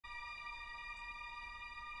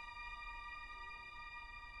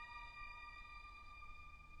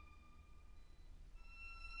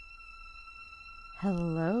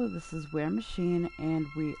Hello, this is Ware Machine, and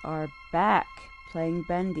we are back playing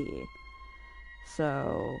Bendy.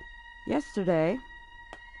 So, yesterday,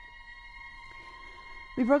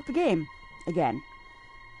 we broke the game again.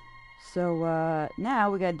 So,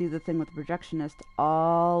 now we gotta do the thing with the projectionist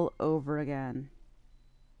all over again.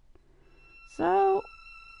 So,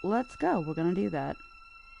 let's go. We're gonna do that.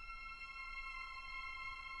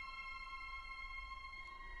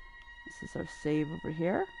 This is our save over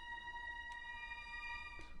here.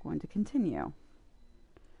 Going to continue.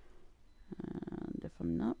 And if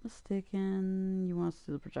I'm not mistaken, you want us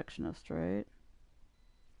to do the projectionist, right?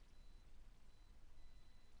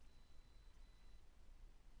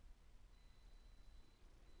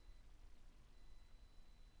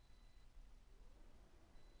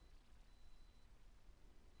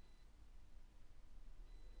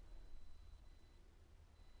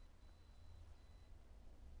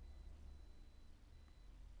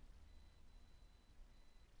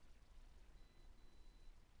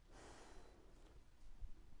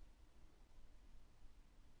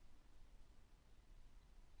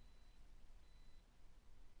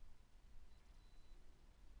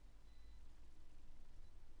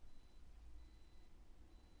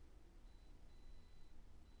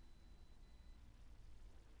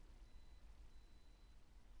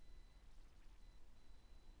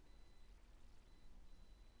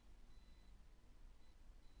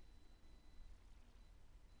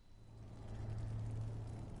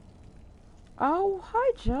 Oh,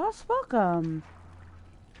 hi Joss, welcome.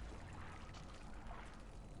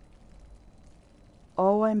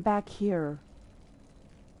 Oh, I'm back here.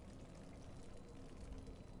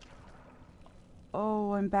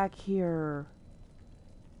 Oh, I'm back here.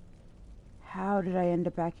 How did I end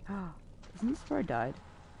up back? Ah, isn't this where I died?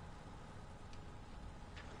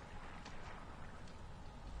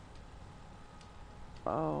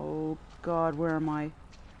 Oh God, where am I?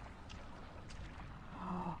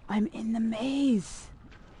 Oh, I'm in the maze.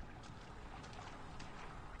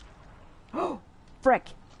 Oh, frick!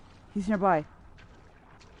 He's nearby.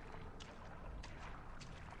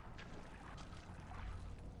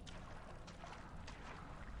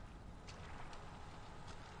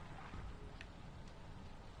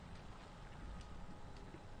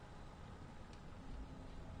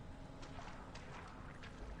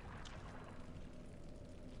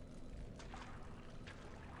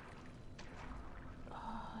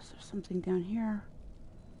 Is there something down here?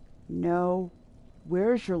 No.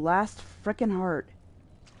 Where's your last frickin' heart?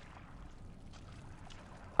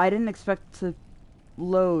 I didn't expect to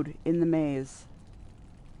load in the maze.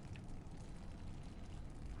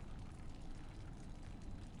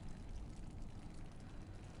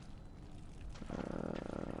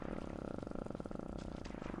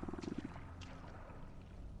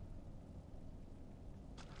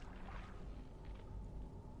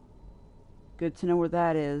 Good to know where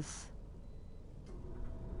that is.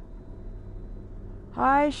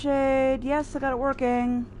 Hi, Shade. Yes, I got it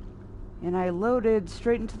working. And I loaded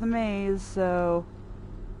straight into the maze, so...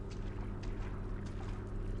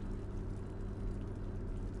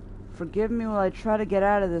 Forgive me while I try to get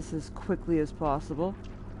out of this as quickly as possible.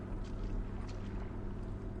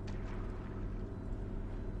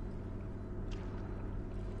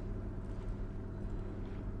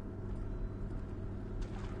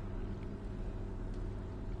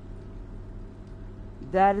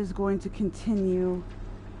 That is going to continue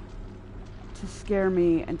to scare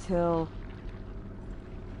me until...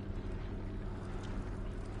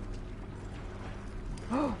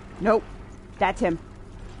 Oh, nope. That's him.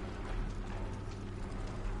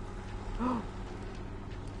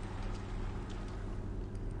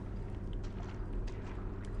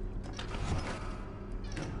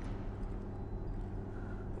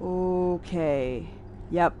 Okay.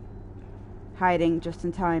 Yep. Hiding just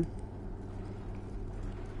in time.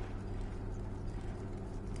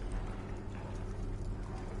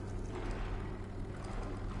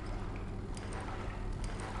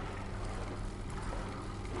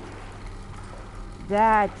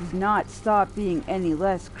 That does not stop being any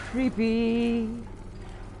less creepy.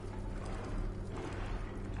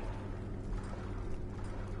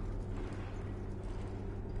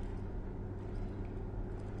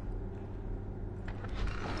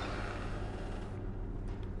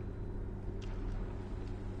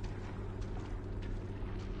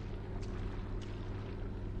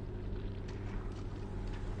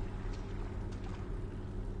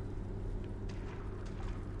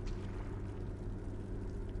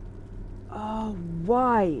 Oh,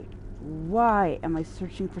 why? Why am I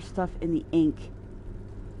searching for stuff in the ink?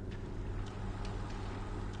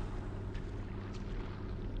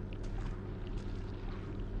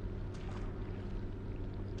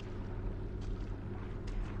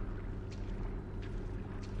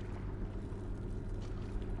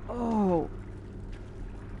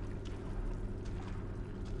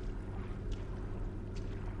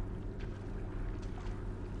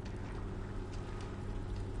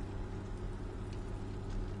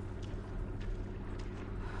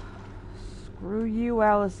 Screw you,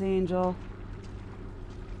 Alice Angel.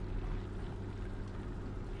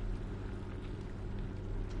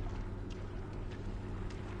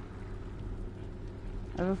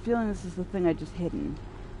 I have a feeling this is the thing I just hidden.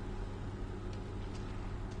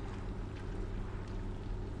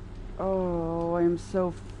 Oh, I am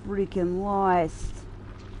so freaking lost.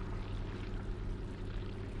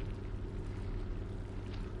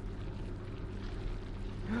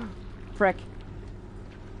 Frick.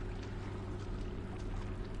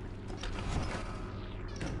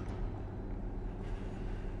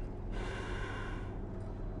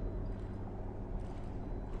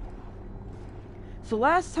 So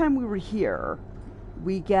last time we were here,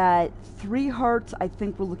 we got 3 hearts. I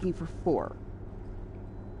think we're looking for 4.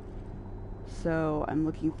 So I'm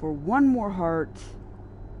looking for 1 more heart.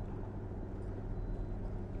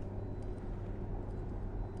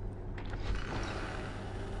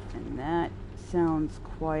 And that sounds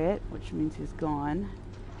quiet, which means he's gone.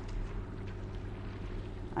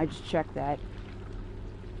 I just checked that.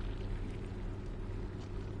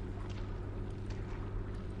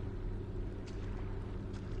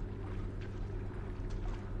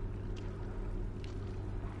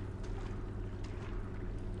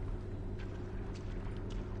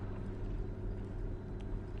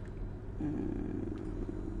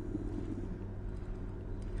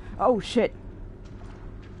 Oh shit.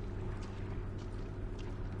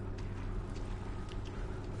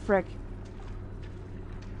 Frick.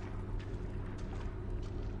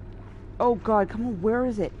 Oh god, come on, where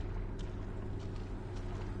is it?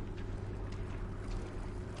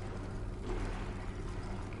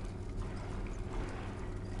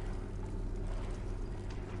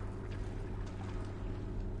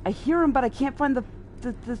 I hear him, but I can't find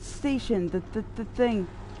the station, the thing.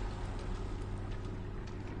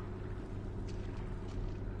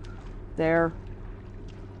 There.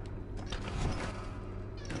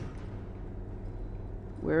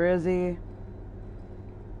 Where is he?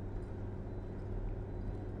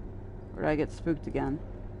 Or did I get spooked again?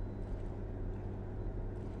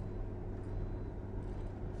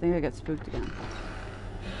 I think I got spooked again.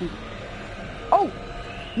 Oh!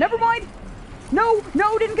 Never mind! No!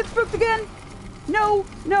 No! Didn't get spooked again! No!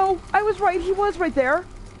 No! I was right. He was right there.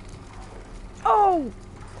 Oh!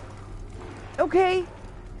 Okay.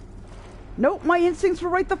 Nope, my instincts were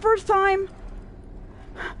right the first time.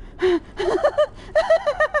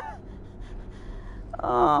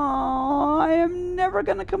 Oh, I am never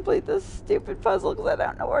gonna complete this stupid puzzle because I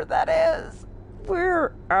don't know where that is.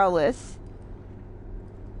 Where, Alice?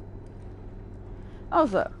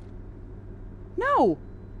 Also, no,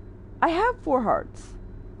 I have 4 hearts.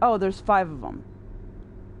 Oh, there's 5 of them.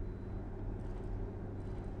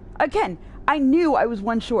 Again, I knew I was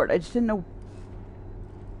 1 short. I just didn't know.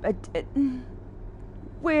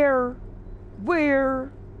 Where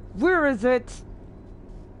is it?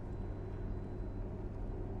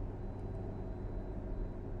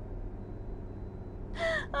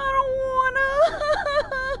 I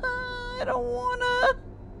don't wanna.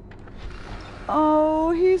 Oh,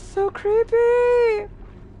 he's so creepy.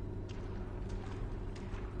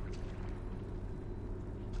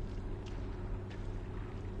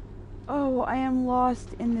 Oh, I am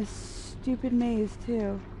lost in this stupid maze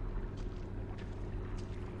too.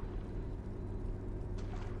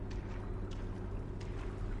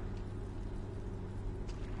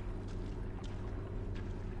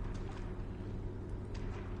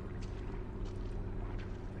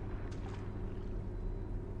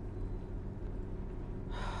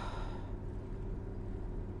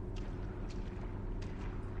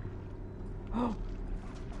 Oh,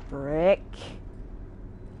 frick.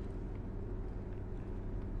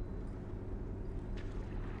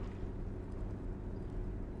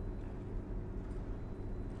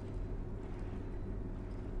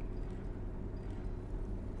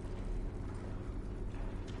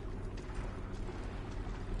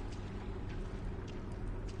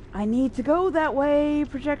 I need to go that way,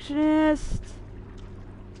 projectionist.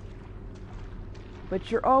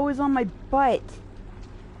 But you're always on my butt.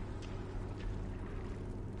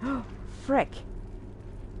 Frick.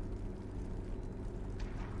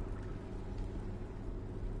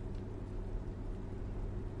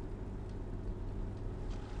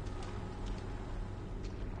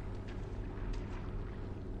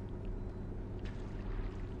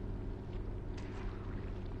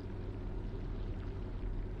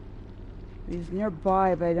 He's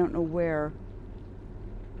nearby, but I don't know where.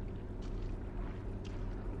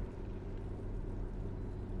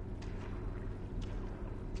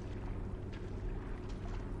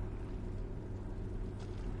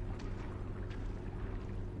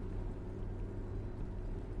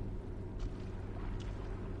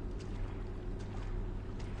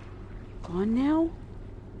 gone now?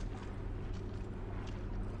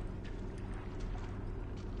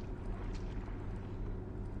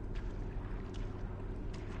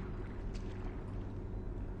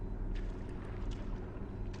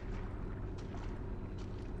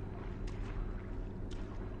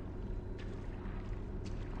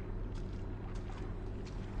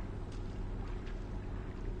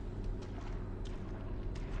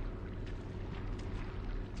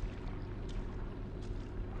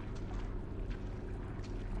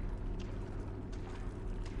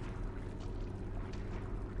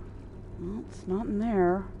 Well, it's not in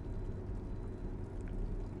there.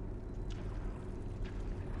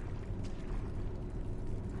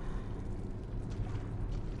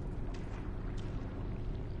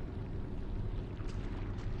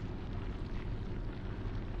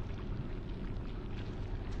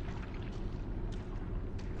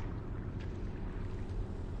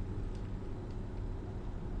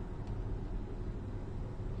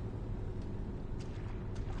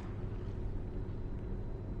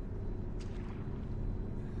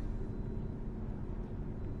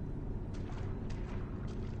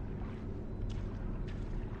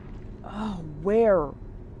 Oh, where?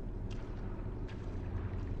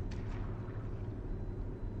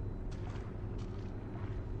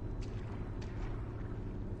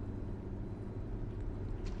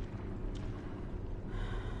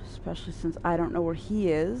 Especially since I don't know where he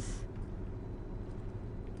is.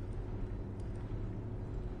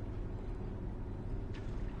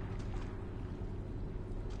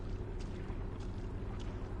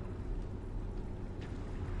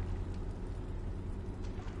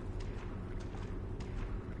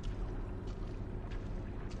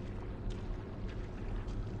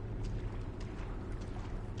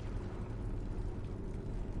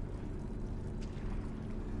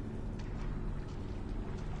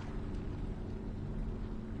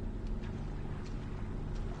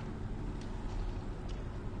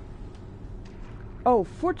 Oh,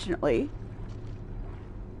 fortunately,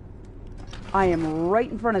 I am right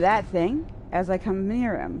in front of that thing as I come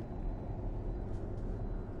near him.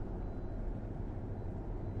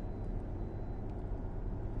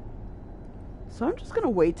 So I'm just gonna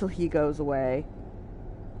wait till he goes away.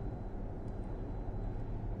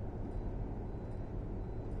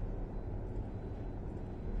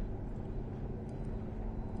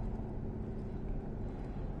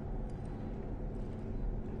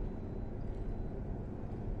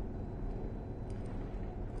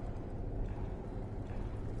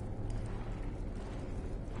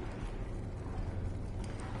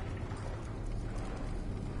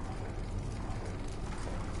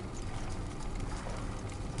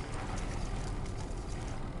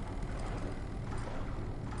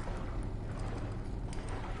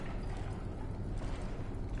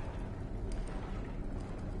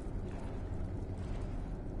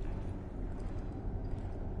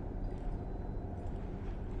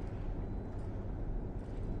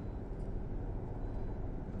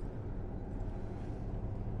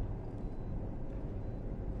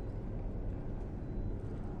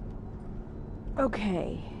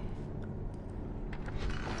 Okay.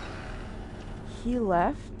 He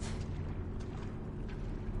left.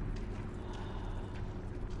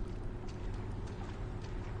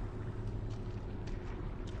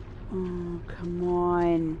 Oh, come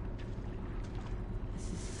on. This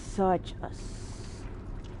is such a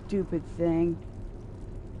stupid thing.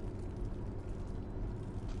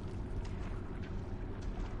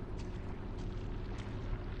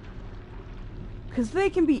 Because they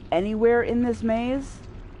can be anywhere in this maze.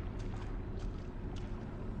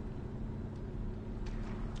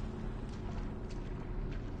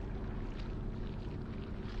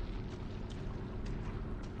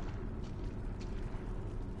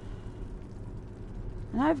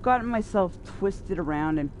 And I've gotten myself twisted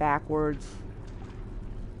around and backwards.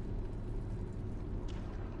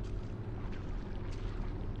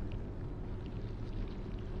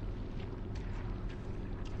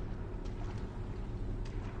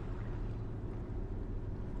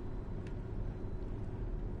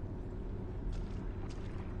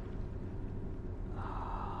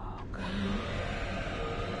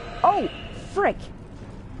 Oh, frick!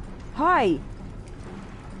 Hi!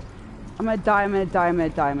 I'm gonna die, I'm gonna die, I'm gonna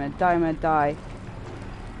die, I'm gonna die, I'm gonna die.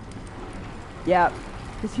 Yeah,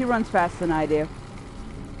 because he runs faster than I do.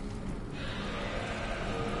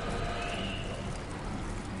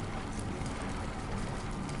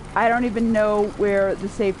 I don't even know where the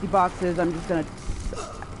safety box is. I'm just gonna...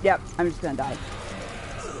 Yep, I'm just gonna die.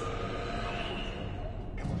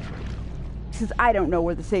 Because I don't know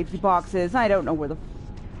where the safety box is. I don't know where the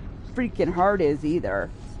freaking heart is either.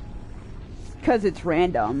 Because it's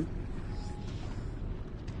random.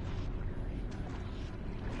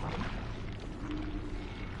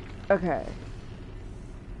 Okay.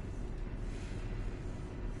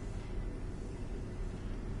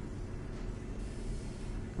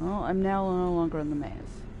 Well, I'm now no longer in the maze.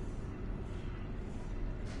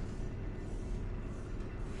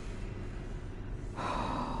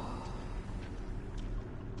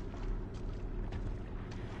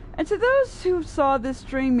 And to those who saw this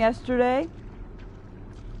stream yesterday,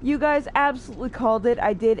 you guys absolutely called it.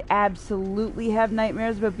 I did absolutely have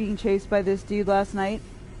nightmares about being chased by this dude last night.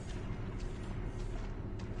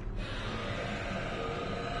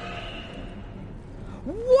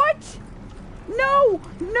 What? No!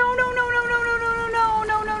 No, no, no, no, no, no, no, no,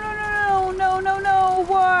 no, no, no, no, no, no, no, no,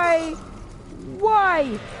 why? Why?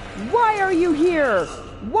 Why are you here?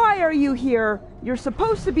 Why are you here? You're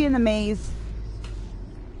supposed to be in the maze.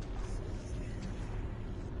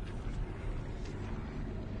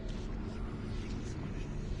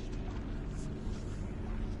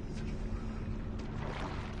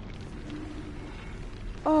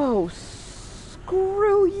 Oh,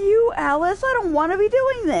 screw you, Alice. I don't want to be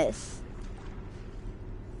doing this.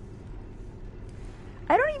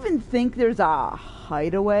 I don't even think there's a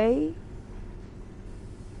hideaway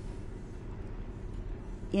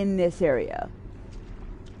in this area.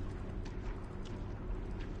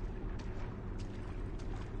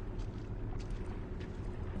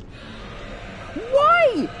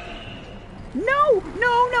 Why? No,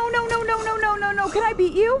 no, no, no, no, no, no, no, no, no. Can I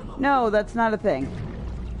beat you? No, that's not a thing.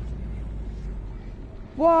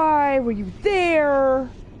 Why were you there?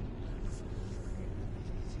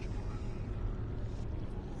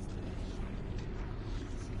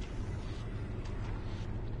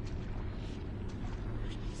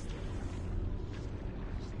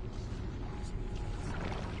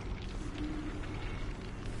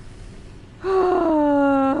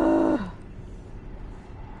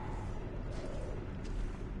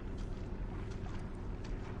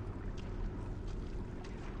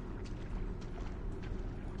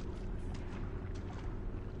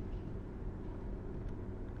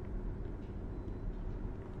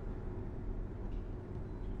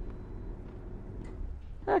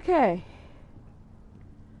 Okay.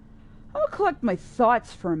 I'll collect my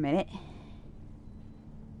thoughts for a minute.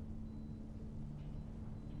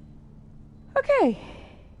 Okay.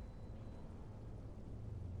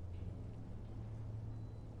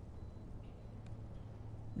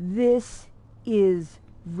 This is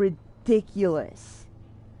ridiculous.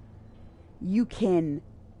 You can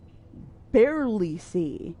barely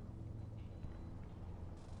see.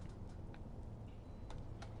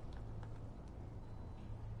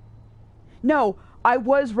 No, I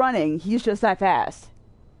was running. He's just that fast.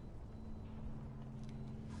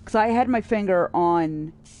 Because I had my finger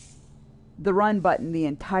on the run button the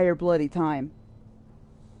entire bloody time.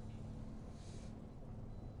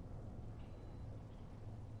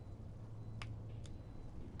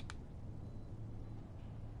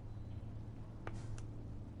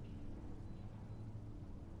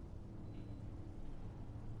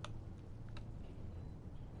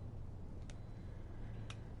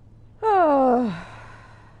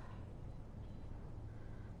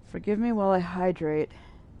 Forgive me while I hydrate,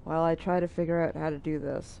 while I try to figure out how to do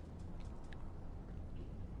this.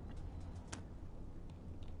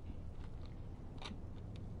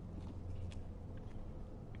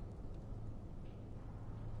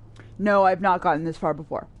 No, I've not gotten this far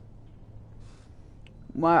before.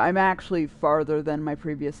 Well, I'm actually farther than my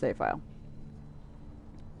previous save file.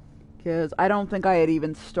 Because I don't think I had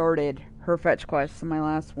even started her fetch quests in my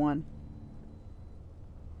last one.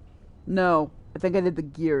 No, I think I did the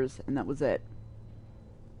gears, and that was it.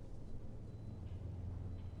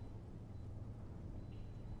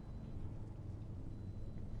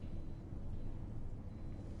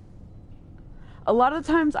 A lot of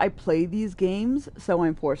times I play these games, so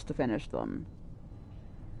I'm forced to finish them.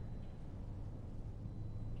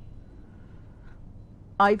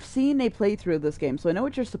 I've seen a playthrough of this game, so I know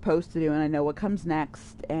what you're supposed to do, and I know what comes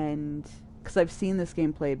next, and... because I've seen this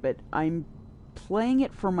game played, but I'm playing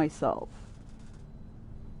it for myself.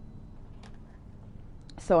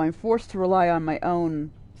 So I'm forced to rely on my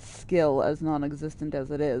own skill, as non-existent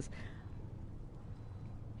as it is.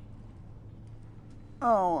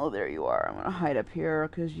 Oh, there you are. I'm gonna hide up here,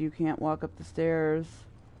 because you can't walk up the stairs.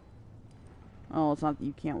 Oh, it's not that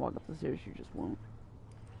you can't walk up the stairs, you just won't.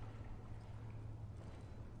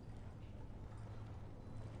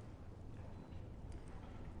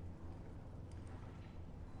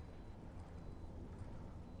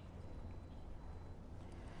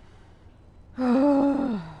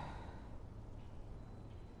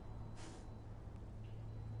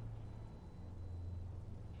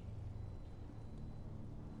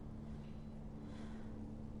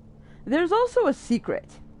 There's also a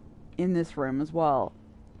secret in this room as well,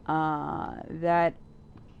 that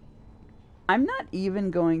I'm not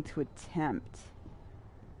even going to attempt.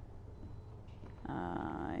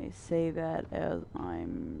 I say that as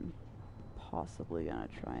I'm possibly going to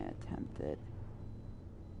try and attempt it.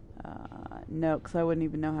 No, because I wouldn't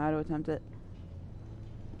even know how to attempt it.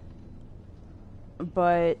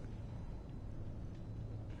 But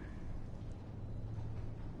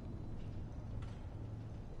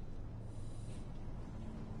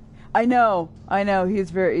I know,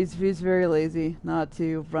 he's very lazy not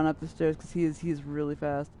to run up the stairs because he's really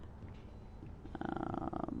fast.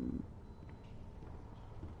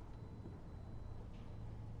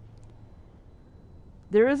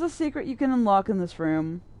 There is a secret you can unlock in this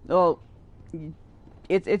room. Well,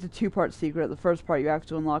 it's a two-part secret. The first part you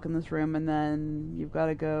actually unlock in this room, and then you've got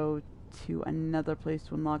to go to another place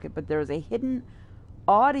to unlock it. But there's a hidden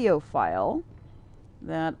audio file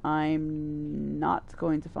that I'm not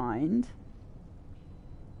going to find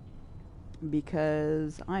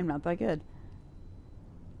because I'm not that good.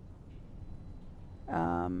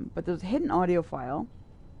 But there's a hidden audio file,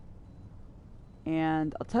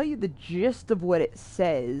 and I'll tell you the gist of what it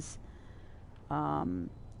says.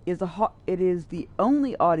 It is the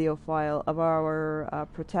only audio file of our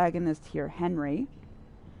protagonist here, Henry,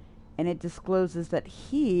 and it discloses that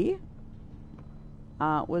he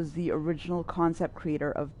was the original concept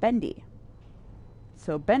creator of Bendy.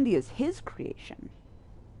 So Bendy is his creation.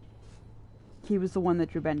 He was the one that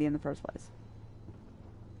drew Bendy in the first place.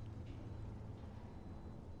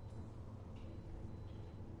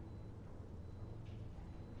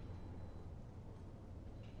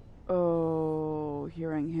 Oh,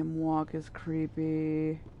 hearing him walk is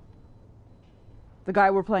creepy. The guy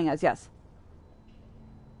we're playing as, yes.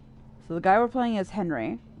 So the guy we're playing as,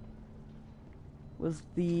 Henry, was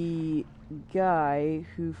the guy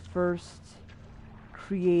who first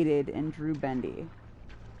created and drew Bendy.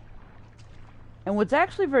 And what's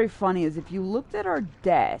actually very funny is if you looked at our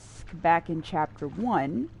desk back in chapter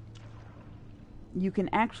 1, you can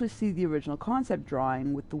actually see the original concept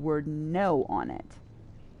drawing with the word no on it.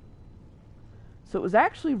 So it was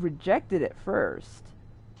actually rejected at first.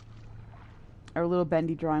 Our little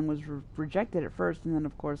Bendy drawing was rejected at first, and then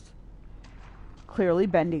of course, clearly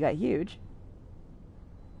Bendy got huge.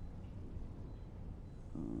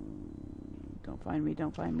 Don't find me,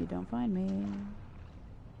 don't find me, don't find me.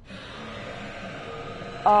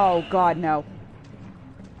 Oh god, no.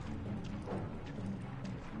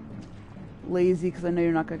 Lazy, because I know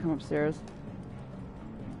you're not going to come upstairs.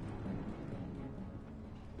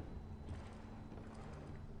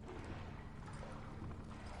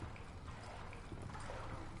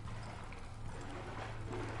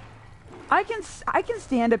 I can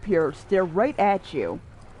stand up here, stare right at you,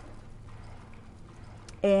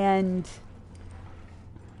 and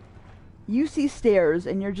you see stairs,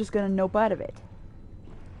 and you're just gonna nope out of it.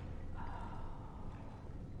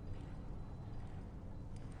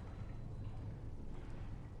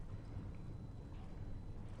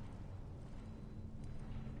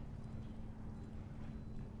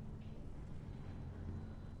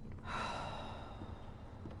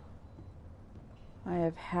 I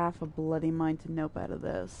have half a bloody mind to nope out of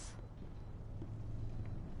this.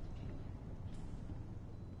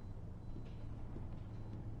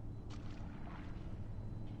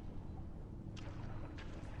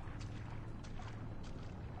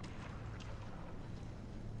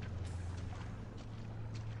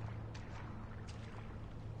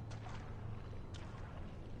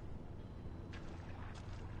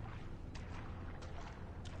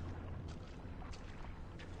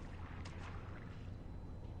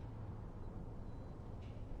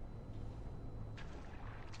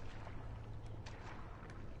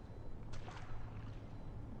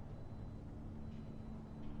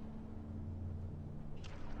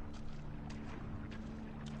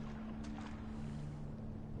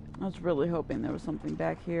 I was really hoping there was something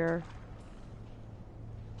back here.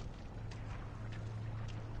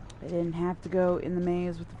 I didn't have to go in the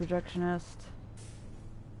maze with the projectionist.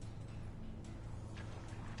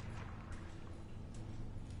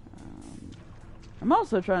 I'm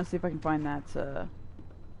also trying to see if I can find that,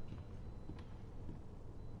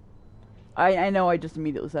 I know I just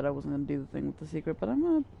immediately said I wasn't going to do the thing with the secret, but I'm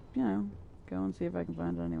going to, you know, go and see if I can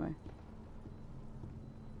find it anyway.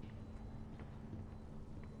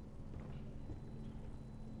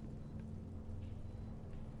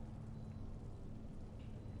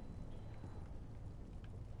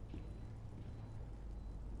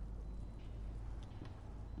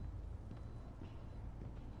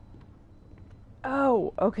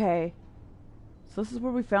 Oh, okay. So this is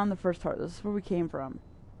where we found the first heart. This is where we came from.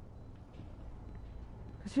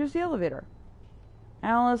 Because here's the elevator.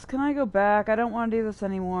 Alice, can I go back? I don't want to do this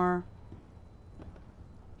anymore.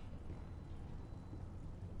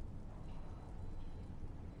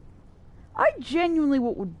 I genuinely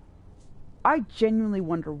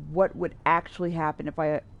wonder what would actually happen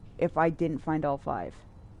if I didn't find all 5.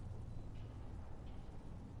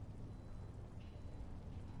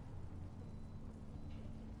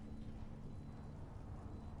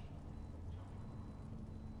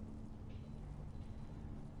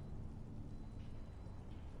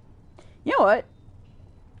 You know what?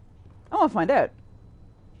 I want to find out.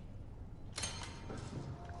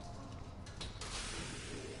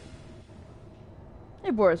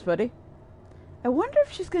 Hey, Boris, buddy. I wonder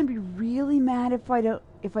if she's gonna be really mad if I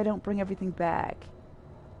don't bring everything back.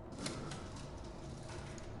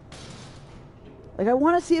 Like, I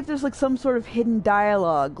want to see if there's like some sort of hidden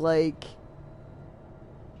dialogue, like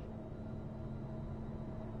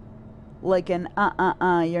an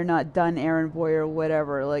you're not done, errand boy, or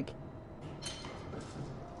whatever. Like,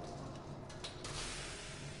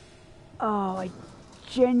 oh, I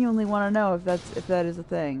genuinely want to know if that is a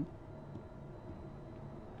thing.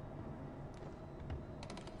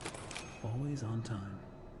 Always on time.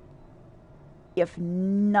 If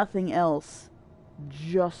nothing else,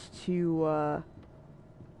 just to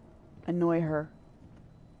annoy her.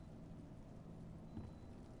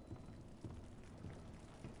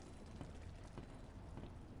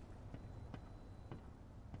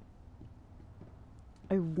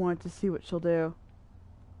 I want to see what she'll do.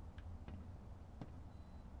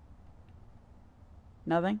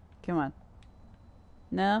 Nothing? Come on.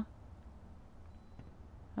 No?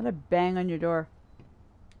 How'd I bang on your door?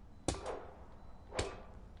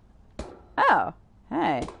 Oh,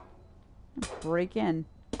 hey. Break in.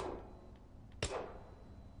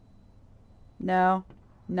 No,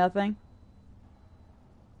 nothing.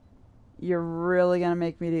 You're really gonna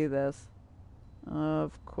make me do this?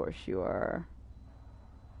 Of course you are.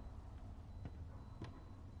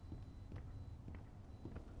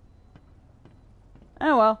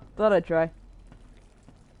 Oh well, thought I'd try.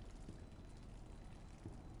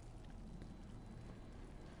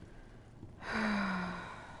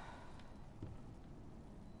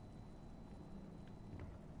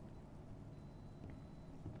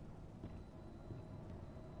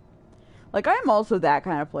 Like, I'm also that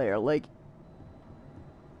kind of player. Like,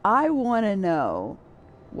 I want to know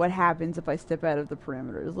what happens if I step out of the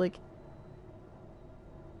perimeters. Like,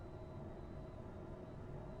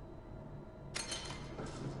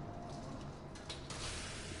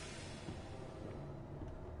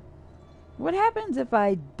 what happens if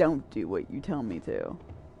I don't do what you tell me to?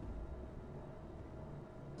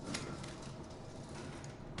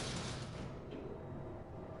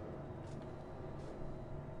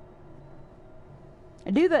 I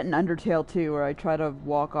do that in Undertale too, where I try to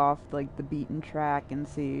walk off like the beaten track and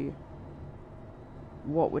see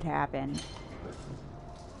what would happen.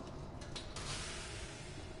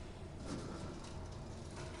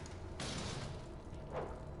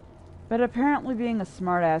 But apparently being a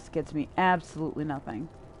smartass gets me absolutely nothing.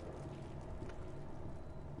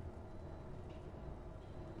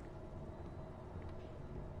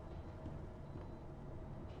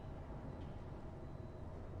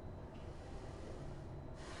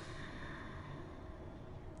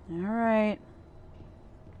 Alright.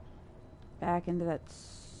 Back into that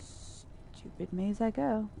stupid maze I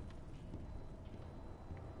go.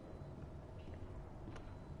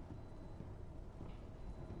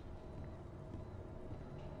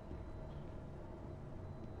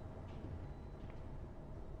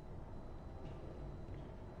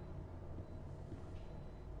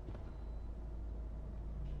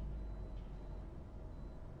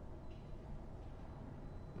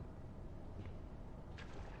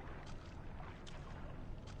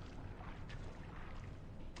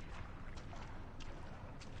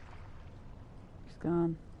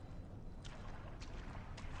 Gone.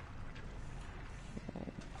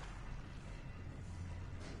 Okay.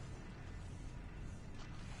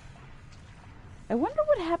 I wonder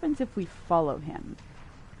what happens if we follow him.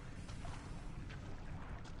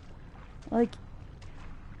 Like,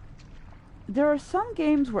 there are some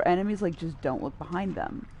games where enemies like just don't look behind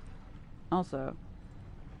them. Also,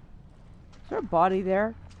 is there a body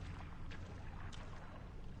there?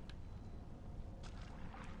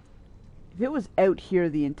 If it was out here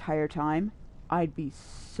the entire time, I'd be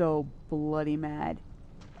so bloody mad.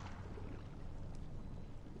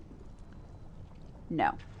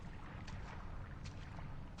 No.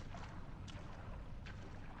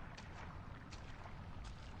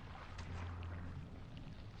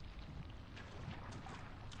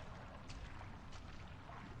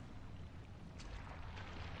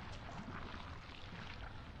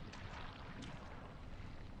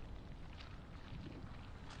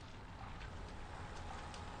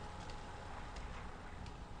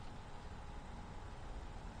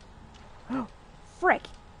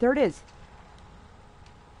 There it is.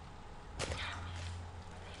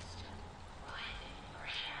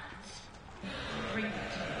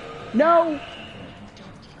 No!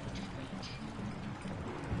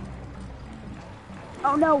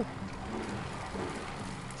 Oh no!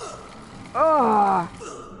 Ugh!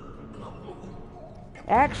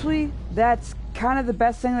 Actually, that's kind of the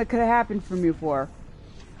best thing that could have happened from you for.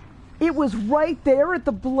 It was right there at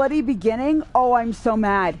the bloody beginning. Oh, I'm so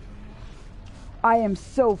mad. I am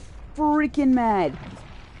so freaking mad.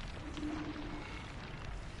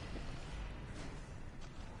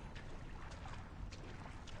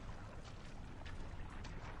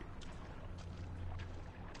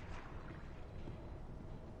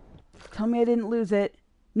 Tell me I didn't lose it.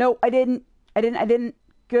 No, I didn't. I didn't.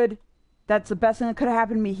 Good. That's the best thing that could have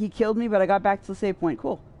happened to me. He killed me, but I got back to the save point.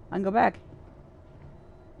 Cool. I can go back.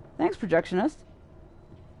 Thanks, projectionist.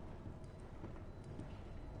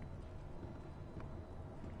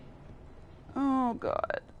 Oh,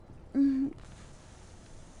 God.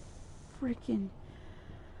 Freaking.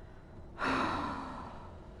 I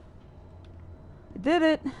did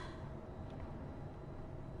it.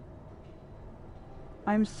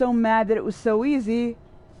 I'm so mad that it was so easy.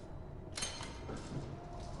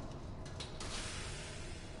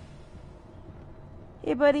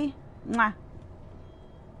 Hey, buddy. Mwah.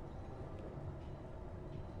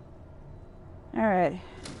 All right.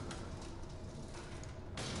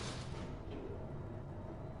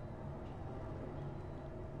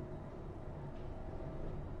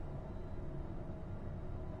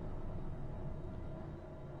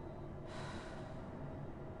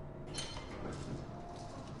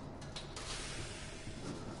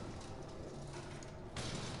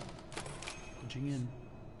 Punching in.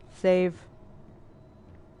 Save.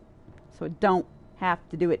 So I don't have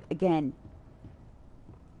to do it again.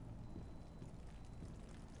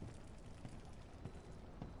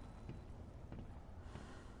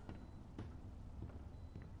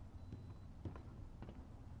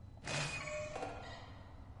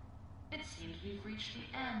 It seems we've reached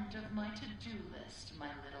the end of my to-do list, my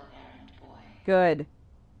little errand boy. Good.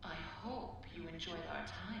 I hope you enjoyed our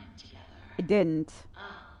time together. I didn't.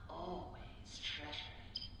 I'll always treasure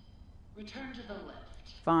it. Return to the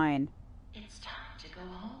lift. Fine. It's time to go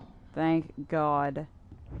home. Thank God.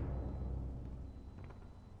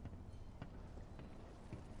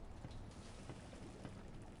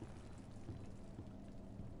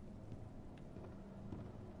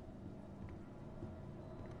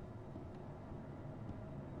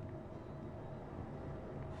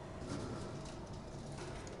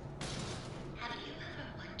 Have you ever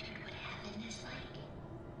wondered what heaven is like?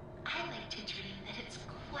 I like to dream that it's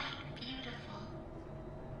quite beautiful.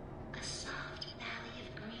 A soft valley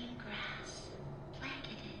of green grass,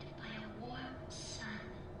 blanketed by a warm sun.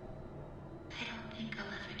 I don't think I'll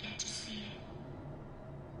ever get to see it.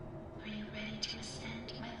 Are you ready to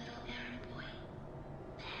ascend, my little errand boy?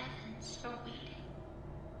 The heavens are waiting.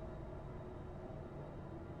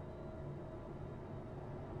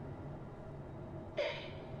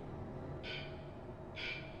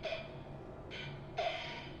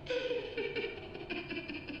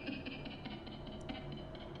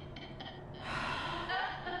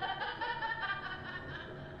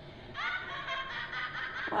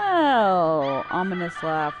 Well, ominous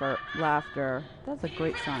laughter. That's a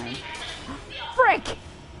great sign. Frick!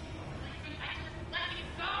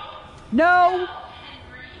 No!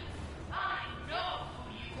 Henry, I know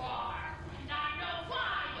who you are, and I know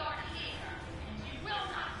why you're here, and you will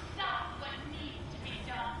not stop what needs to be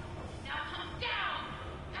done. Now come down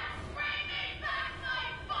and bring me back my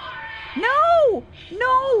forest! No!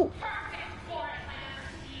 No! Perfect forest I've ever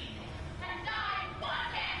seen, and I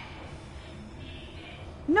want it! I need it.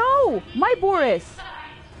 No! My Boris! Sight,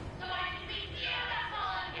 so I can be beautiful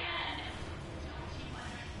again! Don't you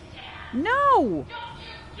understand? No! Don't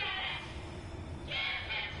you get it? Give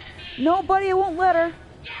it to me! No, buddy, I won't let her.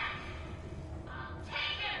 Yes! I'll take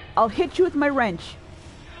it! I'll hit you with my wrench.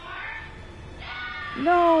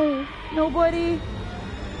 No! No, buddy.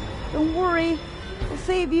 Don't worry. I'll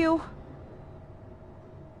save you.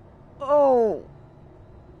 Oh!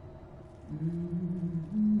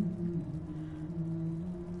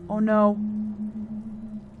 Oh no.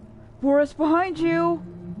 Boris, behind you!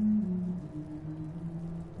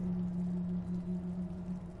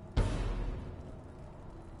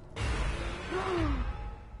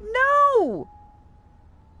 No!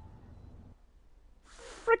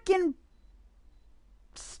 Frickin'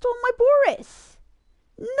 stole my Boris!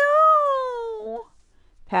 No!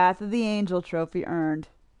 Path of the Angel trophy earned.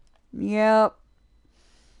 Yep.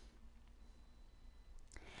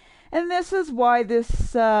 And this is why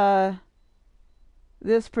this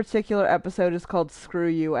This particular episode is called Screw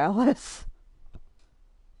You, Alice.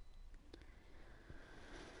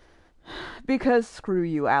 Because screw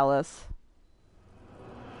you, Alice.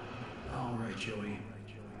 All right, Joey.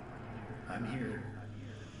 I'm here.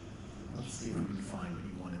 Let's see if we can find what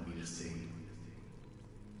you wanted me to see.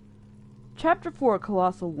 Chapter 4,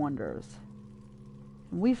 Colossal Wonders.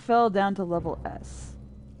 We fell down to level S.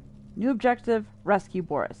 New objective, rescue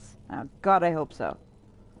Boris. Oh, God, I hope so.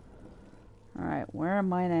 Alright, where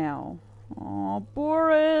am I now? Oh,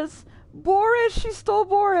 Boris! Boris! She stole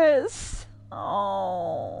Boris!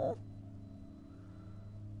 Oh.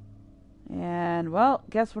 And, well,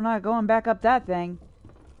 guess we're not going back up that thing.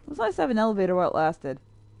 It was nice to have an elevator while it lasted.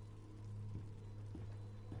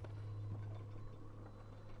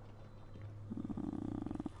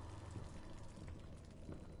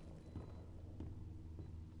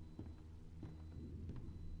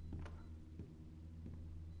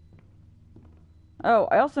 Oh,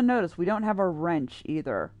 I also noticed we don't have our wrench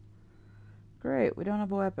either. Great, we don't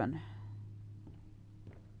have a weapon.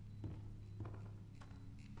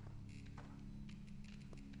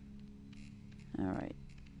 Alright.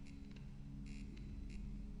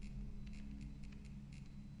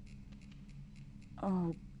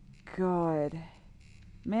 Oh, God.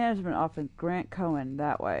 Management office, Grant Cohen,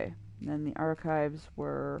 that way. And then the archives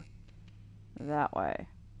were that way.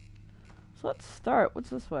 So let's start.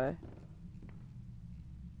 What's this way?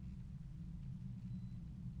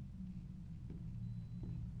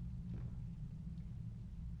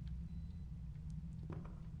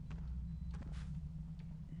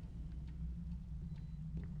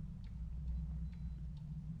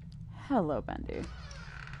 Hello, Bendy.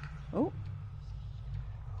 Oh.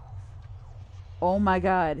 Oh my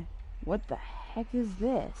God. What the heck is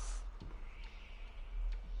this?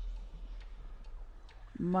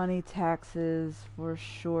 Money taxes for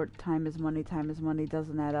short. Time is money. Time is money.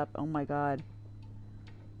 Doesn't add up. Oh my God.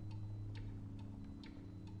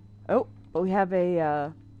 Oh, but we have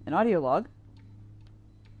a an audio log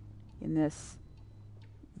in this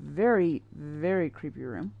very, very creepy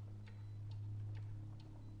room.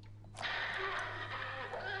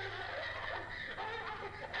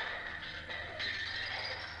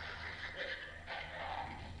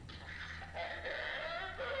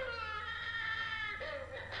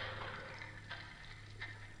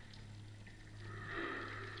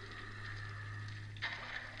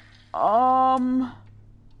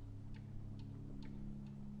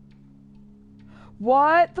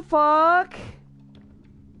 What the fuck?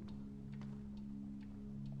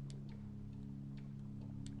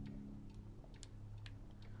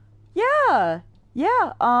 Yeah.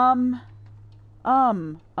 Yeah,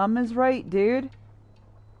 is right, dude.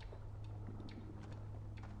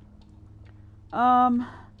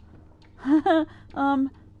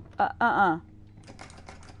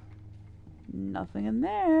 Nothing in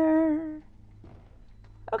there.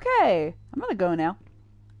 Okay, I'm gonna go now.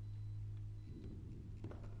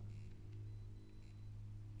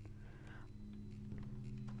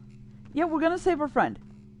 Yeah, we're gonna save our friend.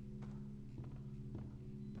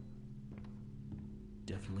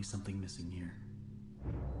 Definitely something missing here.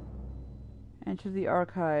 Enter the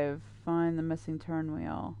archive. Find the missing turn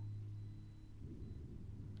wheel.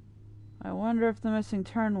 I wonder if the missing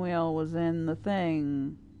turn wheel was in the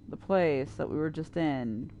thing, the place that we were just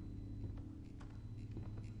in.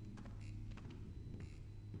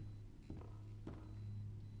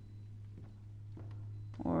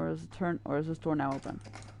 Or is this door now open?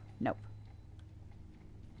 Nope.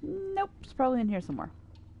 Nope, it's probably in here somewhere.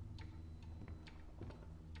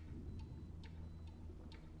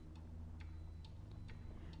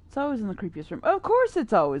 It's always in the creepiest room. Of course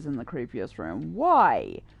it's always in the creepiest room.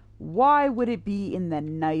 Why? Why would it be in the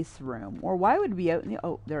nice room? Or why would it be out in the...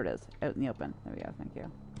 Oh, there it is. Out in the open. There we go. Thank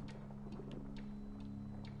you.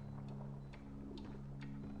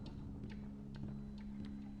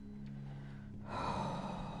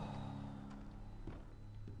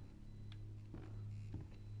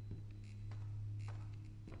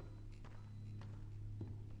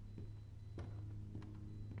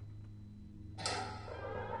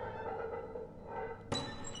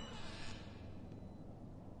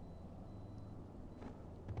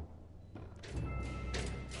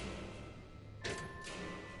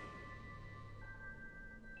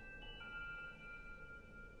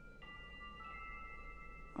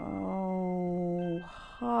 Oh,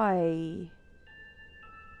 hi.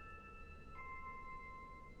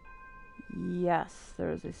 Yes,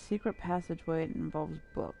 there is a secret passageway that involves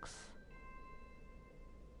books.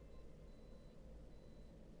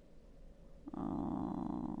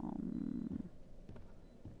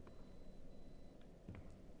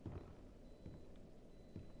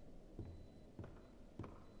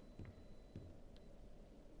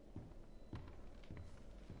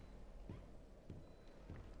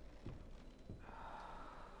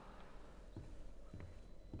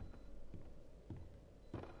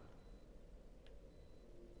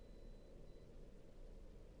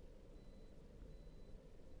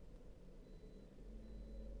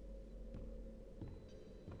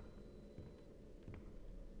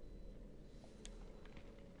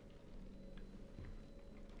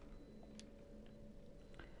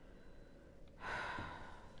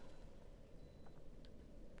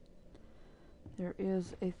 There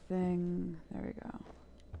is a thing. There we go.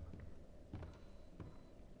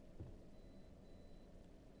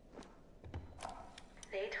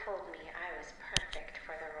 They told me I was perfect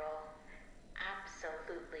for the role.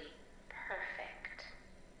 Absolutely perfect.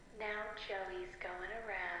 Now Joey's going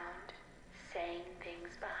around saying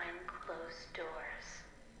things behind closed doors.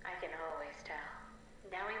 I can always tell.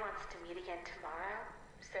 Now he wants to meet again tomorrow.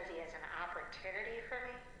 Says he has an opportunity for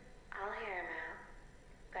me. I'll hear him out.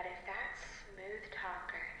 But if that smooth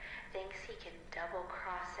talker thinks he can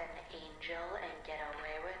double-cross an angel and get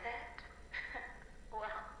away with it,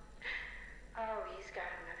 well, oh, he's got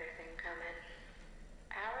another thing coming.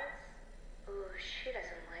 Alice? Ooh, she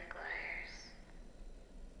doesn't like liars.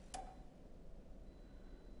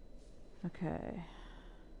 Okay.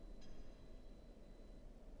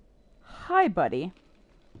 Hi, buddy.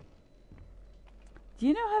 Do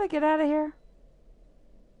you know how to get out of here?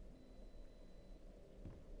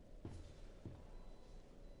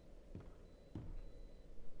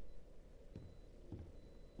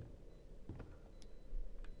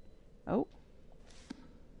 Oh.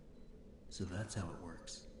 So that's how it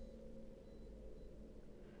works.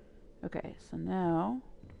 Okay, so now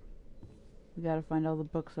we gotta find all the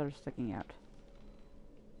books that are sticking out.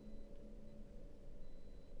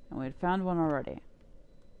 And we had found one already.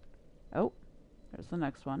 Oh, there's the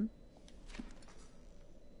next one.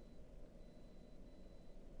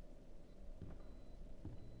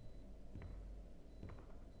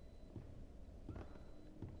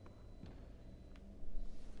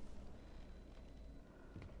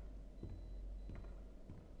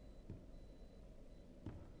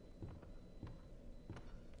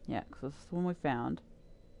 Yeah, because this is the one we found.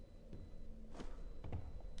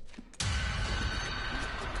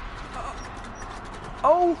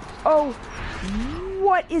 Oh, oh,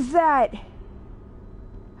 what is that?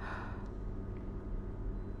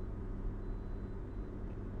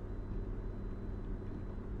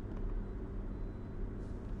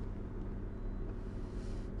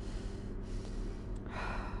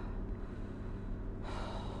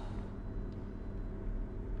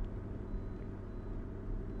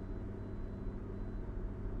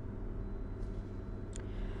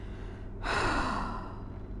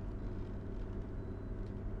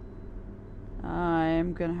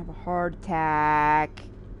 I'm gonna have a heart attack.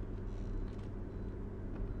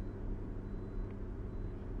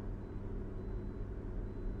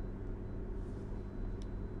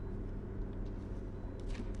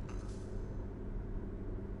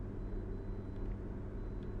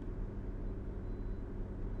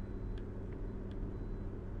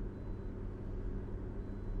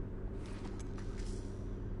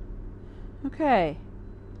 Okay.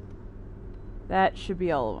 That should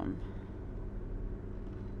be all of them.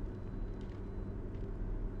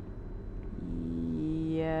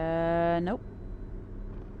 Yeah, nope.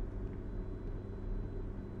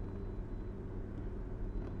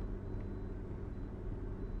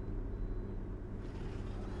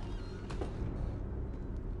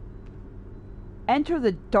 Enter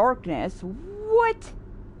the darkness? What?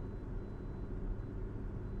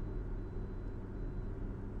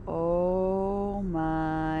 Oh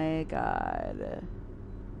my god.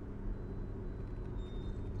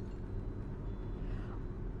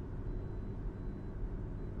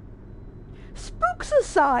 Spooks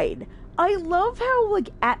aside, I love how, like,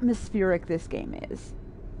 atmospheric this game is.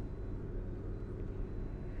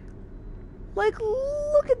 Like,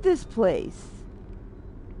 look at this place.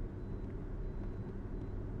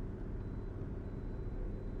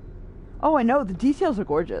 Oh, I know, the details are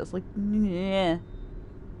gorgeous. Like, yeah.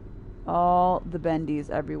 All the bendies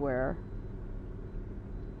everywhere.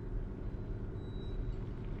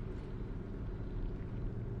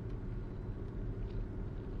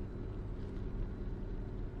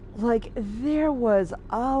 Like, there was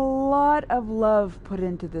a lot of love put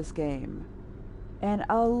into this game. And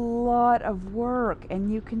a lot of work,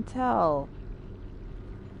 and you can tell.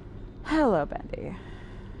 Hello, Bendy.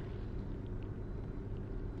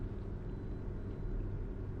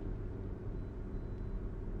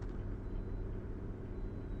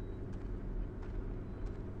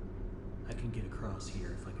 I can get across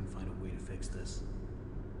here if I can find a way to fix this.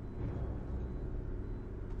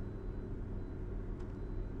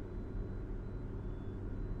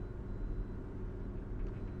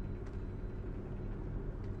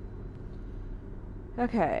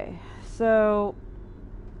 Okay, so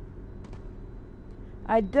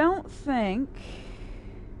I don't think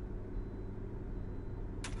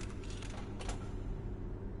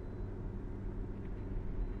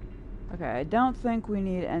we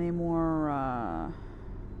need any more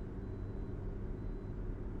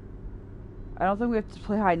I don't think we have to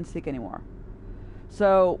play hide and seek anymore.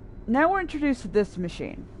 So now we're introduced to this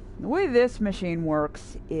machine. The way this machine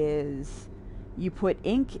works is you put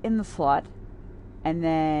ink in the slot, and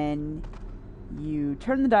then you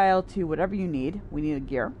turn the dial to whatever you need. We need a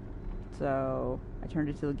gear. So I turned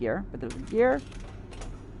it to the gear, but there's a gear.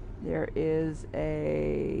 There is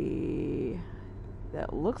a...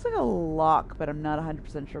 that looks like a lock, but I'm not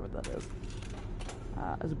 100% sure what that is.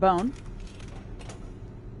 There's a bone.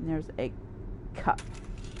 And there's a cup.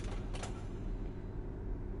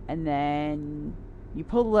 And then you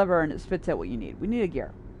pull the lever and it spits out what you need. We need a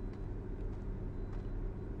gear.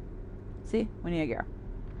 See? We need a gear.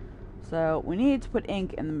 So we need to put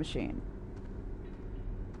ink in the machine.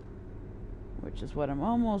 Which is what I'm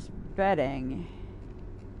almost betting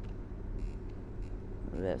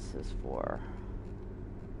this is for.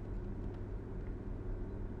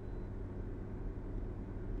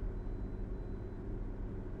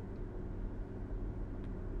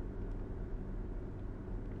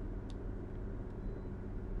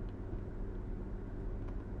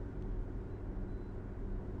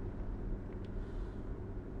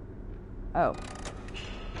 Oh.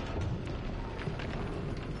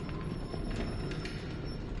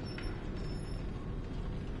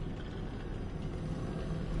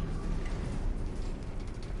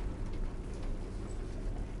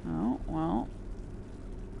 Oh, well.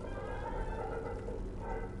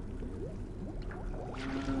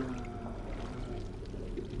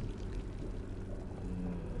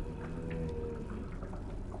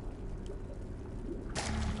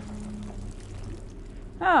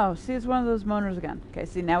 Oh, see, it's one of those moaners again. Okay,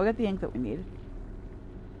 see, now we got the ink that we need.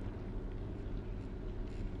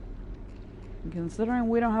 And considering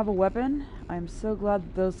we don't have a weapon, I'm so glad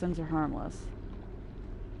that those things are harmless.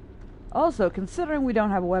 Also, considering we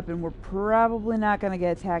don't have a weapon, we're probably not going to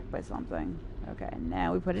get attacked by something. Okay,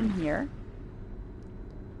 now we put it in here.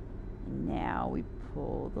 Now we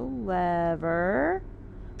pull the lever.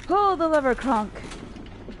 Pull the lever, Kronk!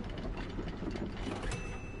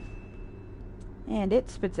 And it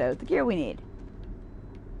spits out the gear we need.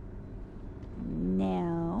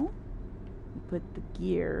 Now, we put the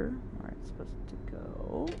gear where it's supposed to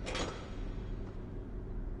go.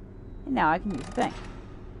 And now I can use the thing.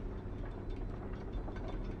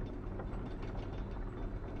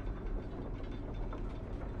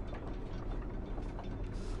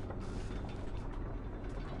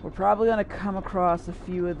 We're probably going to come across a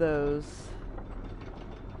few of those.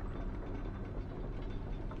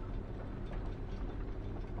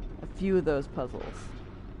 Few of those puzzles.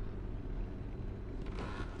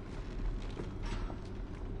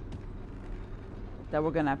 That we're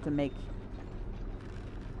gonna have to make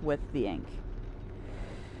with the ink.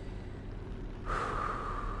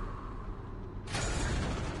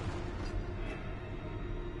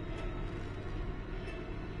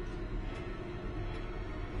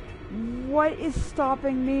 What is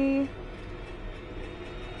stopping me?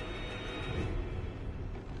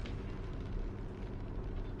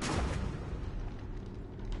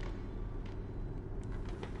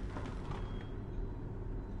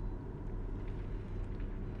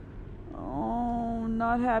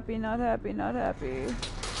 Not happy, not happy, not happy.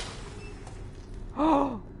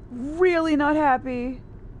 Oh, really not happy.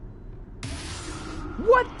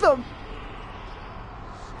 What the?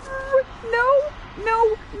 No,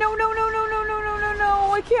 no, no, no, no, no, no, no, no, no,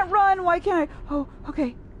 no. I can't run. Why can't I? Oh,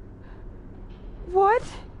 okay. What?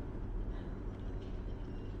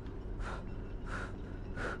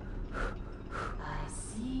 I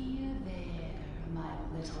see you there, my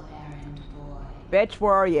little errand boy. Bitch,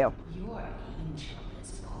 where are you? Your angel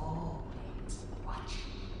is always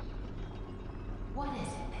watching. What is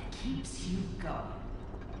it that keeps you going?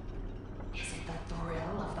 Is it the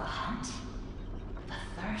thrill of the hunt? The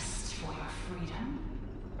thirst for your freedom?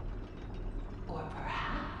 Or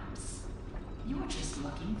perhaps you're just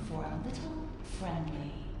looking for a little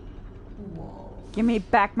friendly wolf? Give me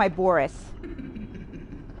back my Boris.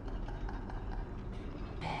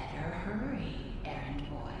 Better hurry, errand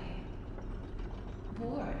boy.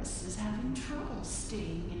 Boris is having trouble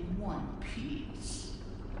staying in one piece.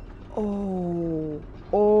 Oh,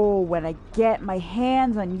 oh, when I get my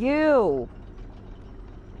hands on you.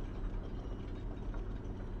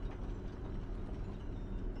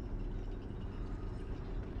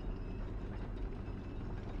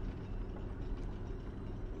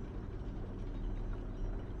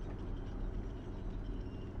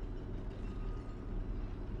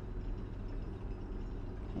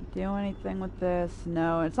 Do anything with this?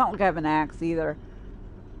 No, it's not like I have an axe either.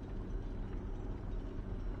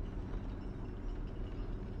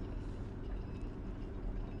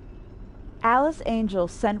 Alice Angel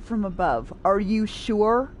sent from above. Are you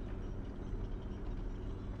sure?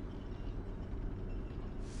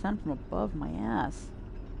 descend from above my ass.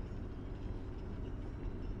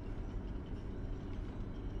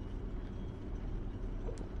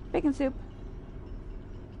 Bacon soup.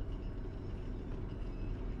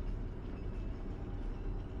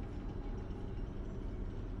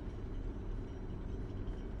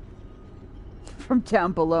 From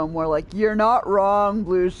down below, more like, you're not wrong,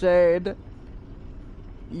 Blue Shade.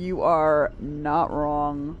 You are not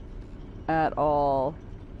wrong at all.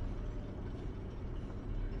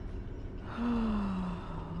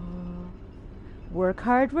 Work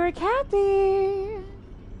hard, work happy.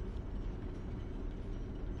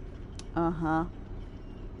 Uh-huh.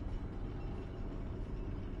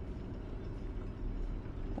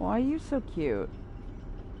 Why are you so cute?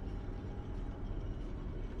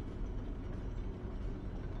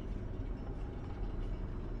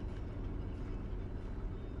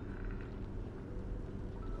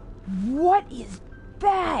 What is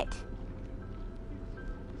that?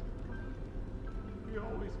 He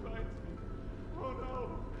always finds me. Oh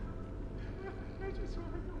no. I just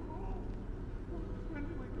want to go home. When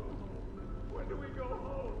do we go home? When do we go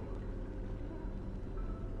home?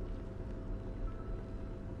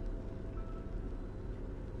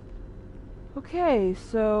 Okay,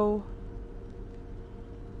 so...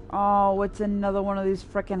 Oh, it's another one of these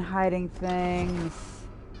frickin' hiding things.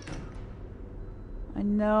 I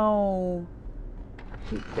know.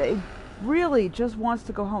 He really just wants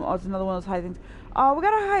to go home. Oh, it's another one of those hiding things. Oh, we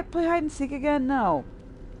gotta play hide and seek again? No.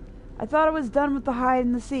 I thought I was done with the hide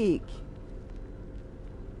and the seek.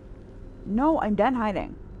 No, I'm done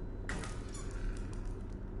hiding.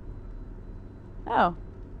 Oh,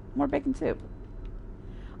 more bacon soup.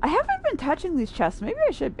 I haven't been touching these chests. Maybe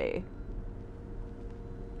I should be.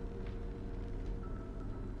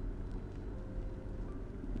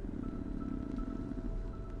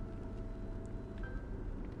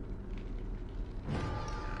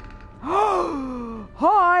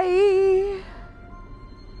 Hi! You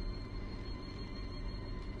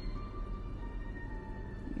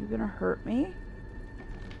gonna hurt me?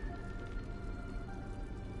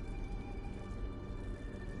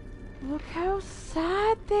 Look how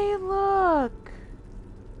sad they look!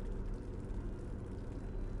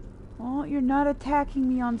 Oh, you're not attacking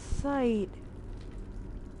me on sight.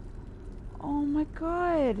 Oh my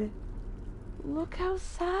god. Look how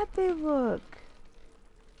sad they look.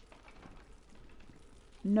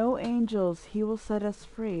 No angels, he will set us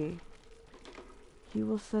free. He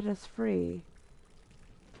will set us free.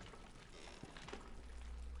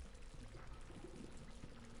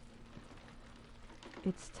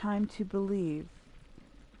 It's time to believe.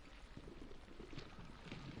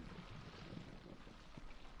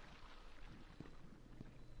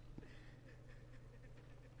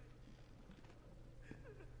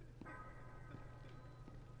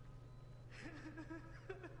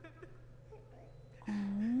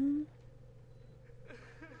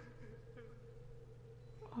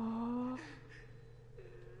 Oh.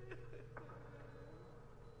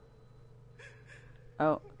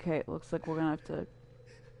 Oh, okay. Looks like we're gonna have to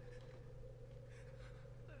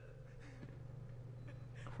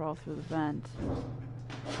crawl through the vent.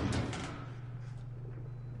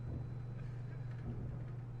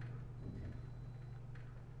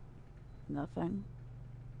 Nothing.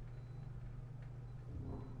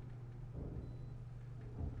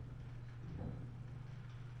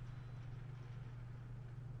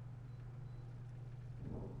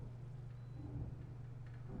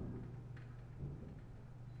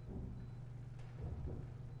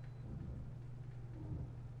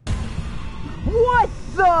 What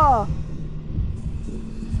the?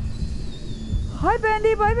 Hi,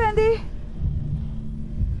 Bendy. Bye, Bendy.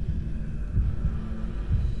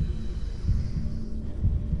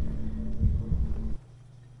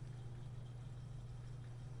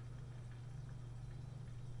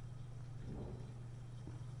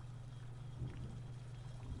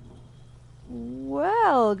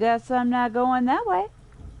 Well, guess I'm not going that way.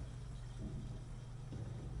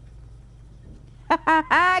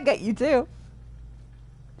 I got you too.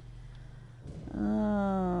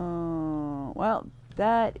 Well,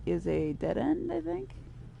 that is a dead end, I think.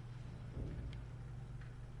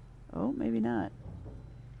 Oh, maybe not.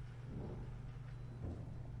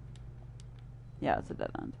 Yeah, it's a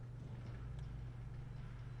dead end.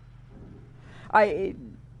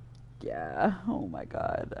 Yeah, oh my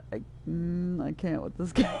god. I can't with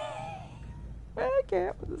this game. I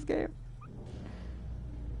can't with this game.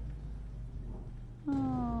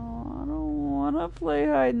 Oh, I don't want to play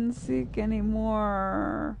hide and seek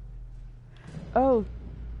anymore. Oh.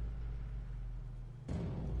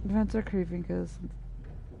 Vents are creepy because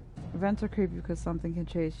something can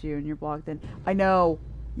chase you and you're blocked in. I know.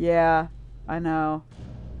 Yeah, I know.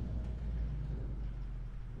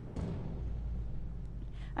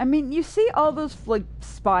 I mean, you see all those like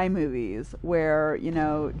spy movies where, you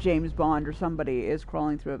know, James Bond or somebody is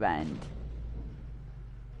crawling through a vent.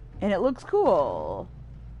 And it looks cool.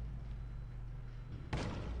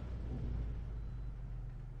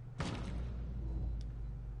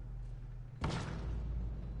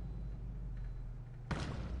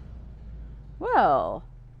 Well,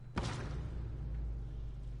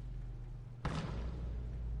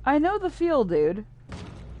 I know the feel, dude.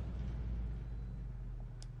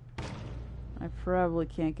 I probably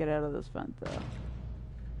can't get out of this vent, though.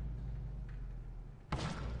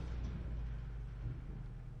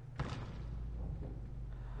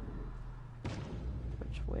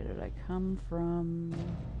 Which way did I come from?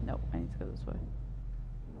 Nope, I need to go this way.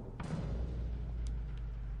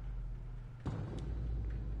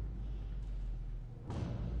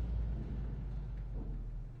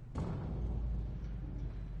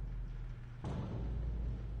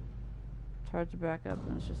 It's hard to back up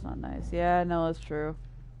and it's just not nice. Yeah, no, that's true.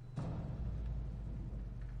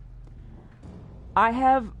 I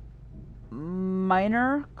have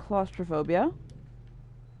minor claustrophobia.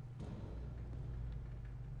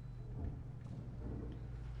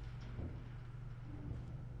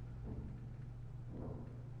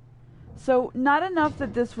 So, not enough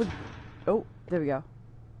that this would... Oh, there we go.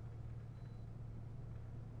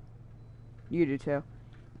 You do too.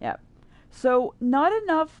 Yep. So, not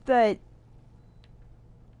enough that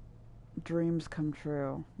dreams come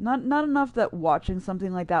true. Not enough that watching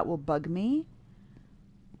something like that will bug me.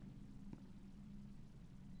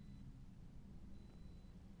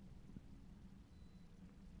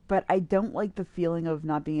 But I don't like the feeling of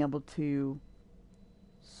not being able to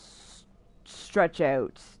stretch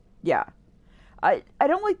out. Yeah. I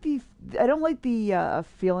don't like the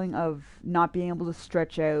feeling of not being able to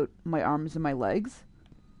stretch out my arms and my legs.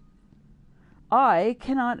 I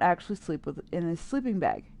cannot actually sleep in a sleeping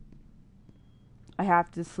bag. I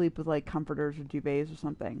have to sleep with like comforters or duvets or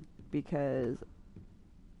something because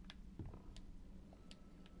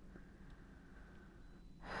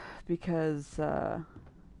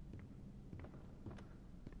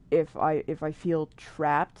if I feel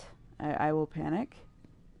trapped, I will panic.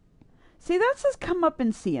 See, that says come up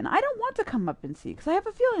and see, and I don't want to come up and see because I have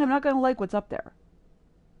a feeling I'm not going to like what's up there.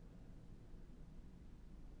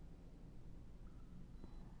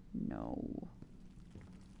 No.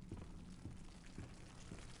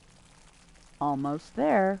 Almost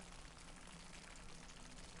there.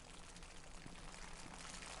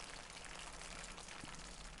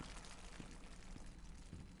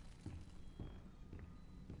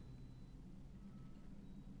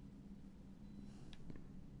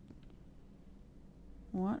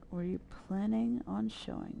 What were you planning on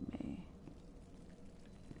showing me?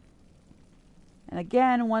 And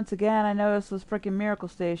again, once again, I noticed those frickin' miracle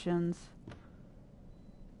stations.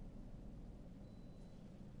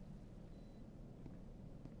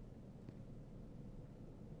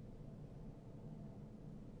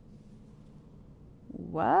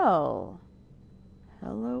 Well,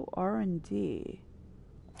 hello R&D.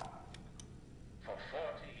 For 40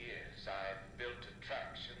 years, I've built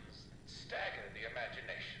attractions that stagger the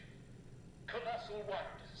imagination. Colossal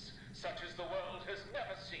wonders, such as the world has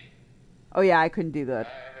never seen. Oh yeah, I couldn't do that.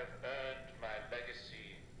 I have earned my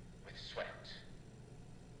legacy with sweat.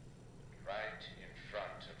 Right in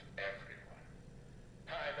front of everyone.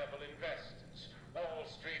 High-level investors, Wall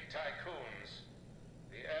Street tycoons.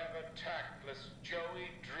 The ever-tactless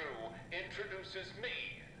Joey Drew introduces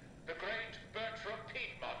me, the great Bertram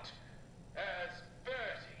Piedmont, as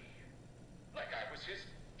Bertie, like I was his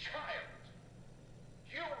child.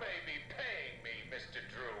 You may be paying me, Mr.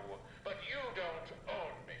 Drew, but you don't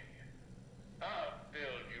own me. I'll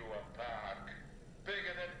build you a park,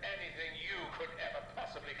 bigger than anything you could ever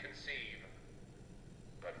possibly conceive.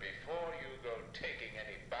 But before you go taking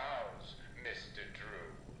any bows, Mr.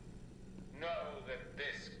 Drew, know that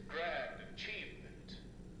this grand achievement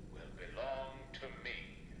will belong to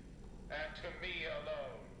me, and to me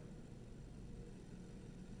alone.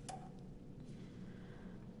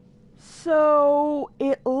 So,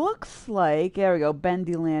 it looks like, there we go,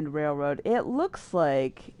 Bendyland Railroad. It looks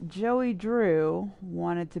like Joey Drew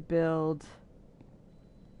wanted to build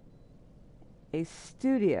a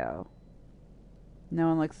studio. No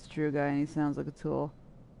one likes the Drew guy and he sounds like a tool.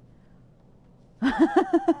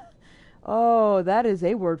 Oh, that is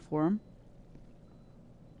a word for him.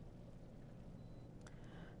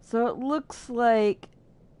 So it looks like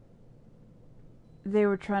they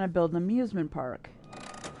were trying to build an amusement park,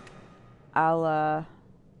 a la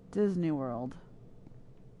Disney World.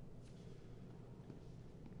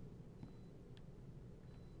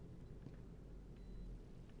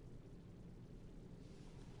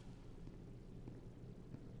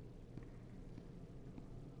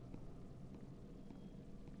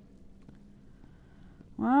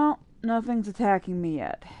 Nothing's attacking me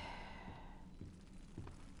yet.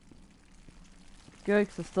 Good,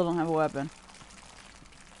 because I still don't have a weapon.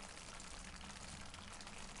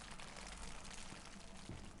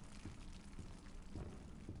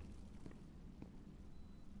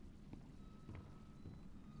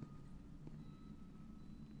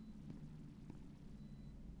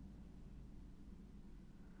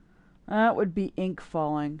 That would be ink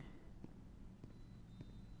falling.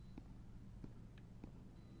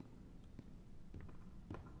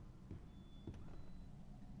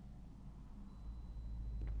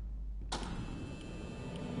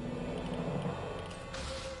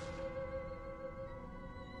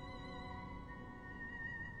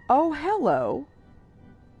 Oh, hello.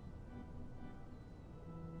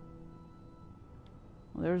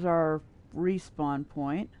 Well, there's our respawn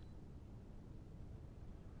point.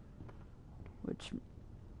 Which...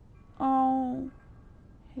 Oh.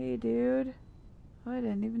 Hey, dude. I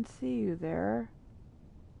didn't even see you there.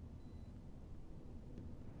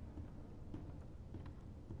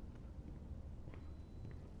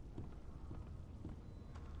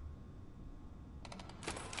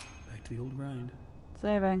 Back to the old grind.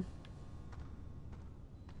 Saving.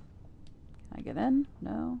 Can I get in?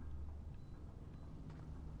 No.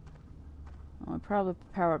 I'll probably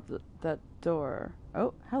power up that door.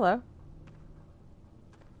 Oh, hello.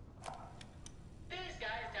 These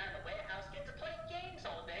guys down in the warehouse get to play games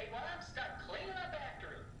all day while I'm stuck cleaning up after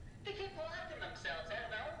them. They keep locking themselves out of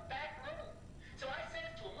their own back room. So I said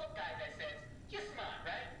it to them, look guys, I says, you're smart,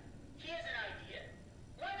 right? Here's an idea.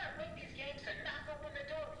 Why not make these games to knock open the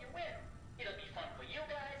door if you win? It'll be fun for you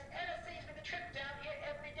guys, and it saves me the trip down here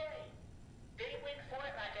every day. They win for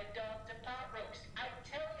it like a dog to pot roast. I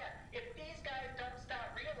tell ya, if these guys don't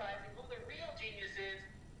start realizing who the real genius is,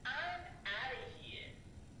 I'm out of here.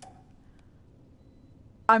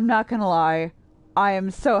 I'm not gonna lie. I am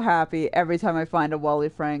so happy every time I find a Wally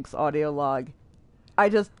Franks audio log. I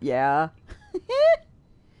just, yeah.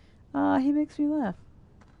 He makes me laugh.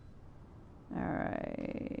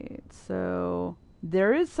 Alright, so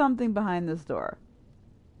there is something behind this door.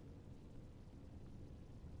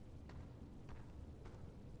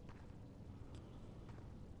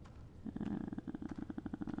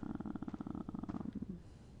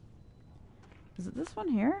 Is it this one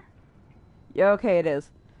here? Yeah, okay, it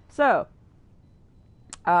is. So,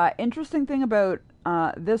 interesting thing about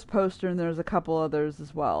this poster, and there's a couple others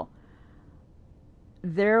as well.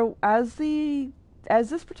 There, as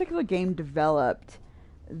this particular game developed,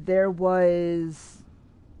 there was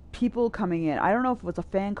people coming in. I don't know if it was a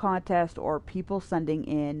fan contest or people sending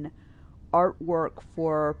in artwork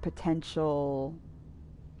for potential,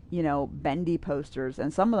 you know, bendy posters,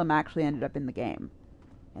 and some of them actually ended up in the game.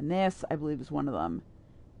 And this, I believe, is one of them.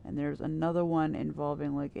 And there's another one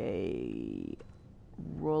involving like a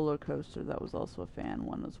roller coaster that was also a fan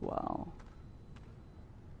one as well.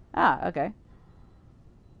 Ah, okay.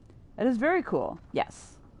 That is very cool.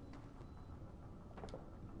 Yes.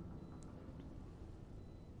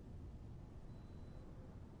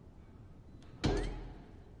 Tell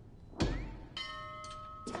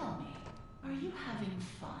me, are you having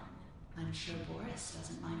fun? I'm sure Boris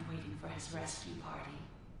doesn't mind waiting for his rescue party.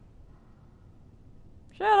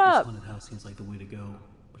 Shut This up! haunted house seems like the way to go,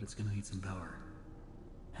 but it's gonna need some power.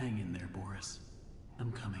 Hang in there, Boris.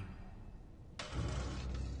 I'm coming.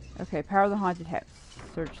 Okay, power the haunted house.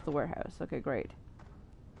 Search the warehouse. Okay, great.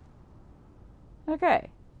 Okay.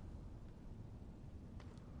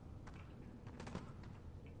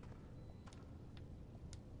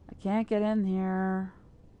 I can't get in here.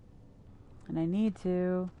 And I need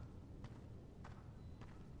to.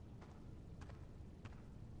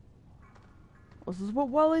 This is what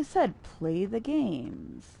Wally said. Play the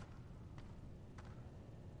games.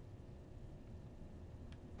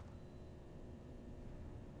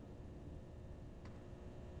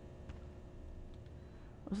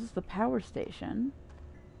 This is the power station.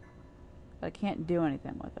 I can't do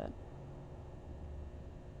anything with it.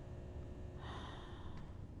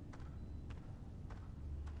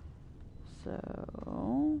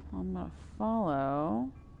 So, I'm gonna follow.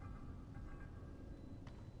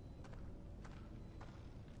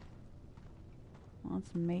 Lots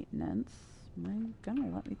of maintenance. Am I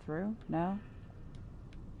gonna let me through? No?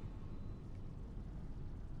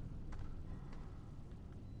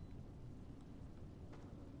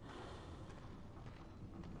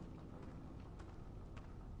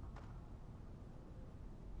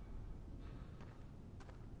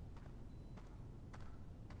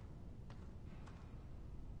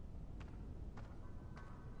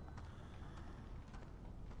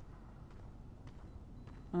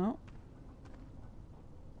 Oh.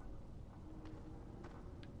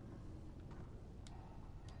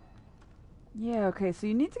 Yeah, okay, so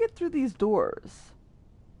you need to get through these doors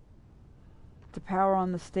to power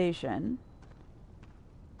on the station.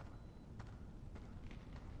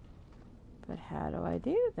 But how do I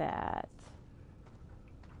do that?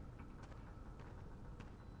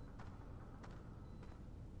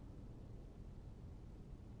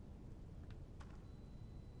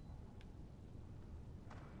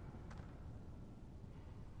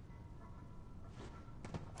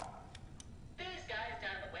 These guys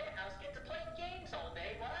down in the warehouse get to play games all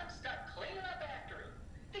day while I'm stuck cleaning up after them.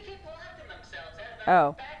 They keep locking themselves out of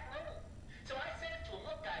Oh. the back room. So I said to them,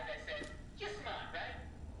 look guys, I said, you're smart, right?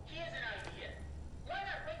 Here's an idea. Why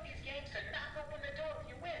not make these games to knock open the door if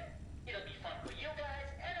you win? It'll be fun for you guys,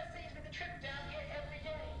 and it saves me the trip down here every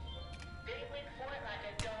day. They went for it like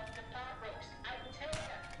a dog to pot roast. I tell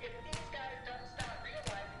ya, if these guys don't start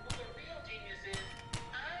realizing who the real genius is,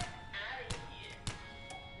 I'm out of here.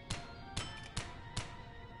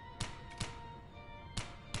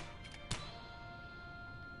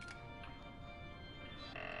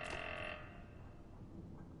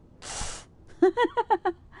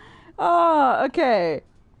 Oh, okay.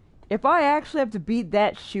 If I actually have to beat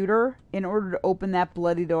that shooter in order to open that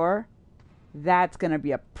bloody door, that's gonna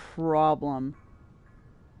be a problem.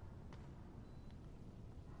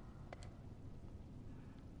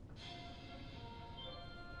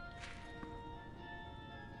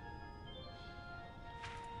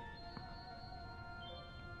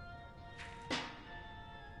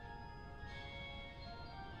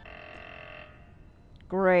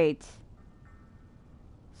 Great.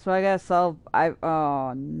 So I guess oh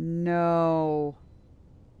no.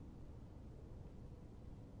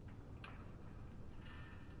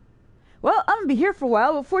 Well, I'm gonna be here for a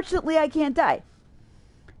while, but fortunately I can't die.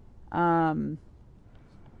 I'm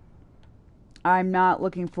not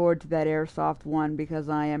looking forward to that airsoft one because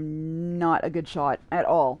I am not a good shot at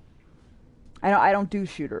all. I don't do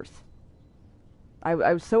shooters. I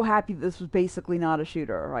was so happy that this was basically not a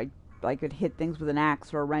shooter. I could hit things with an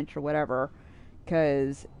axe or a wrench or whatever,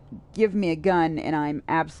 because give me a gun and I'm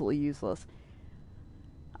absolutely useless.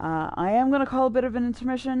 I am going to call a bit of an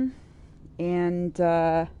intermission, and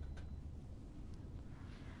I'm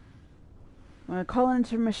going to call an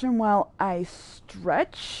intermission while I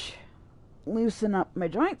stretch, loosen up my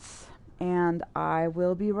joints, and I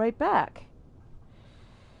will be right back.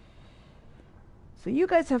 So you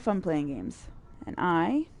guys have fun playing games, and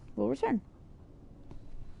I will return.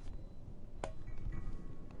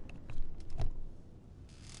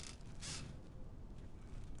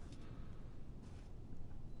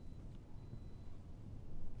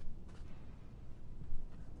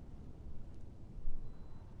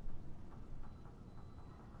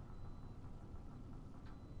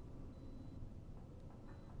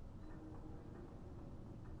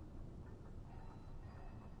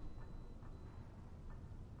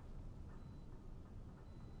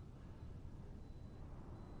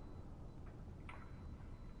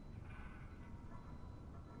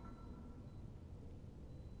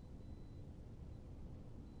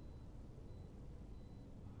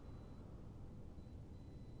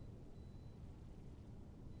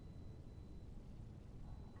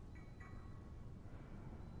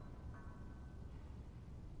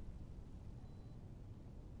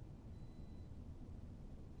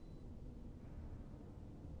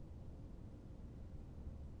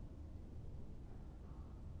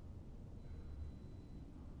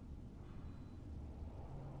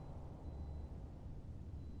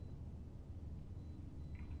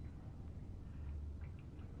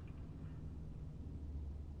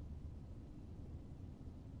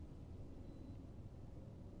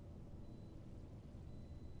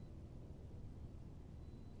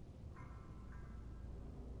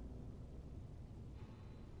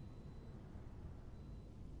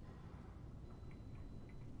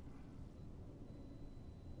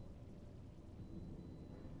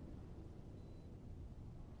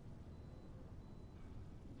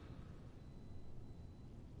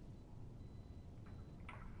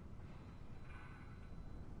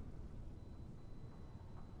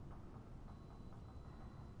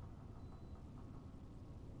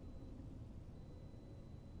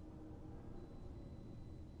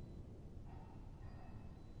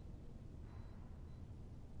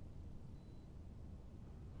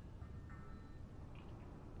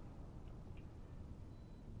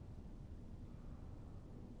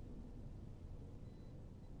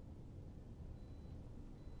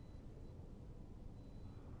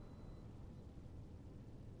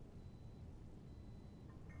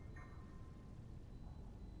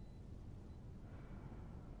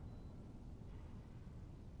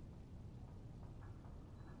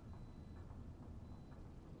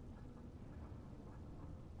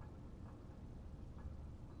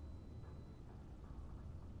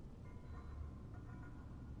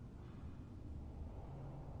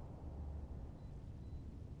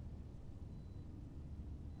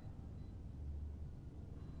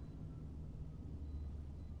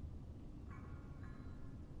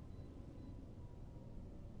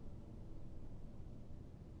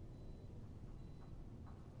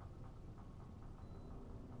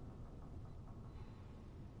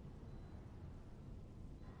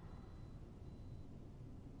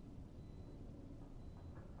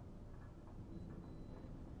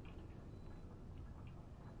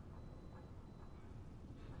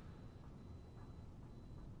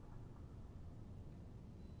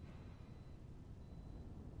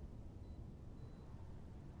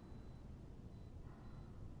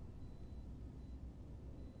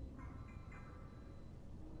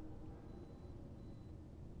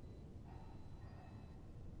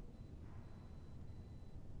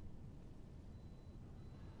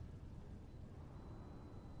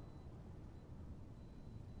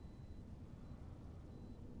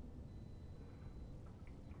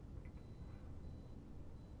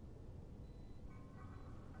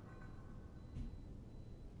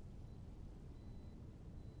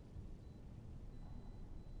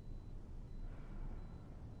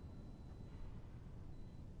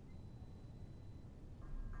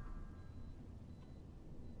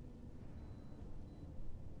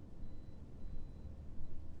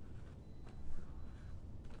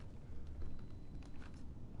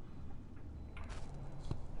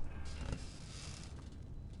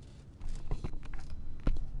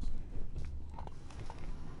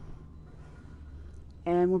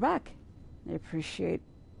 And we're back. I appreciate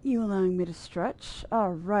you allowing me to stretch.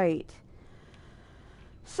 Alright.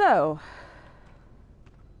 So.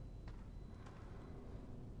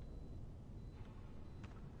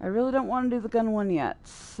 I really don't want to do the gun one yet.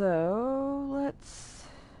 So, let's...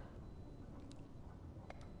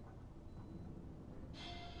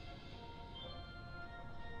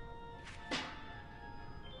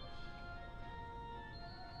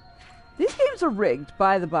 These games are rigged,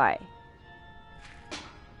 by the by.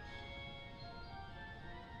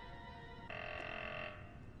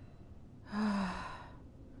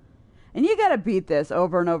 And you gotta beat this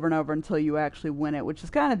over and over and over until you actually win it, which is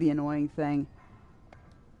kind of the annoying thing.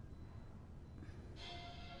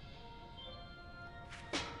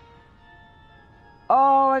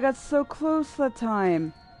 Oh, I got so close that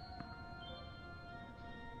time.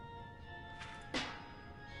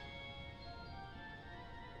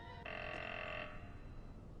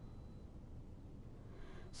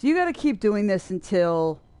 So you gotta keep doing this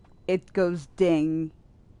until it goes ding.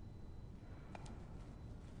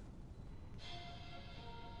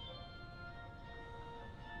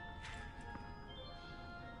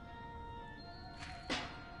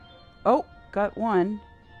 Oh, got one.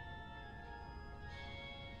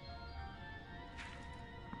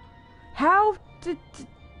 How did...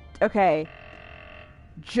 Okay.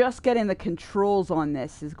 Just getting the controls on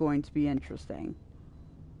this is going to be interesting.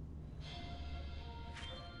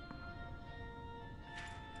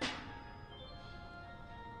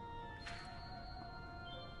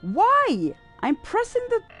 Why? I'm pressing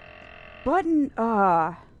the button.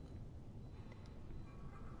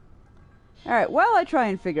 Alright, while I try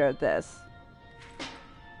and figure out this.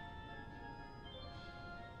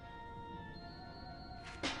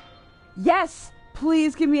 Yes!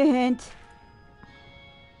 Please give me a hint.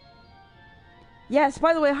 Yes,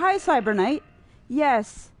 by the way, hi Cyber Knight.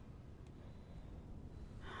 Yes.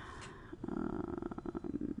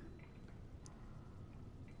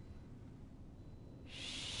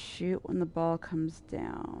 Shoot when the ball comes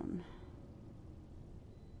down.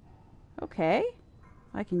 Okay.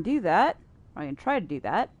 I can do that. I can try to do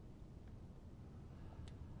that.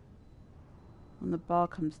 When the ball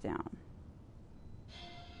comes down.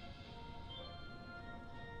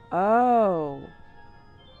 Oh.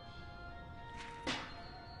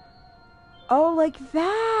 Oh, like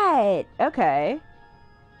that. Okay.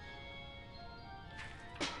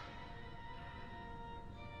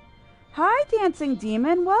 Hi, Dancing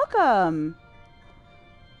Demon. Welcome.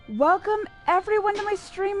 Welcome, everyone, to my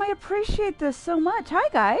stream. I appreciate this so much. Hi,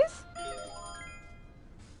 guys.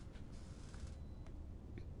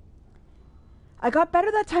 I got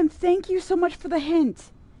better that time. Thank you so much for the hint.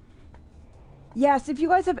 Yes, if you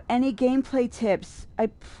guys have any gameplay tips,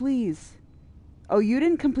 please. Oh, you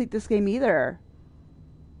didn't complete this game either.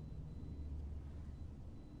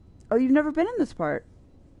 Oh, you've never been in this part.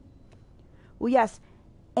 Well, yes.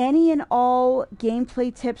 Any and all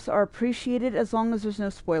gameplay tips are appreciated as long as there's no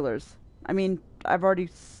spoilers. I mean, I've already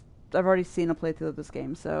seen a playthrough of this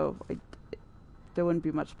game, so there wouldn't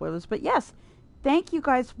be much spoilers. But yes, thank you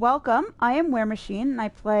guys. Welcome. I am Were Machine, and I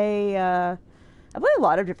play a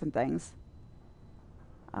lot of different things.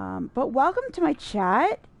 But welcome to my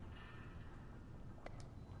chat.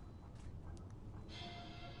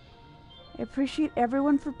 I appreciate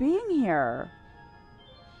everyone for being here.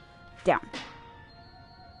 Down.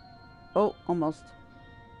 Oh, almost.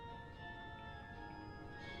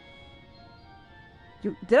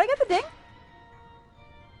 Did I get the ding?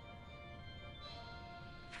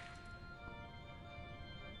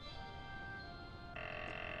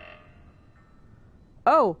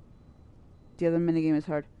 Oh. The other minigame is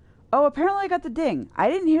hard. Oh, apparently I got the ding. I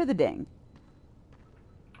didn't hear the ding.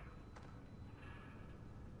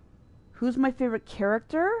 Who's my favorite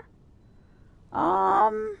character?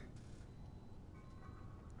 I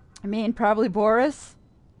mean, probably Boris.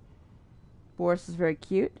 Boris is very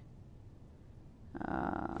cute.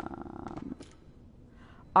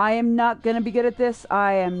 I am not going to be good at this.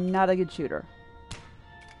 I am not a good shooter.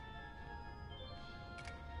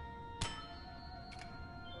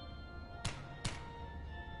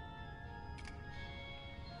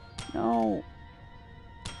 No.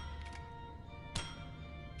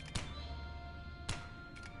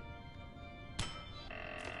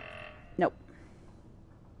 Nope.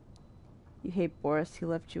 You hate Boris. He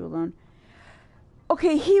left you alone.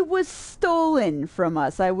 Okay, he was stolen from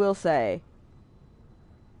us, I will say.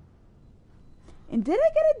 And did I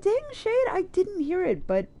get a ding, Shade? I didn't hear it,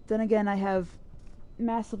 but then again, I have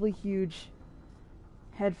massively huge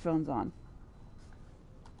headphones on.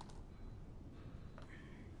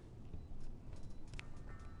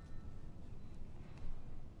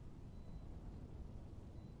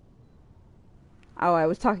 Oh, I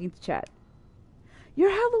was talking to chat. Your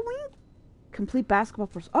Halloween complete basketball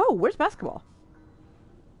first. Oh, where's basketball?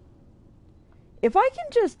 If I can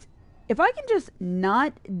just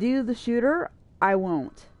not do the shooter, I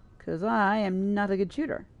won't, because I am not a good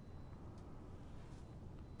shooter.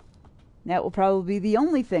 That will probably be the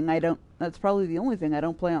only thing I don't. That's probably the only thing I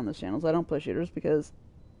don't play on this channel. I don't play shooters because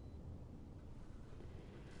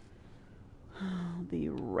the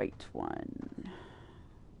right one.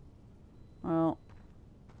 Well,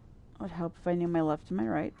 it would help if I knew my left and my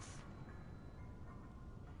rights.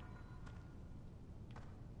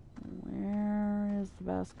 Where is the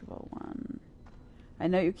basketball one? I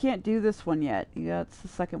know you can't do this one yet. That's the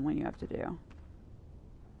second one you have to do.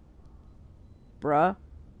 Bruh.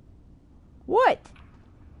 What?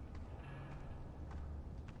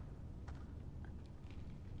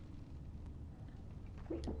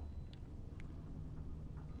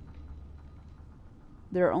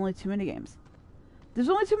 There are only 2 minigames. There's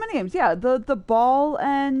only 2 minigames. Yeah, the ball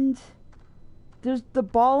and there's the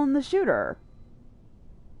ball and the shooter.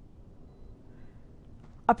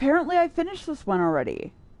 Apparently I finished this one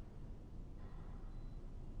already.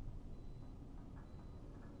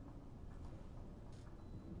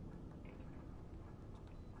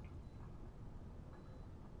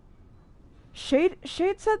 Shade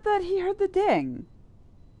said that he heard the ding.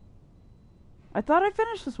 I thought I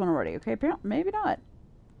finished this one already. Okay, apparently maybe not.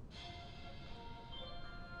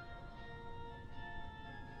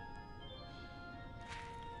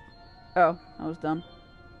 Oh, that was dumb.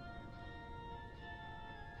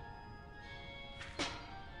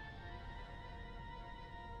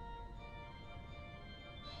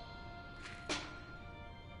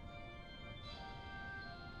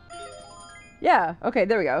 Yeah, okay,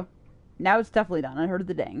 there we go. Now it's definitely done. I heard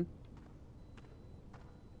the ding.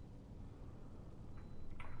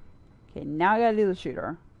 Okay, now I gotta do the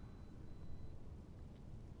shooter.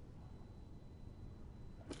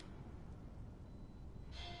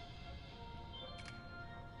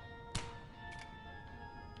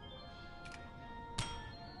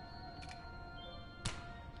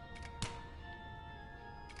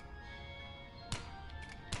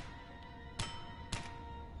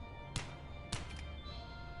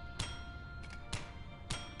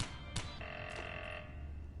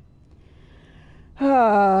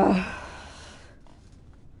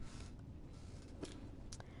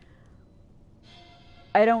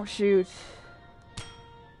 I don't shoot.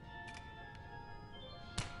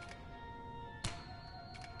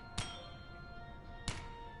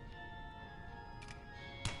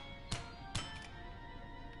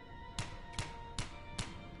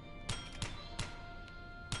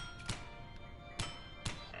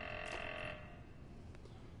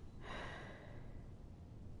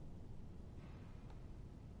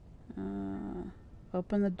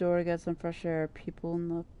 Open the door to get some fresh air. People in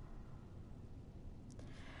the...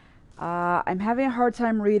 I'm having a hard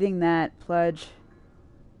time reading that, Pledge.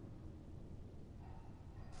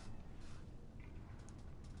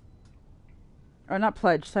 Or not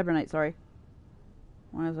Pledge, Cyber Knight, sorry.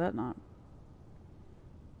 Why is that not?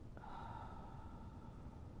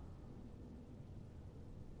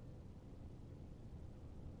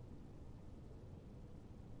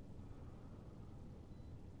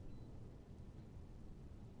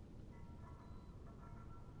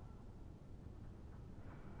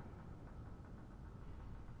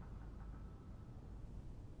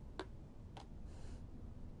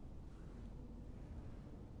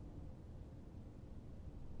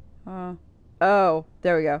 Oh,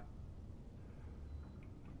 there we go.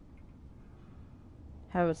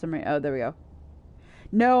 Have a summary. Oh, there we go.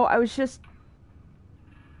 No, I was just...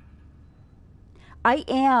 I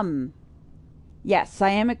am. Yes,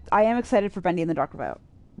 I am excited for Bendy and the Dark Revival.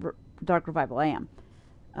 Dark Revival, I am.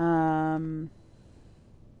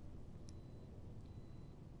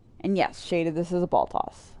 And yes, Shaded, this is a ball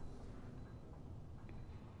toss.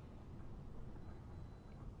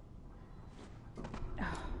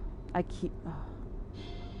 I keep...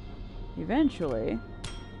 Eventually...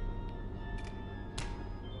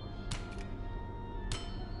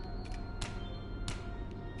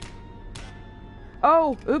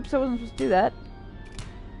 Oh! Oops, I wasn't supposed to do that.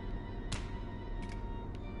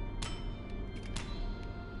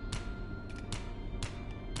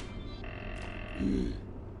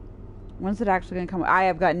 When's it actually going to come? I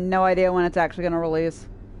have got no idea when it's actually going to release.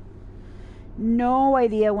 No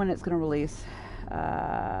idea when it's going to release.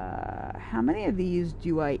 How many of these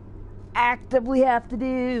do I actively have to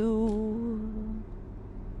do?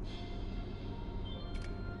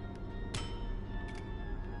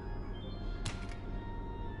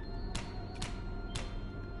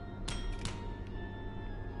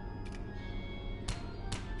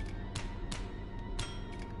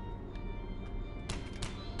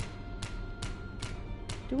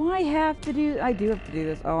 Do I have to do... I do have to do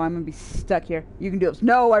this. Oh, I'm gonna be stuck here. You can do this.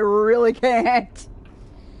 No, I really can't.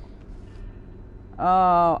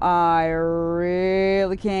 Oh, I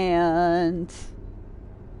really can't.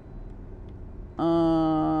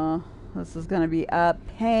 This is gonna be a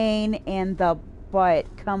pain in the butt.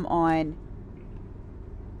 Come on.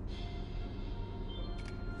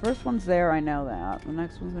 First one's there, I know that. The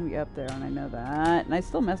next one's gonna be up there, and I know that. And I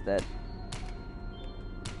still missed it.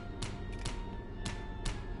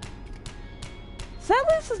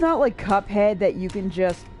 Sadly, this is not like Cuphead that you can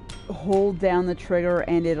just hold down the trigger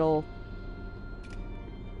and it'll...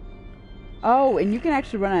 Oh, and you can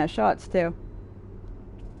actually run out of shots, too.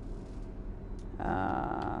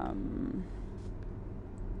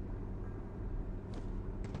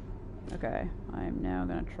 Okay, I'm now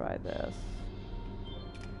gonna try this.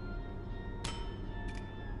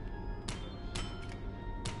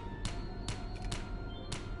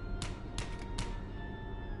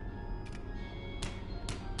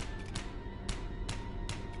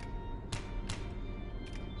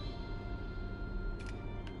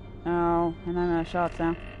 Oh, and I'm out of shots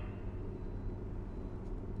now.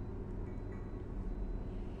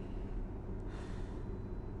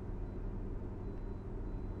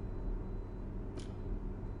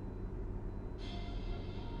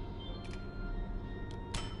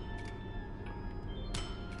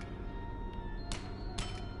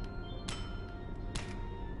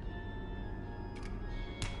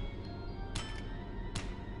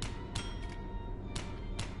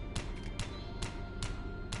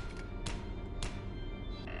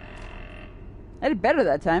 I did better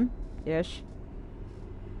that time. Ish.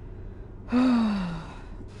 Yeah,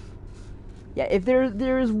 if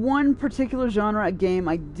there is one particular genre of game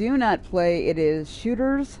I do not play, it is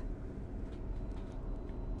shooters.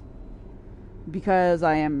 Because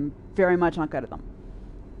I am very much not good at them.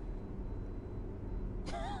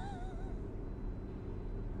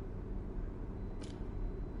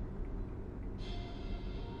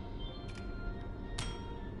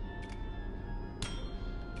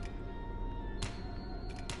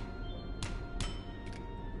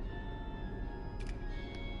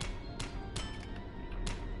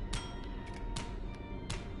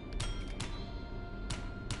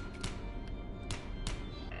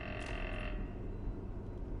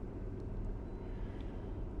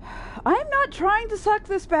 I'm not trying to suck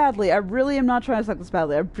this badly. I really am not trying to suck this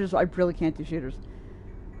badly. I really can't do shooters.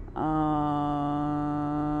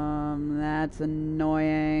 That's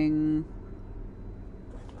annoying.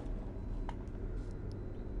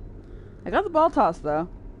 I got the ball toss though.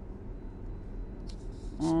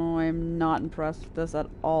 Oh, I'm not impressed with this at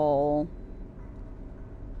all.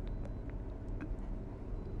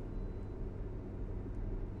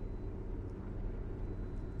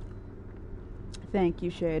 Thank you,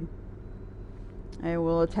 Shade. I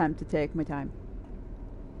will attempt to take my time.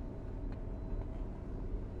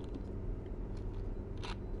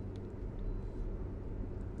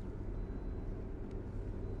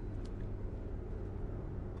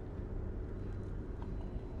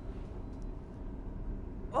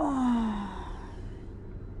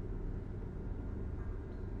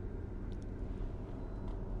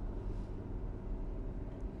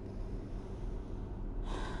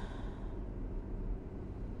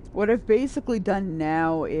 What I've basically done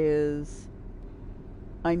now is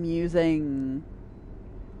I'm using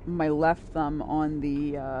my left thumb on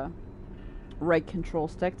the right control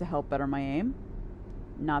stick to help better my aim.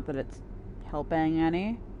 Not that it's helping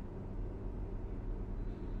any.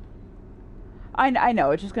 I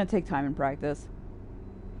know, it's just going to take time and practice.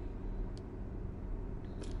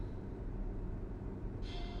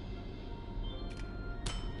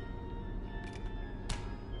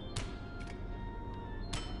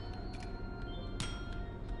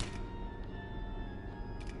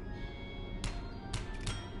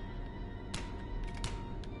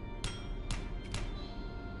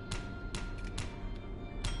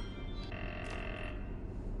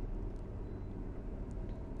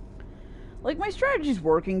 Like, my strategy's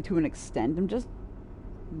working to an extent. I'm just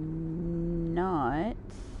not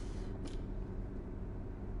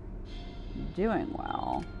doing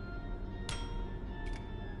well.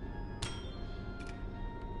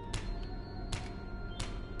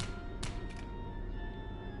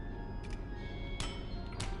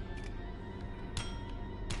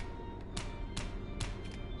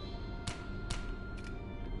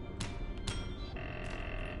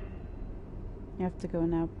 You have to go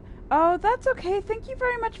now. Oh, that's okay. Thank you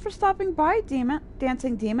very much for stopping by,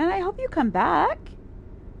 Dancing Demon. I hope you come back.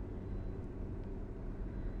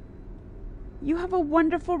 You have a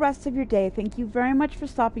wonderful rest of your day. Thank you very much for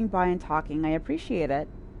stopping by and talking. I appreciate it.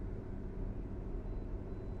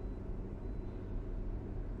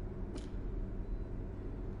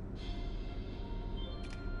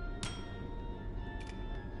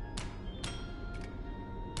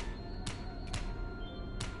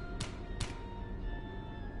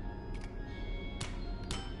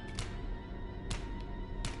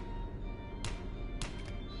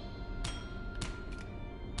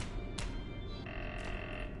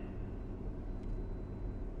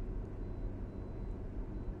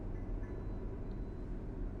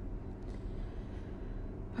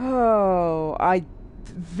 Oh,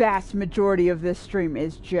 vast majority of this stream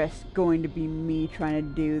is just going to be me trying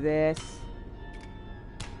to do this.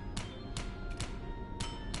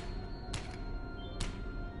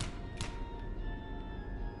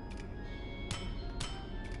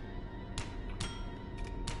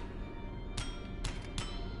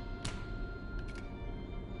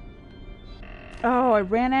 Oh, I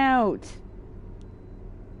ran out.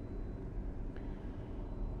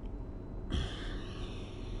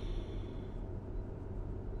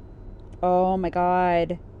 Oh my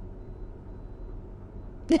god.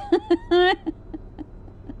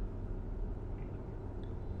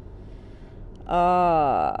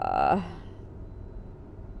 uh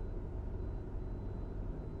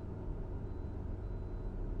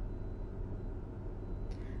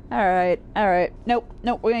Alright, alright. Nope,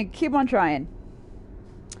 nope, we're gonna keep on trying.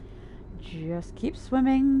 Just keep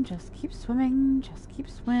swimming, just keep swimming, just keep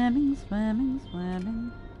swimming, swimming,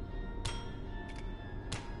 swimming.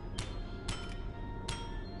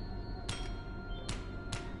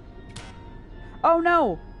 Oh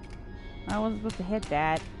no! I wasn't supposed to hit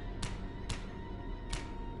that.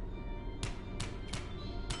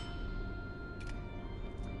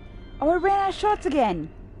 Oh, I ran out of shots again!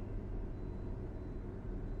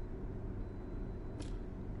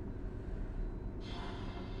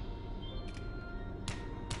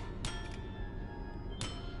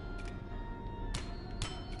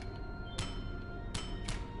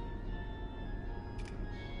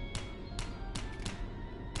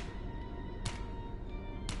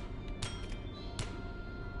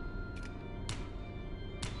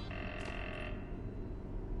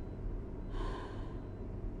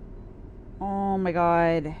 Oh my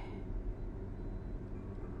god.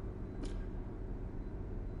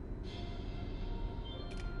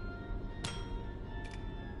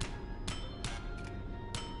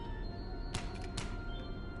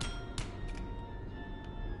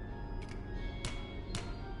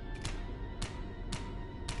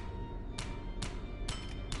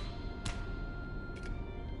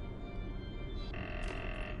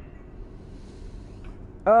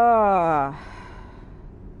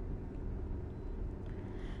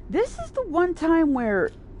 This is the one time where,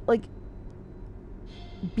 like,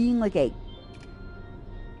 being like a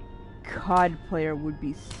COD player would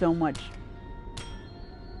be so much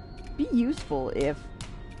be useful if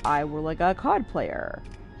I were like a COD player.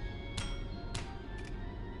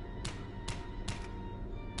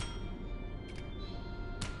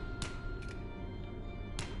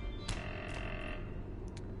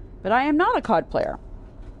 But I am not a COD player.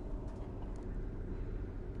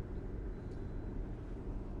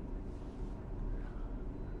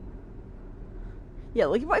 Yeah,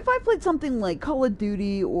 like if I played something like Call of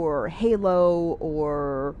Duty or Halo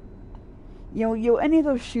or you know any of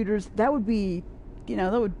those shooters, that would be,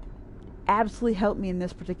 that would absolutely help me in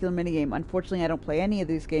this particular minigame. Unfortunately, I don't play any of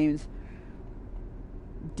these games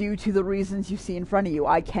due to the reasons you see in front of you.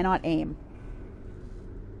 I cannot aim.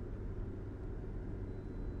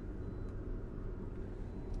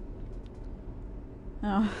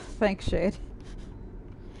 Oh, thanks, Shade.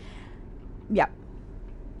 Yeah.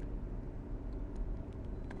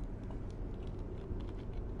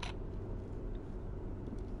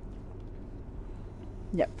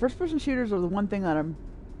 Yeah, first-person shooters are the one thing that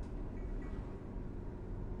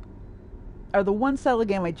are the one style of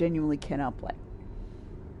game I genuinely cannot play.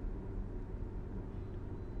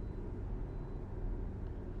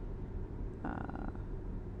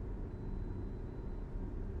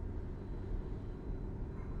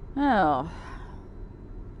 Oh.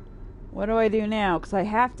 What do I do now? Because I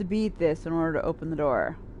have to beat this in order to open the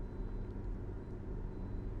door.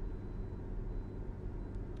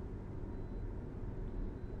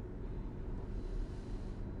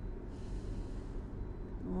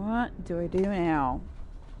 What do I do now?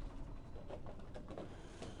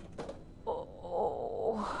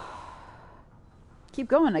 Oh. Keep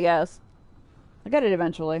going, I guess. I get it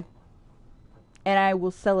eventually. And I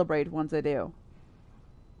will celebrate once I do.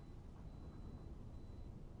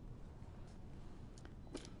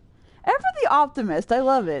 Ever the optimist. I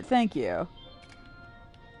love it. Thank you.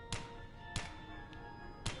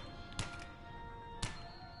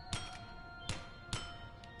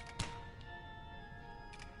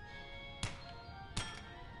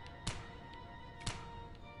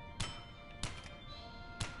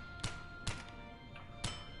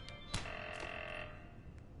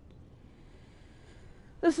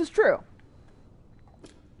 This is true.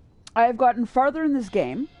 I have gotten farther in this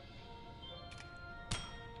game.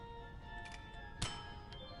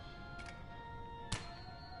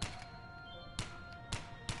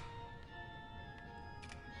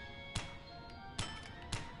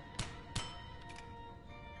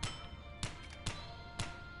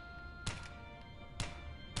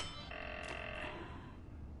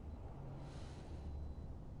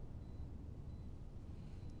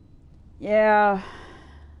 Yeah.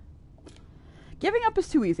 Giving up is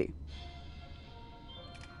too easy.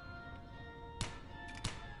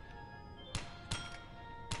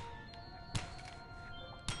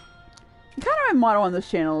 Kind of my motto on this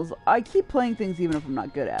channel is I keep playing things even if I'm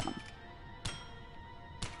not good at them.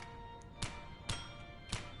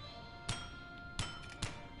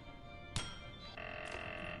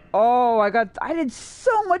 Oh, I did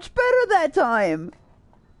so much better that time.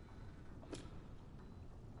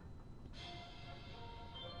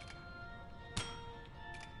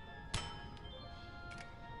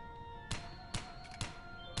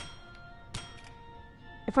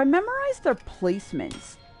 If I memorize their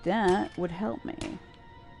placements, that would help me.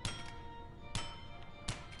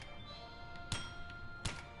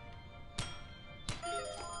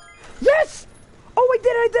 Yes! Oh, I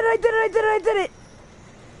did it!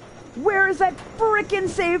 Where is that frickin'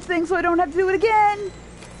 save thing so I don't have to do it again?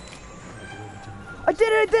 I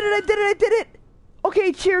did it!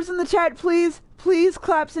 Okay, cheers in the chat, please. Please,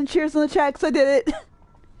 claps and cheers in the chat, because I did it.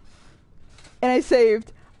 And I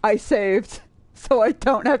saved. So I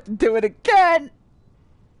don't have to do it again.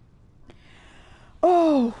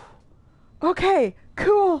 Oh. Okay,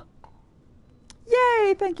 cool.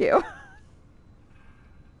 Yay, thank you.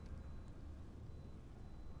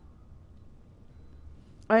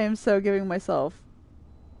 I am so giving myself.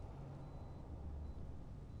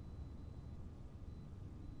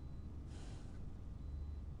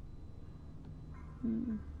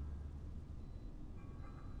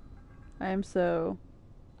 I am so...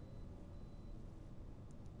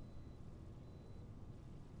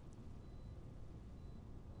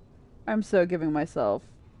 I'm so giving myself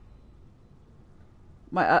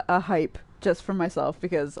a hype just for myself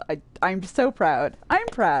because I'm so proud. I'm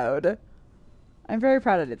proud. I'm very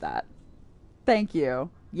proud I did that. Thank you.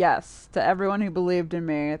 Yes, to everyone who believed in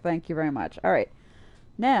me, thank you very much. All right.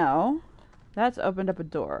 Now, that's opened up a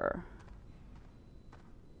door.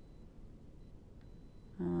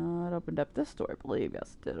 It opened up this door, I believe.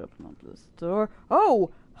 Yes, it did open up this door.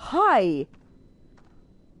 Oh, hi!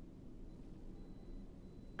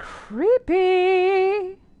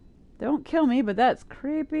 Creepy! Don't kill me, but that's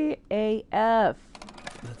creepy AF.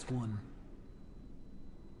 That's one.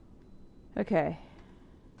 Okay.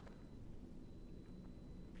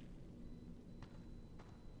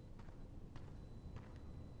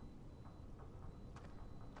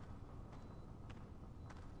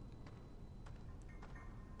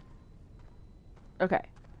 Okay.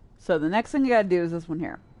 So the next thing you gotta do is this one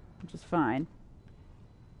here, which is fine.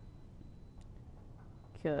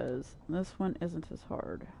 Because this one isn't as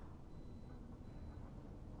hard.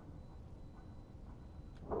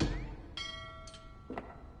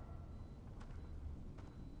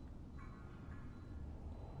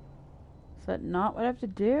 Is that not what I have to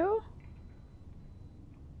do?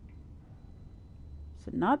 Is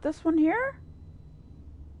it not this one here?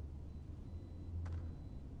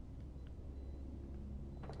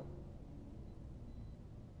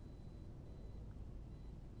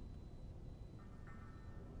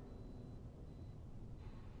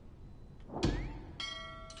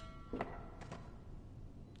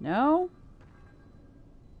 No?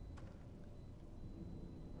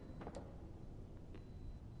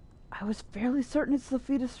 I was fairly certain it's the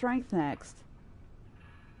feat of strength next.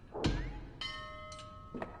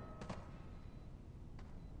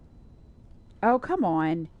 Oh, come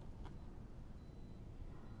on.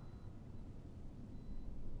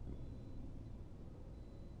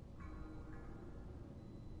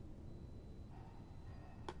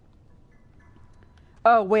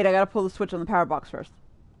 Oh, wait, I gotta pull the switch on the power box first.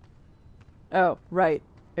 Oh, right.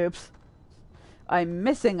 Oops. I'm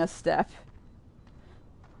missing a step.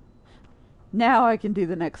 Now I can do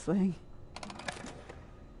the next thing.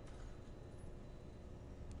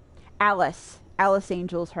 Alice. Alice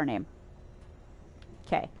Angel is her name.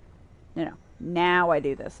 Okay. No. Now I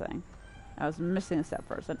do this thing. I was missing a step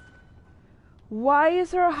first. Why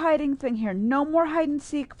is there a hiding thing here? No more hide and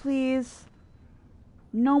seek, please.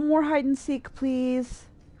 No more hide and seek, please.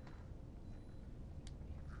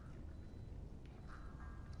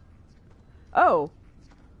 Oh.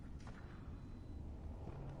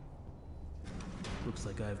 Looks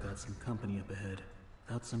like I've got some company up ahead.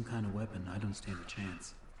 Without some kind of weapon, I don't stand a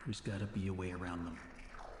chance. There's gotta be a way around them.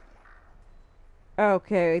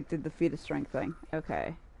 Okay, I did the feat of strength thing.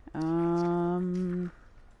 Okay.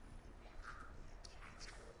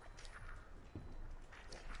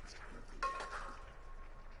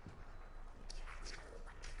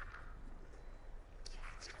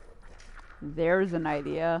 There's an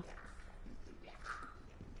idea.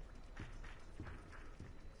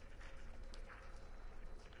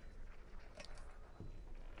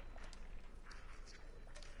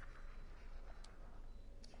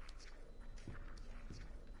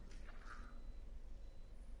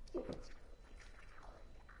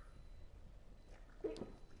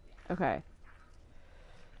 Okay.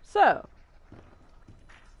 So.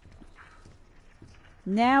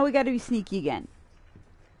 Now we gotta be sneaky again.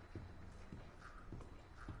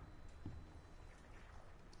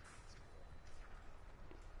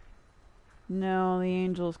 No, the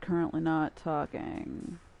angel's currently not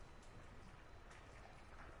talking.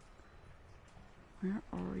 Where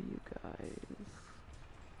are you guys?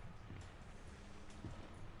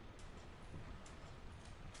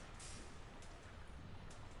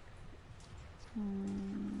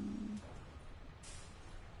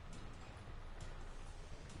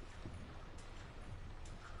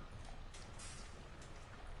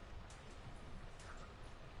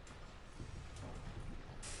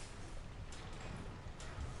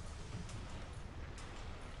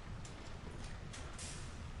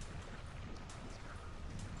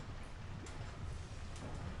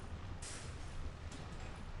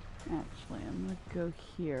 Actually, I'm gonna go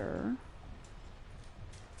here.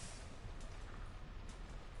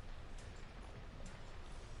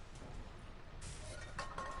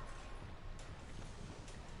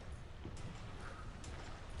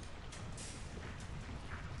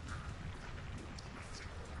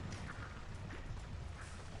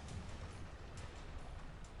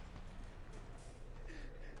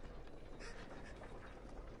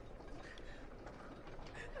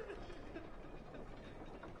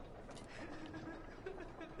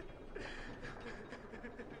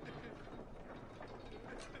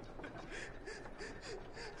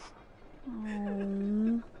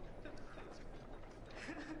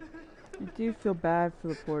 I do feel bad for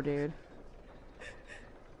the poor dude.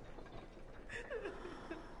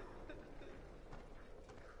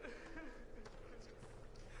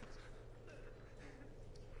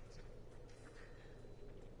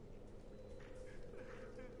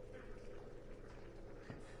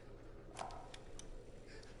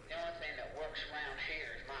 The only thing that works around here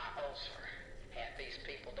is my ulcer. Half these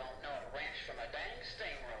people don't know a wrench from a dang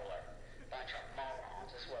steamroller. Bunch of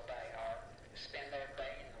morons is what they are. Spend their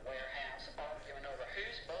day in the warehouse arguing over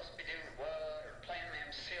who's supposed to be doing what or playing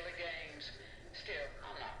them silly games. Still,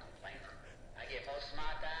 I'm not complaining. I give most of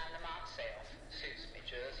my time to myself. Suits me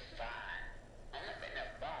just fine. Only thing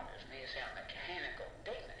that bothers me is that mechanical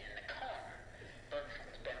demon in the corner.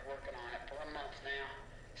 Bertram's been working on it for a month now.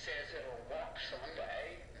 Says it'll walk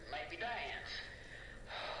someday, maybe dance.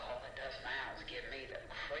 All it does now is give me the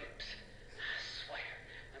creeps. I swear,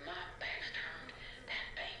 when my back's turned, that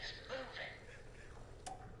thing's moving.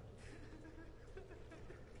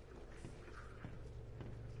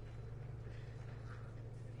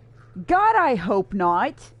 God, I hope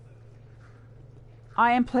not.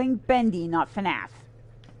 I am playing Bendy, not FNAF.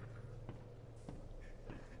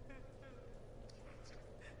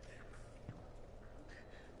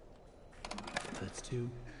 That's two.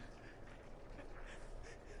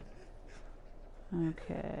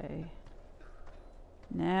 Okay.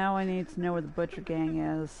 Now I need to know where the Butcher Gang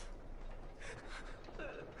is.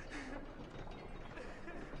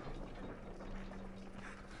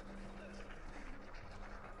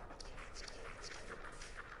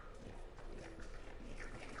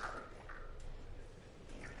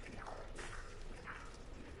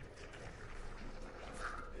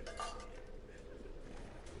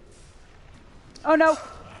 Oh no!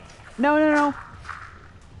 No, no, no!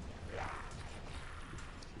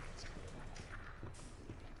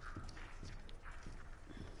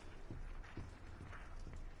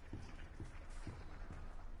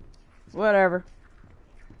 Whatever.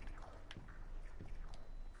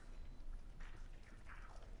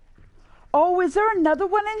 Oh, is there another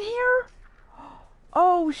one in here?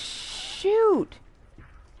 Oh, shoot!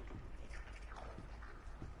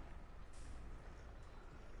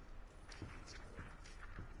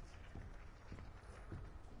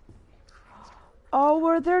 Oh,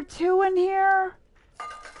 were there two in here?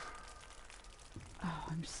 Oh,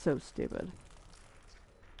 I'm so stupid.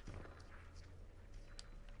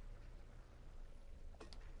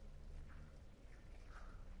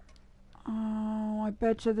 Oh, I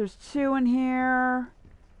bet you there's two in here.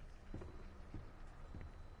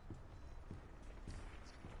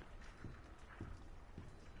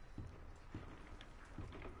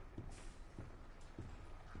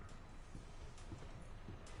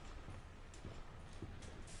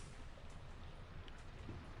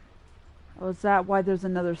 Oh, is that why there's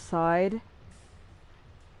another side?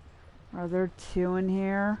 Are there two in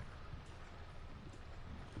here?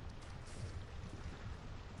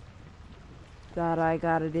 That I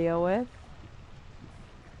gotta deal with?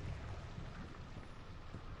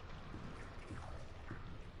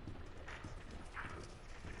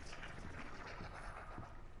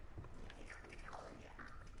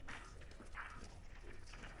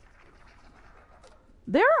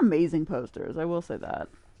 They're amazing posters, I will say that.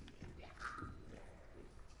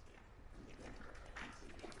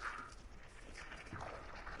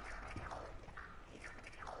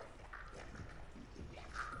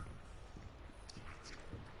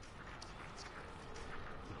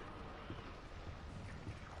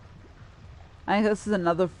 I think this is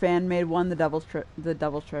another fan-made one, the Devil's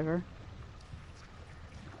Treasure.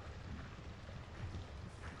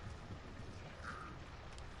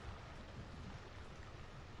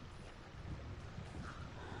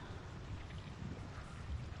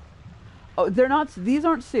 Oh, they're not. These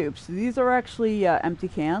aren't soups. These are actually empty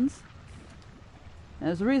cans. And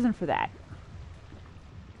there's a reason for that.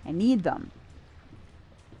 I need them.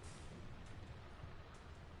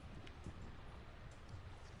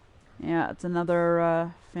 Yeah, it's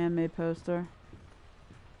another fan-made poster.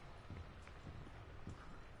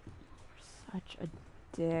 Such a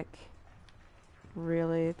dick.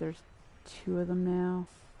 Really? There's 2 of them now?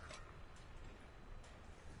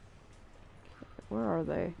 Okay, where are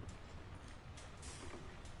they?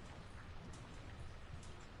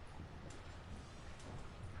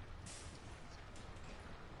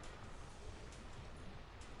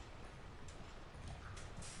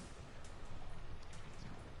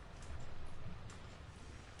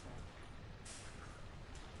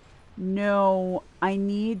 No, I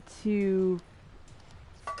need to...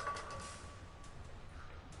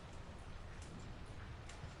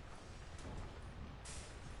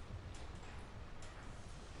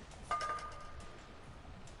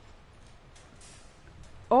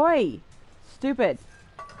 Oi! Stupid.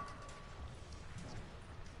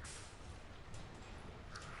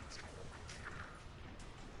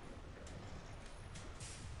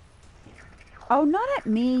 Oh, not at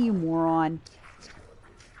me, you moron.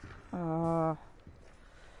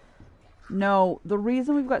 No, the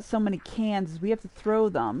reason we've got so many cans is we have to throw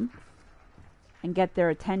them and get their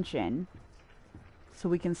attention so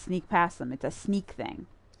we can sneak past them. It's a sneak thing.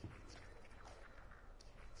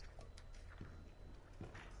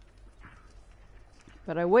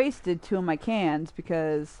 But I wasted 2 of my cans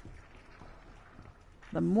because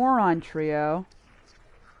the moron trio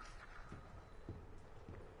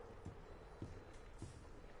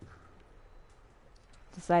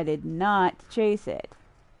decided not to chase it.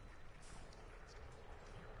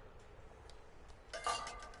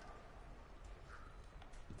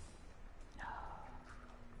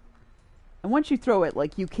 And once you throw it,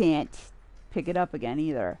 like, you can't pick it up again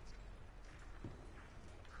either.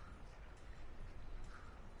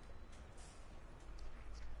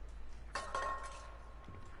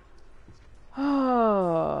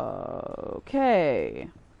 Okay.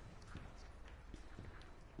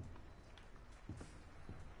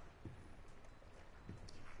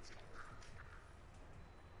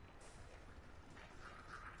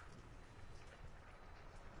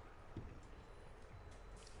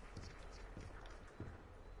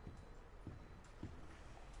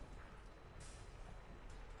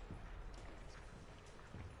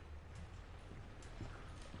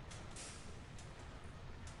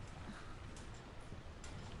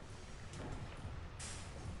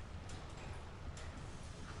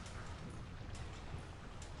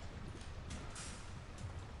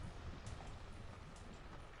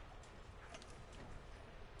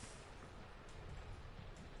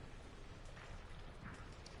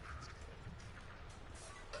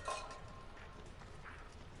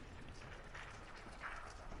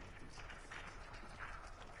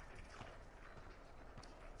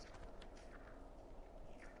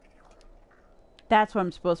 That's what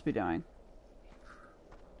I'm supposed to be doing.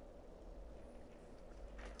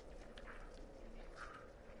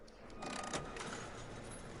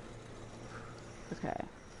 Okay.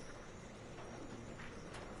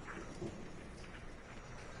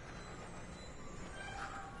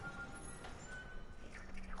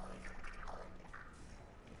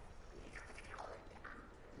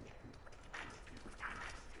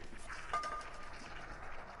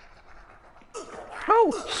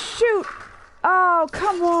 Oh, shoot! Oh,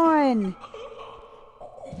 come on!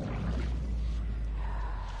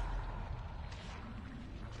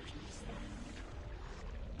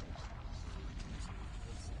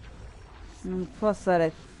 Plus that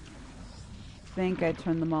I think I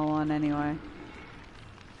turned them all on anyway.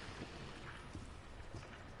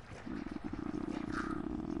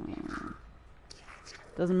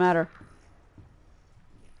 Doesn't matter.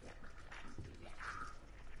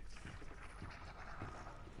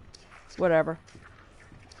 Whatever.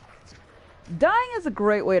 Dying is a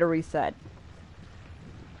great way to reset.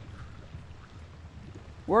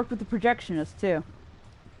 Worked with the projectionist too.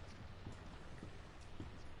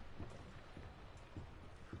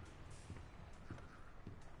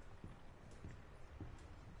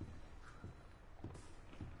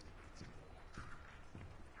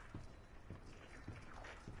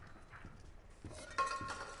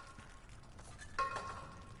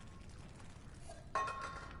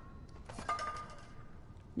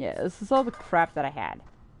 Yeah, this is all the crap that I had.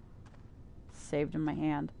 Saved in my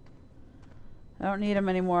hand. I don't need them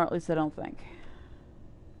anymore, at least I don't think.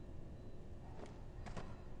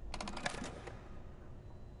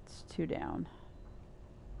 It's 2 down.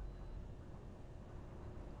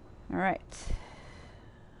 Alright.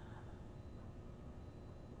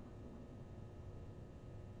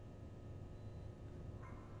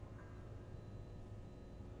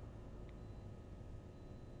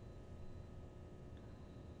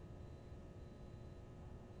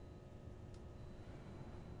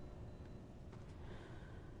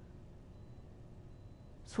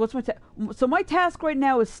 So what's my so my task right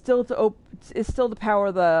now is still to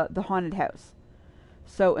power the haunted house.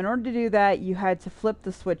 So in order to do that, you had to flip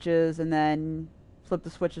the switches and then flip the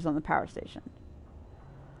switches on the power station.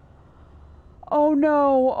 Oh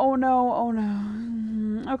no! Oh no! Oh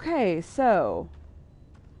no! Okay, so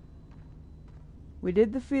we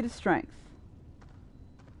did the feat of strength.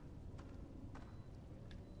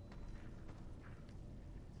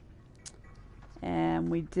 And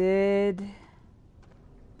we did...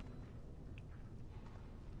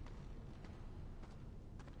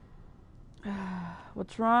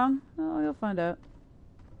 What's wrong? Oh, you'll find out.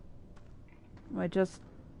 I just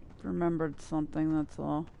remembered something, that's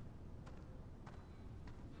all.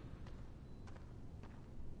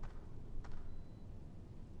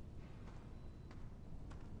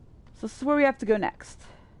 So this is where we have to go next.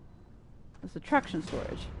 This attraction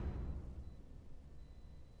storage.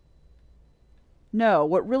 No,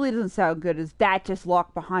 what really doesn't sound good is that just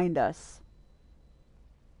locked behind us.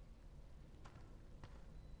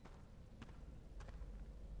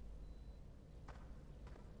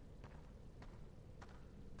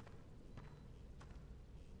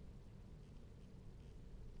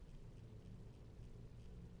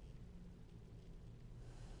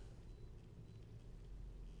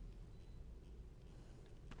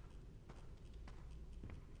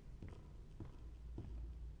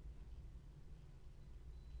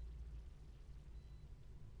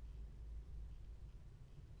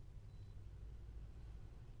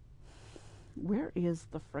 Where is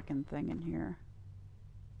the frickin' thing in here?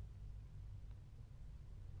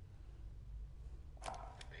 The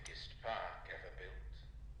biggest park ever built.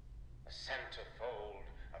 A centerfold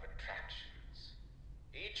of attractions.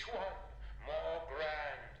 Each one more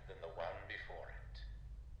grand than the one before it.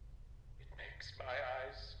 It makes my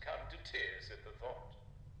eyes come to tears at the thought.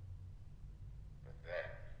 But then...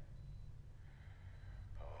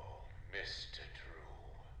 Oh, Mr. Drew.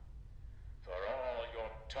 For all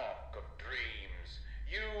your talk of dreams,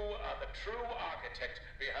 you are the true architect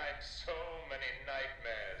behind so many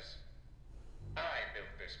nightmares. I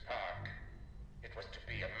built this park. It was to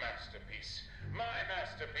be a masterpiece. My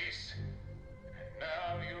masterpiece. And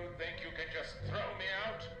now you think you can just throw me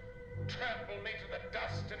out? Trample me to the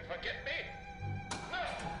dust and forget me? No!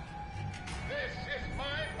 This is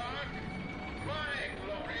my park. My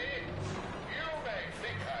glory. You may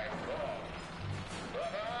think I'm gone,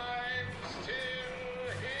 but I'm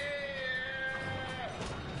still here.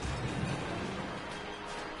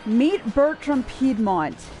 Meet Bertram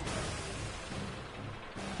Piedmont.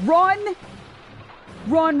 Run!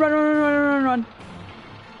 Run, run, run, run, run, run,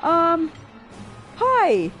 run.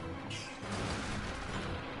 Hi!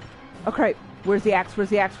 Okay, where's the axe? Where's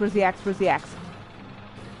the axe? Where's the axe? Where's the axe?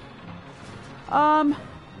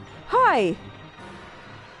 Hi!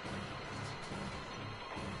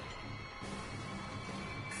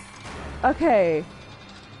 Okay.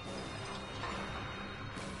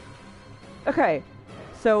 Okay.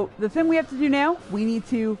 So, the thing we have to do now, we need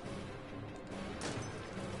to...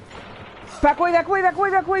 Back away, back away, back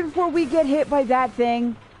away, back away before we get hit by that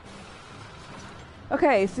thing.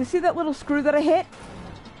 Okay, so you see that little screw that I hit?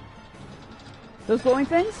 Those glowing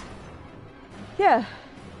things? Yeah.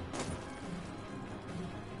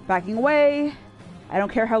 Backing away. I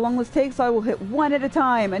don't care how long this takes, I will hit one at a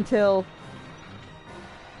time until...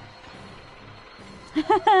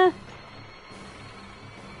 So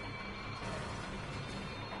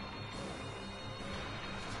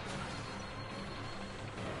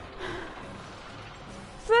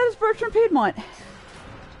that is Bertram Piedmont.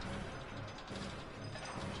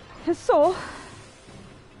 His soul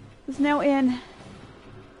is now in...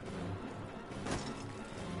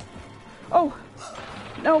 Oh!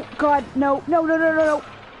 No, God, no, no, no, no, no, no!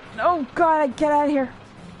 Oh, God, get out of here!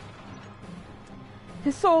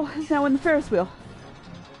 His soul is now in the Ferris wheel.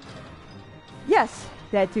 Yes,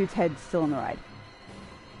 that dude's head's still in the ride.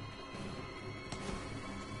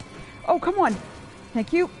 Oh, come on!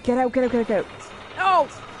 Thank you. Get out, get out, get out, get out. Oh!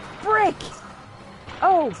 Frick!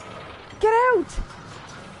 Oh! Get out!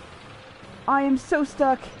 I am so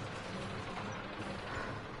stuck.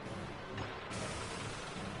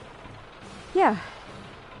 Yeah.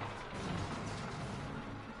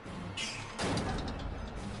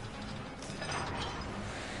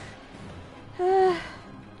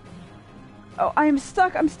 Oh, I'm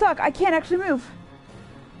stuck. I'm stuck. I can't actually move.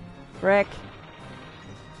 Frick.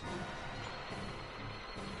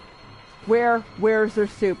 Where's their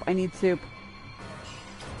soup? I need soup.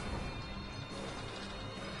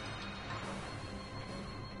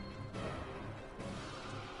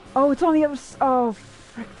 Oh, it's on the other side. Oh,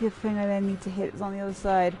 frick, the thing that I need to hit is on the other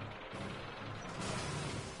side.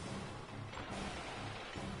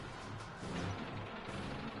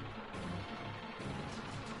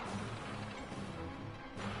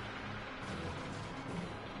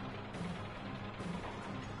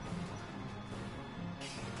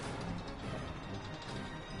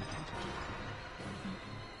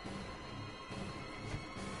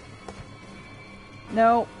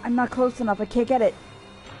 No, I'm not close enough. I can't get it.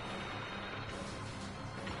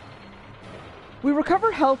 We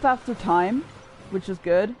recover health after time, which is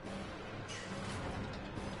good.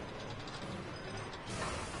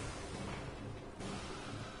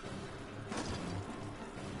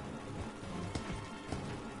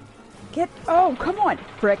 Get... Oh, come on,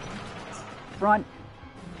 frick. Front.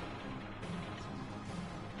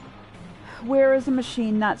 Where is a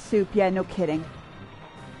machine, not soup? Yeah, no kidding.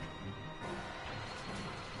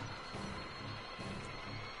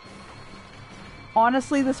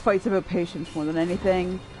 Honestly, this fight's about patience more than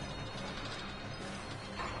anything.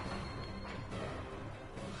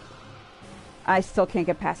 I still can't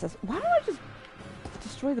get past this. Why don't I just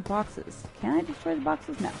destroy the boxes? Can I destroy the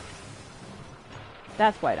boxes? No.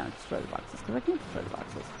 That's why I don't destroy the boxes, because I can't destroy the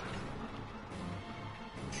boxes.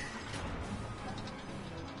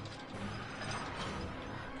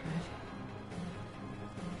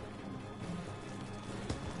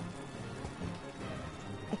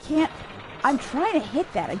 I can't... I'm trying to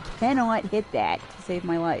hit that. I cannot hit that to save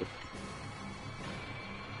my life.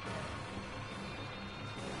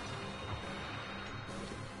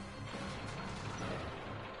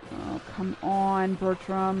 Oh, come on,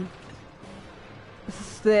 Bertram.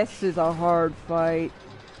 This is a hard fight.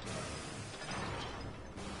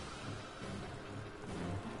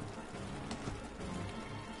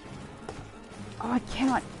 Oh, I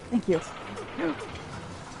cannot. Thank you.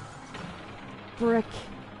 Brick.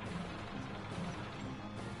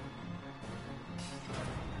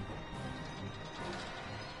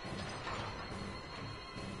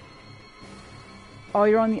 Oh,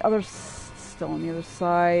 you're on the other... still on the other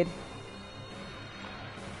side.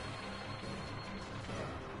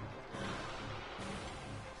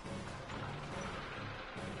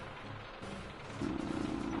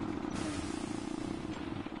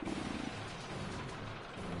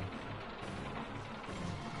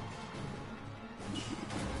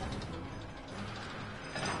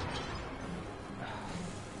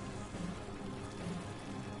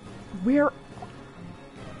 Where...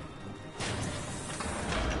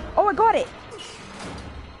 Oh, I got it!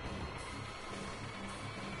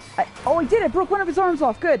 Oh, I did! I broke one of his arms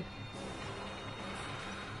off. Good.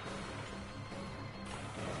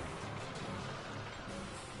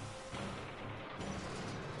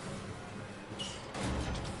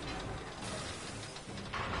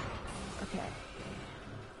 Okay.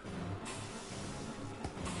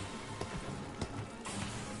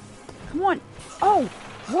 Come on! Oh!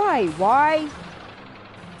 Why? Why?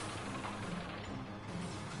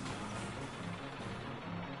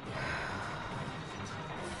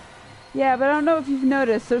 Yeah, but I don't know if you've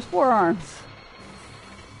noticed, there's 4 arms.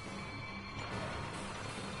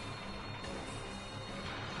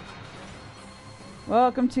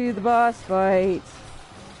 Welcome to the boss fight.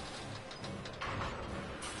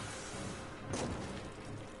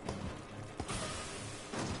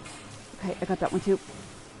 Okay, I got that one too.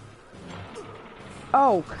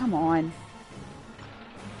 Oh, come on.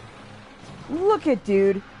 Look at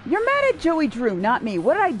dude. You're mad at Joey Drew, not me.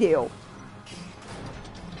 What did I do?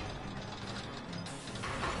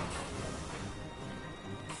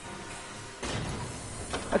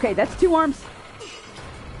 Okay, that's 2 arms.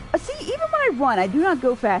 See, even when I run, I do not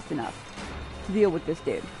go fast enough to deal with this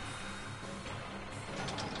dude.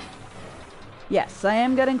 Yes, I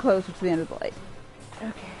am getting closer to the end of the light.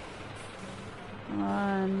 Okay.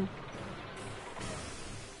 One.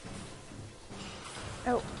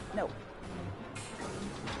 Oh, no.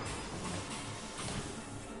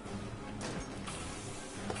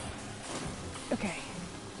 Okay.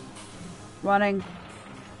 Running.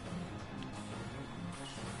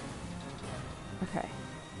 Okay.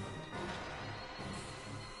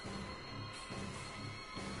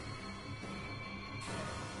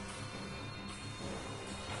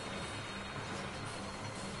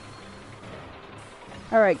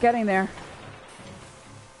 Alright, getting there.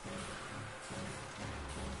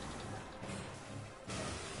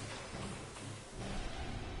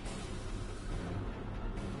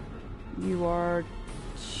 You are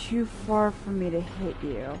too far for me to hit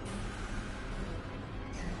you.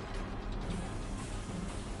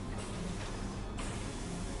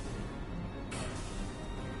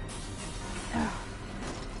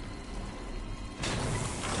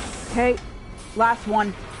 Okay, last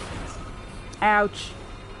one. Ouch.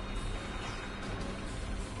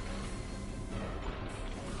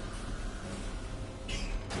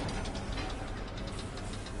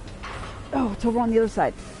 Oh, it's over on the other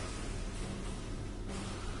side.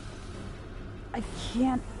 I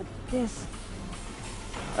can't with this.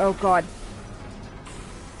 Oh god.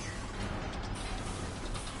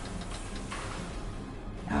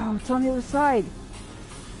 Oh, it's on the other side.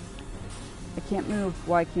 I can't move.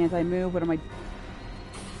 Why can't I move? What am I...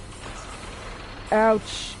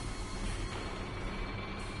 Ouch.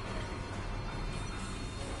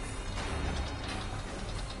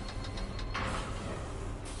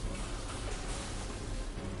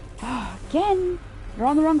 Again! You're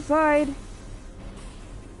on the wrong side.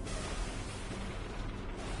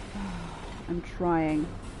 I'm trying.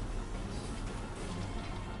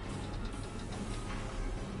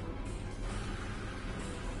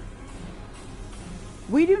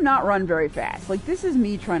 We do not run very fast. Like, this is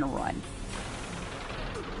me trying to run.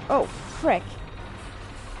 Oh, frick.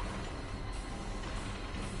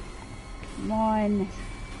 Come on.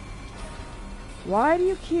 Why do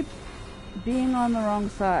you keep being on the wrong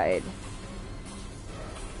side?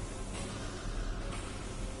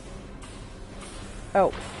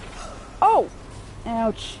 Oh. Oh!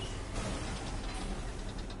 Ouch.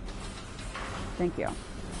 Thank you.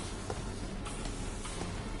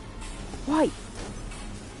 Why?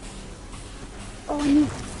 Oh,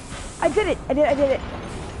 I did it! I did it!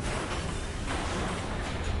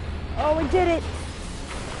 Oh, I did it!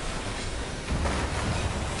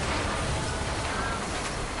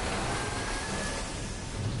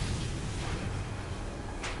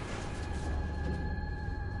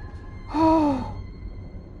 Oh!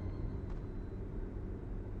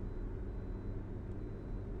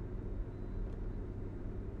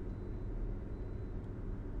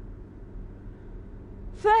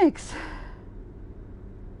 Thanks!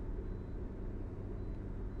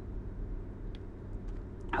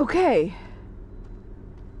 Okay.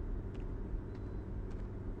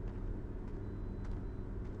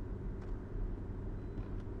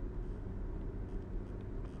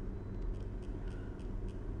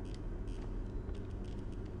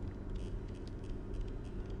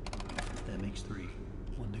 That makes 3.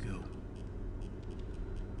 1 to go.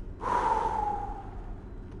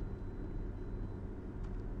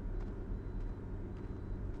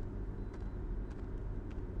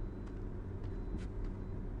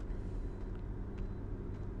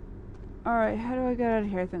 Alright, how do I get out of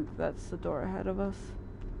here? I think that's the door ahead of us.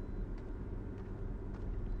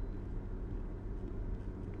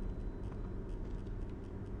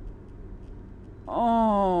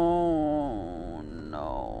 Oh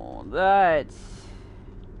no, that's...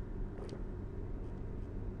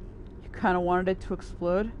 You kind of wanted it to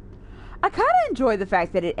explode? I kind of enjoy the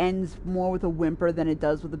fact that it ends more with a whimper than it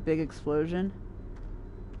does with a big explosion.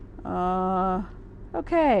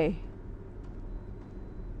 Okay.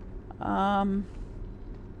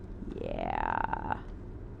 Yeah.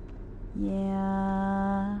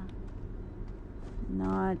 Yeah.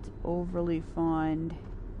 Not overly fond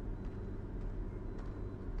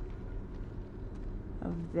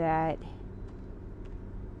of that.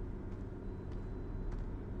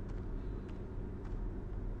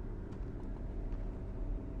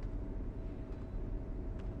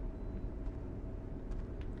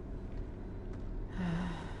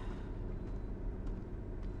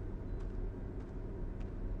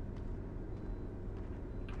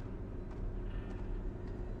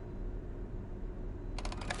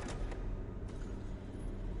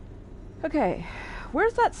 Okay,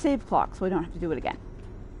 where's that save clock so we don't have to do it again?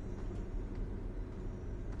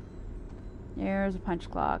 There's a punch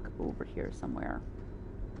clock over here somewhere.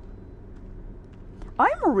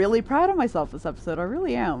 I'm really proud of myself this episode, I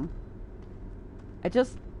really am. Another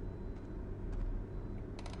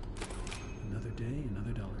day,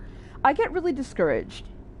 another dollar. I get really discouraged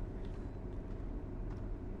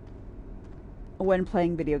when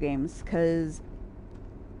playing video games because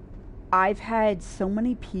I've had so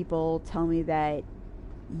many people tell me that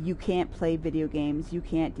you can't play video games, you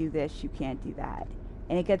can't do this, you can't do that.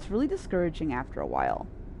 And it gets really discouraging after a while.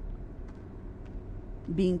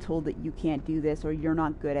 Being told that you can't do this, or you're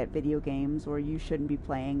not good at video games, or you shouldn't be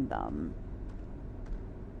playing them.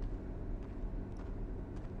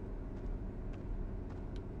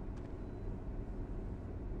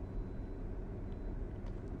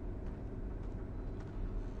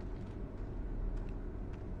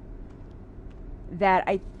 that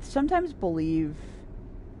I sometimes believe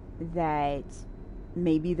that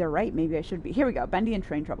maybe they're right. Maybe I should be. Here we go. Bendy in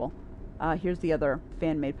Train Trouble. Here's the other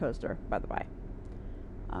fan-made poster, by the way.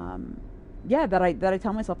 Yeah, that I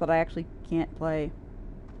tell myself that I actually can't play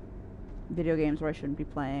video games where I shouldn't be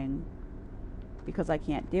playing because I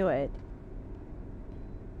can't do it.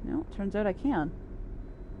 No, turns out I can.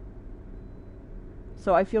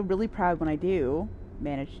 So I feel really proud when I do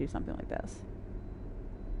manage to do something like this.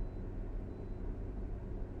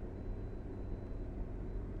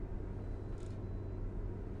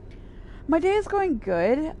 My day is going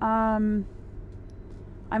good. I'm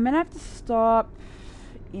gonna have to stop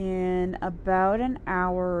in about an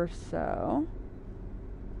hour or so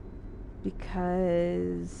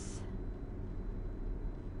because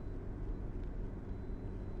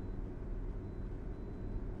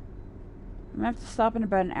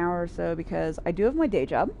I do have my day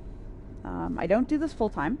job. I don't do this full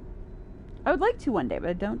time. I would like to one day, but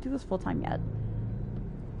I don't do this full time yet.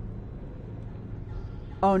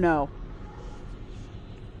 Oh no.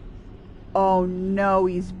 Oh no,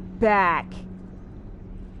 he's back.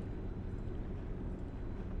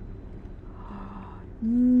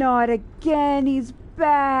 Not again, he's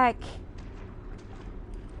back.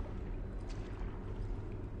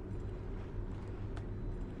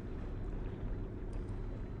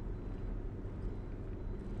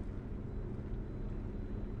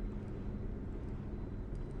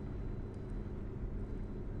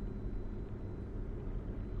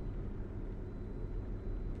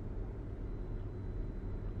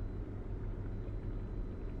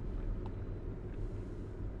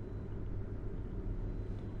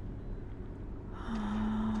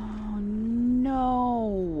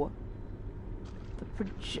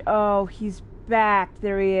 Oh, he's back.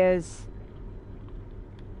 There he is.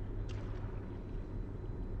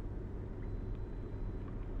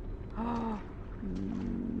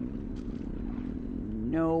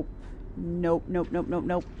 Nope. Nope, nope, nope, nope,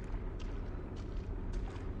 nope.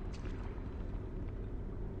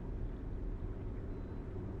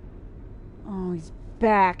 Oh, he's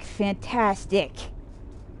back. Fantastic.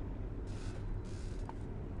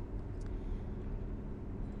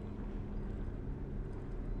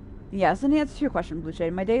 Yes, in answer to your question, Blue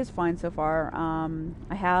Shade, my day is fine so far.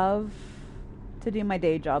 I have to do my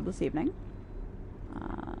day job this evening.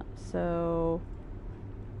 So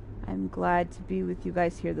I'm glad to be with you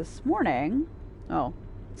guys here this morning. Oh,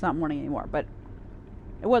 it's not morning anymore, but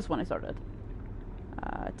it was when I started.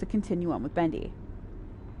 To continue on with Bendy.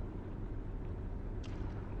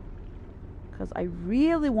 Because I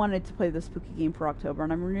really wanted to play this spooky game for October,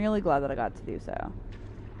 and I'm really glad that I got to do so.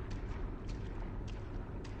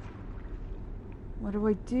 What do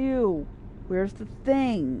I do? Where's the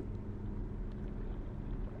thing?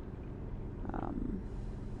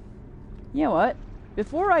 You know what?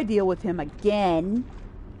 Before I deal with him again,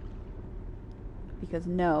 because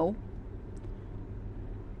no.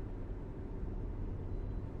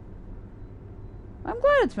 I'm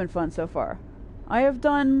glad it's been fun so far. I have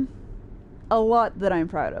done a lot that I'm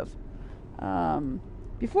proud of.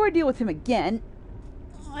 Before I deal with him again,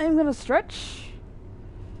 I'm gonna stretch.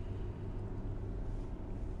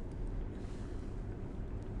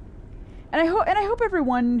 And I hope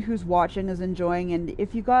everyone who's watching is enjoying, and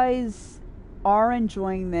if you guys are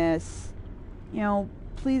enjoying this, you know,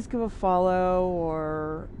 please give a follow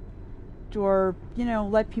or you know,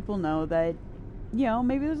 let people know that, you know,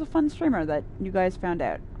 maybe there's a fun streamer that you guys found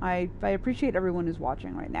out. I appreciate everyone who's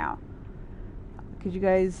watching right now. Because you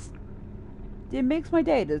guys, it makes my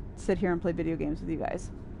day to sit here and play video games with you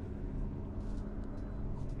guys.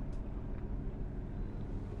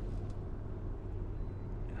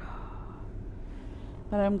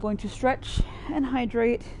 But I'm going to stretch and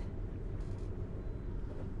hydrate.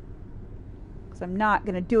 Because I'm not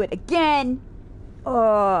going to do it again.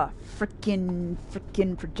 Oh, frickin'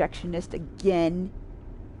 projectionist again.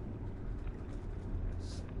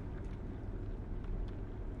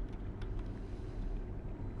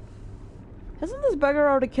 Hasn't this bugger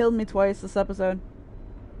already killed me twice this episode?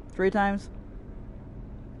 3 times?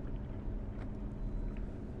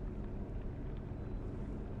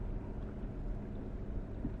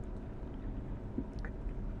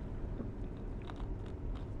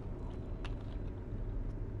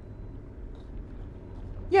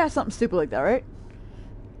 Yeah, something stupid like that, right?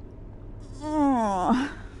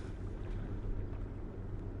 Oh.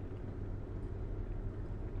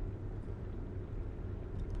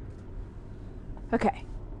 Okay.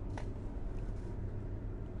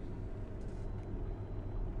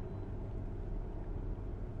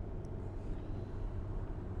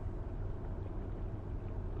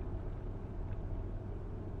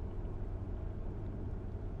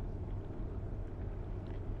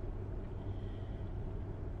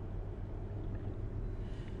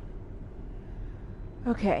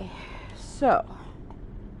 Okay, so.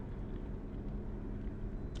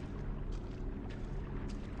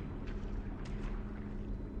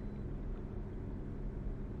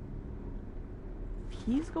 If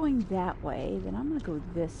he's going that way, then I'm gonna go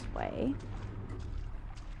this way.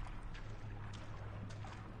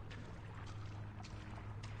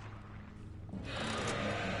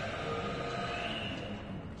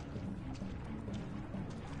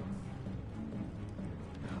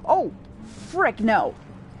 Oh, frick, no.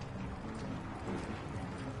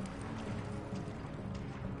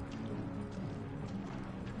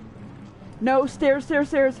 No, stairs, stairs,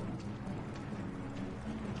 stairs.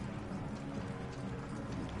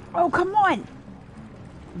 Oh, come on.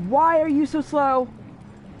 Why are you so slow?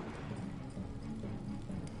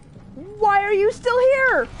 Why are you still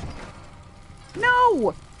here?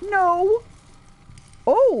 No, no.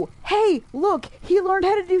 Oh, hey, look, he learned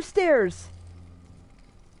how to do stairs.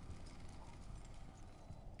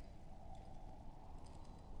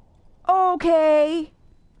 Okay.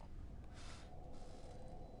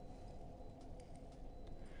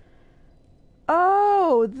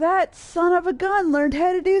 Oh, that son of a gun learned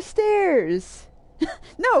how to do stairs.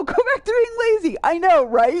 No, go back to being lazy. I know,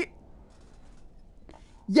 right?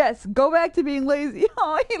 Yes, go back to being lazy.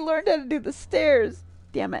 Oh, he learned how to do the stairs.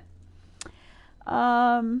 Damn it.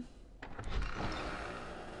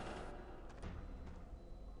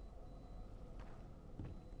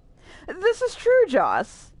 This is true,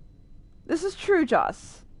 Joss. This is true,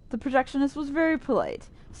 Joss. The projectionist was very polite.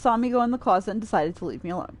 Saw me go in the closet and decided to leave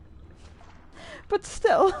me alone. But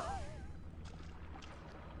still.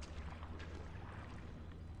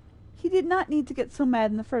 He did not need to get so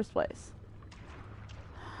mad in the first place.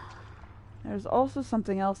 There's also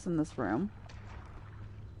something else in this room.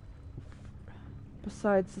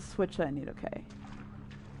 Besides the switch I need, okay.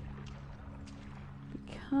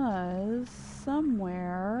 Because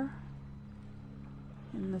somewhere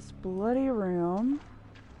in this bloody room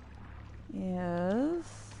is...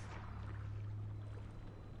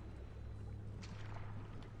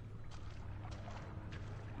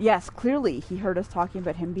 Yes, clearly he heard us talking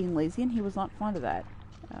about him being lazy and he was not fond of that.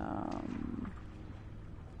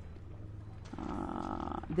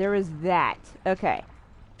 There is that. Okay.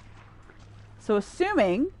 So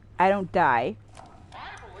assuming I don't die...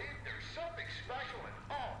 I believe there's something special in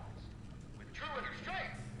arms. With true inner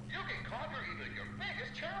strength, you can conquer even your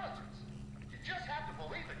biggest challenges. You just have to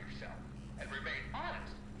believe in yourself and remain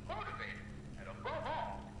honest, motivated, and above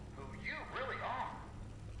all, who you really are.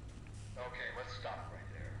 Okay, let's stop right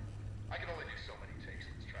there. I can only do so many takes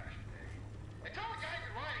of this trash today. And tell the guys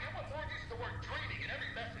in writing, I want more use of the word dreaming in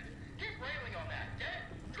every message. Keep railing on that, okay?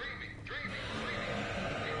 Dreaming, dreaming, dreaming.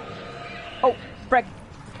 Oh, frick.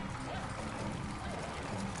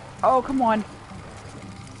 Oh, come on.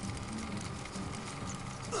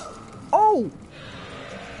 Oh!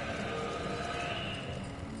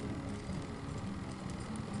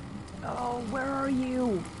 Oh, where are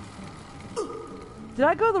you? Did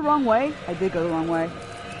I go the wrong way? I did go the wrong way.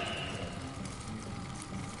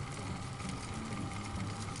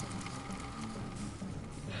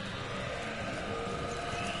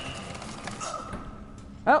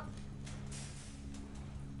 Oh.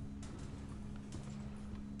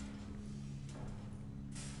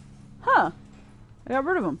 Huh. I got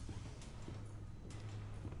rid of him.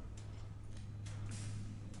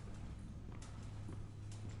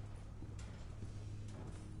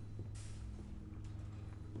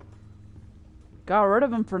 Got rid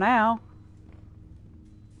of him for now.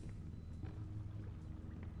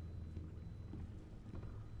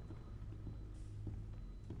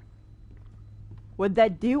 What'd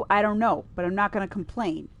that do? I don't know, but I'm not gonna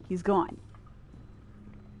complain. He's gone.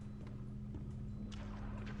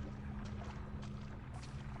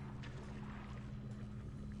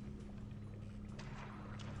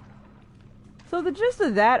 So the gist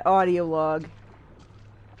of that audio log...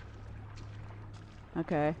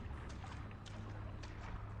 Okay.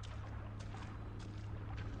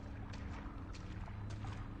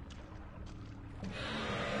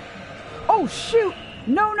 Oh, shoot!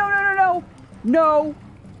 No, no, no, no, no! No!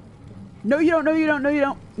 No, you don't, no, you don't, no, you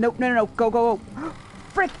don't. Nope, no, no, no, go, go, go.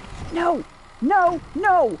 Frick! No! No!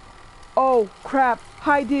 No! Oh, crap.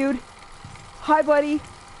 Hi, dude. Hi, buddy.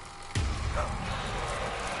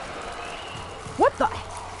 What the?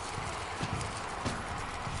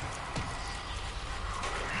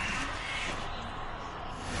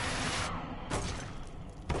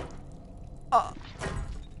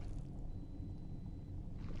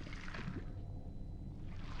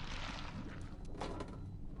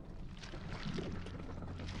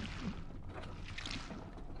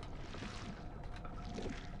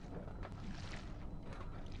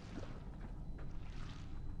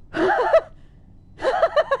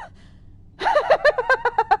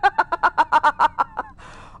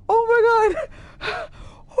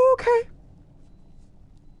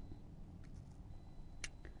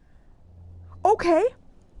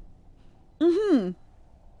 Mm-hmm.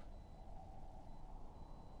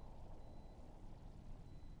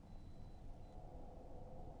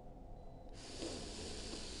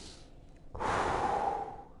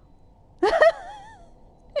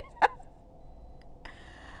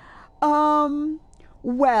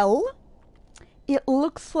 Well, it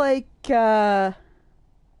looks like,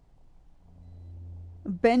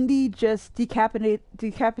 Bendy just decapitated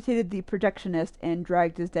the projectionist and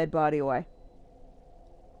dragged his dead body away.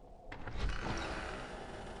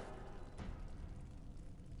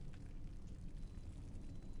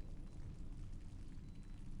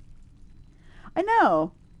 I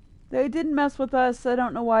know. They didn't mess with us. I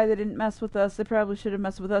don't know why they didn't mess with us. They probably should have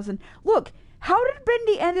messed with us. And look, how did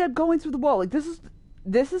Bendy end up going through the wall? Like, this is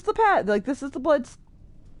the path. Like, this is the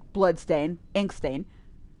blood stain, ink stain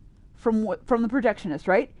from the projectionist,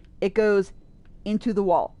 right? It goes into the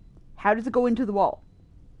wall. How does it go into the wall?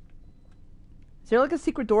 Is there like a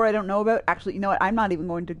secret door I don't know about? Actually, you know what? I'm not even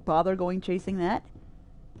going to bother chasing that.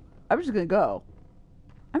 I'm just gonna go.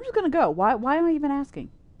 Why am I even asking?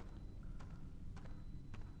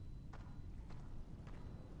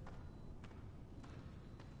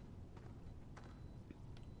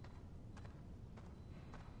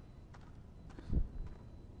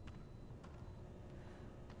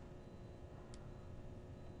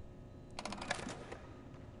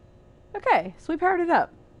 Okay, so we powered it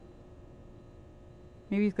up.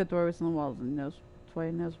 Maybe he's got doorways in the walls and that's why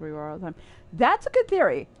he knows where you are all the time. That's a good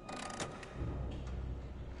theory.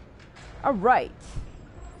 Alright.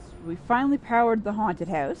 So we finally powered the haunted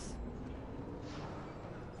house.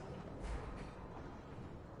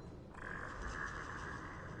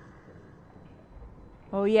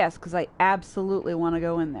 Oh yes, because I absolutely want to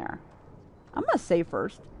go in there. I'm going to save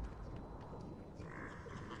first.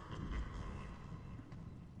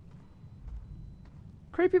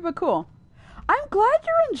 Creepy but cool. I'm glad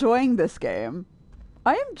you're enjoying this game.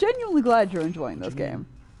 I am genuinely glad you're enjoying this game.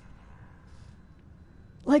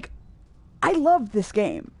 Like, I love this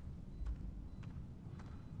game.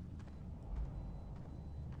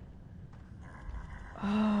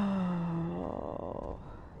 Oh,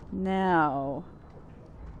 now.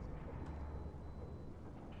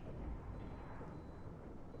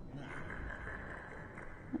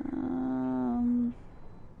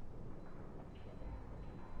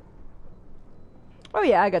 Oh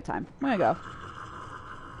yeah, I got time. I'm gonna go.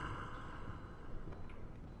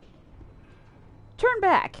 Turn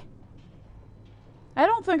back. I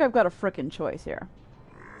don't think I've got a frickin' choice here.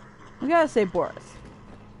 We gotta save Boris.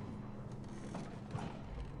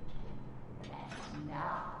 And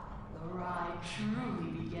now the ride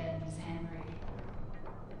truly begins, Henry.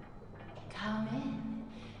 Come in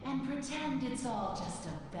and pretend it's all just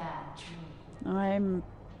a bad dream. I'm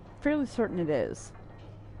fairly certain it is.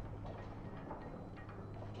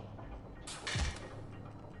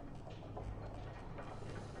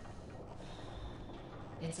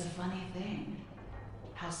 It's a funny thing,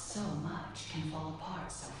 how so much can fall apart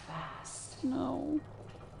so fast. No.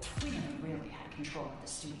 We never really had control of the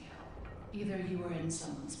studio. Either you were in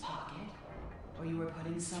someone's pocket, or you were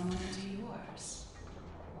putting someone into yours.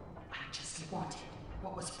 I just wanted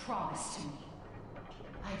what was promised to me.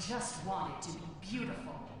 I just wanted to be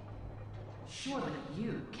beautiful. Surely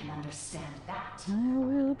you can understand that. I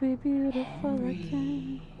will be beautiful Henry.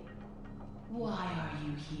 again. Why are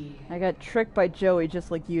you here? I got tricked by Joey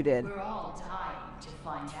just like you did. We're all dying to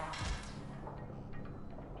find out.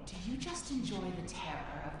 Do you just enjoy the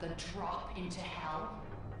terror of the drop into hell?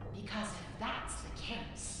 Because if that's the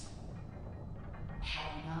case,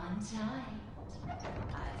 hang on tight.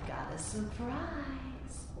 I've got a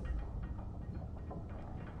surprise.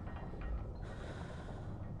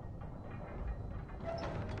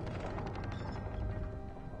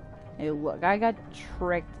 Hey, look, I got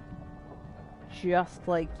tricked just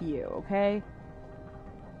like you, okay?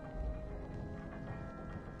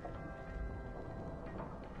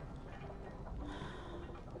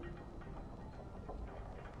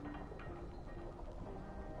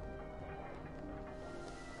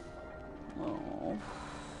 Oh.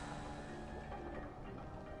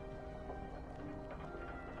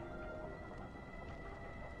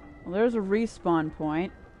 Well, there's a respawn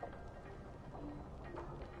point,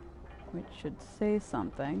 which should say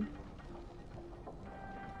something.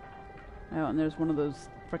 Oh, and there's one of those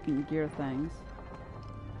freaking gear things.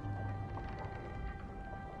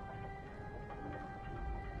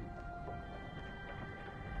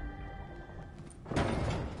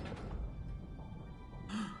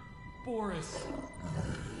 Boris!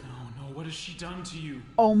 No, what has she done to you?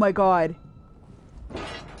 Oh my god.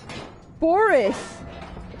 Boris!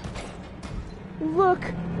 Look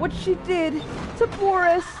what she did to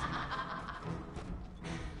Boris!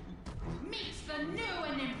 a new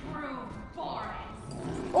and improved Boris.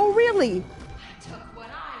 Oh, really? I took what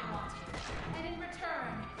I wanted, and in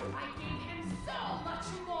return, I gave him so much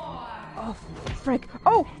more. Oh, frick.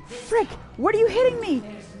 Oh, frick. What are you hitting me?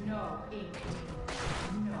 There's no exit,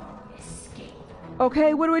 no escape.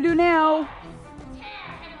 Okay, what do I do now? Tear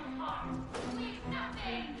him apart. Leave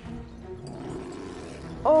nothing.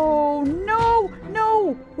 Oh, no,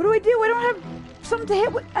 no. What do I do? I don't have something to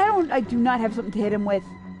hit with. I do not have something to hit him with.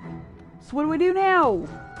 So what do I do now?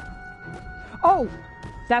 Oh,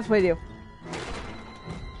 that's what I do.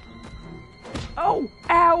 Oh,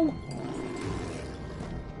 ow.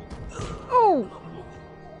 Oh.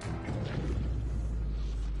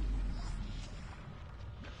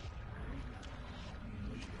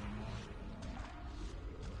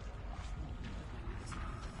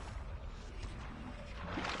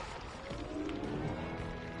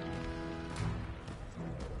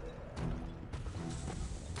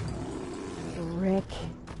 Rick.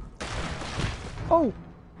 Oh.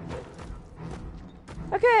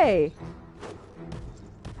 Okay.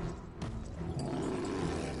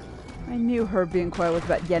 I knew her being quiet was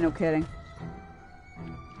bad. Yeah, no kidding.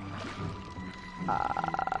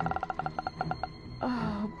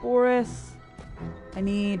 Oh, Boris. I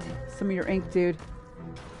need some of your ink, dude.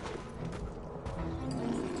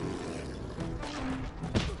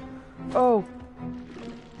 Oh.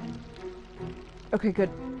 Okay, good.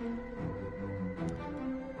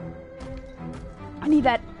 I need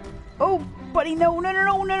that. Oh, buddy, no, no, no,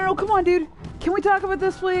 no, no, no, come on, dude. Can we talk about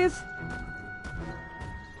this, please?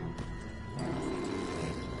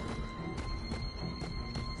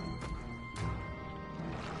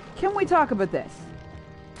 Can we talk about this?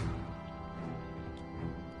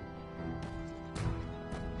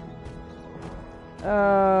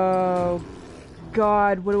 Oh,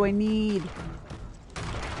 God, what do I need?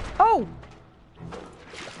 Oh!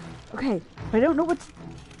 Okay, but I don't know what's...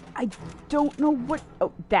 I don't know what...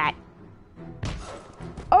 Oh, that.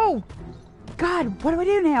 Oh! God, what do I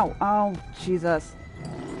do now? Oh, Jesus.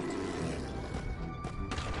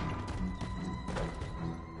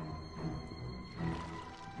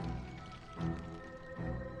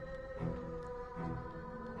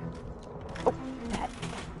 Oh, that.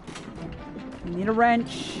 I need a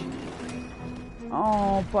wrench.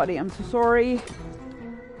 Oh, buddy, I'm so sorry.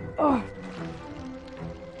 Oh.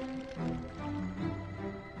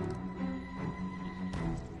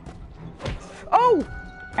 Oh!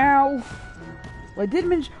 Ow. Well, I did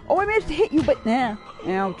manage... Oh, I managed to hit you, but nah.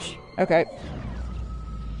 Ouch. Okay.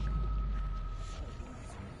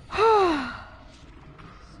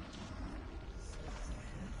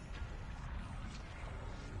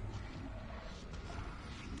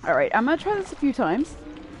 Alright, I'm gonna try this a few times.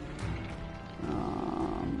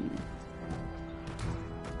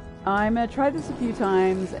 I'm gonna try this a few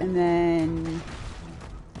times, and then...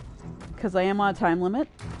 because I am on a time limit,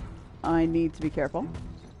 I need to be careful.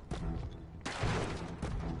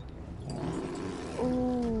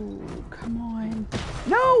 Oh, come on.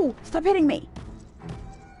 No! Stop hitting me!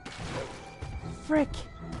 Frick.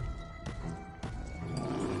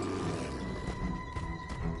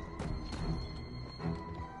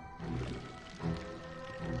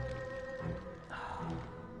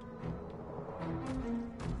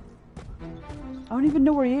 I don't even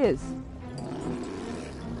know where he is.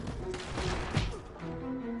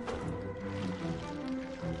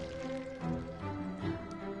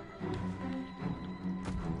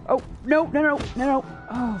 Oh, no, no, no, no, no.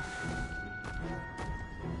 Oh.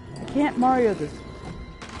 I can't Mario this.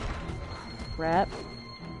 Crap.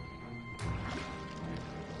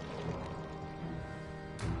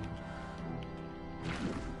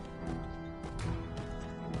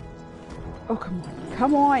 Oh, come on.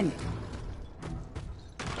 Come on.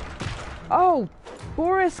 Oh,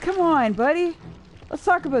 Boris, come on, buddy. Let's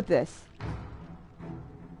talk about this.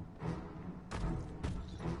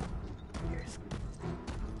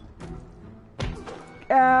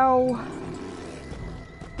 Ow.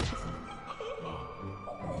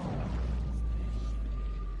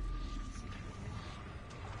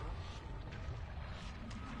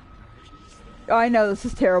 Oh, I know, this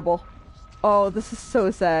is terrible. Oh, this is so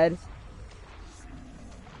sad.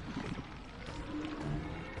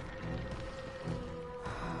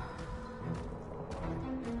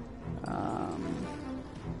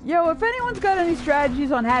 Yo, if anyone's got any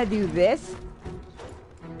strategies on how to do this,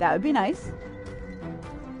 that would be nice.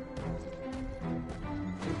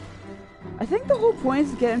 I think the whole point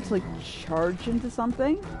is to get him to, like, charge into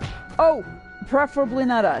something. Oh, preferably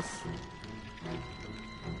not us.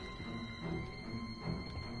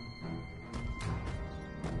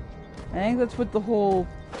 I think that's what the whole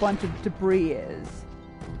bunch of debris is.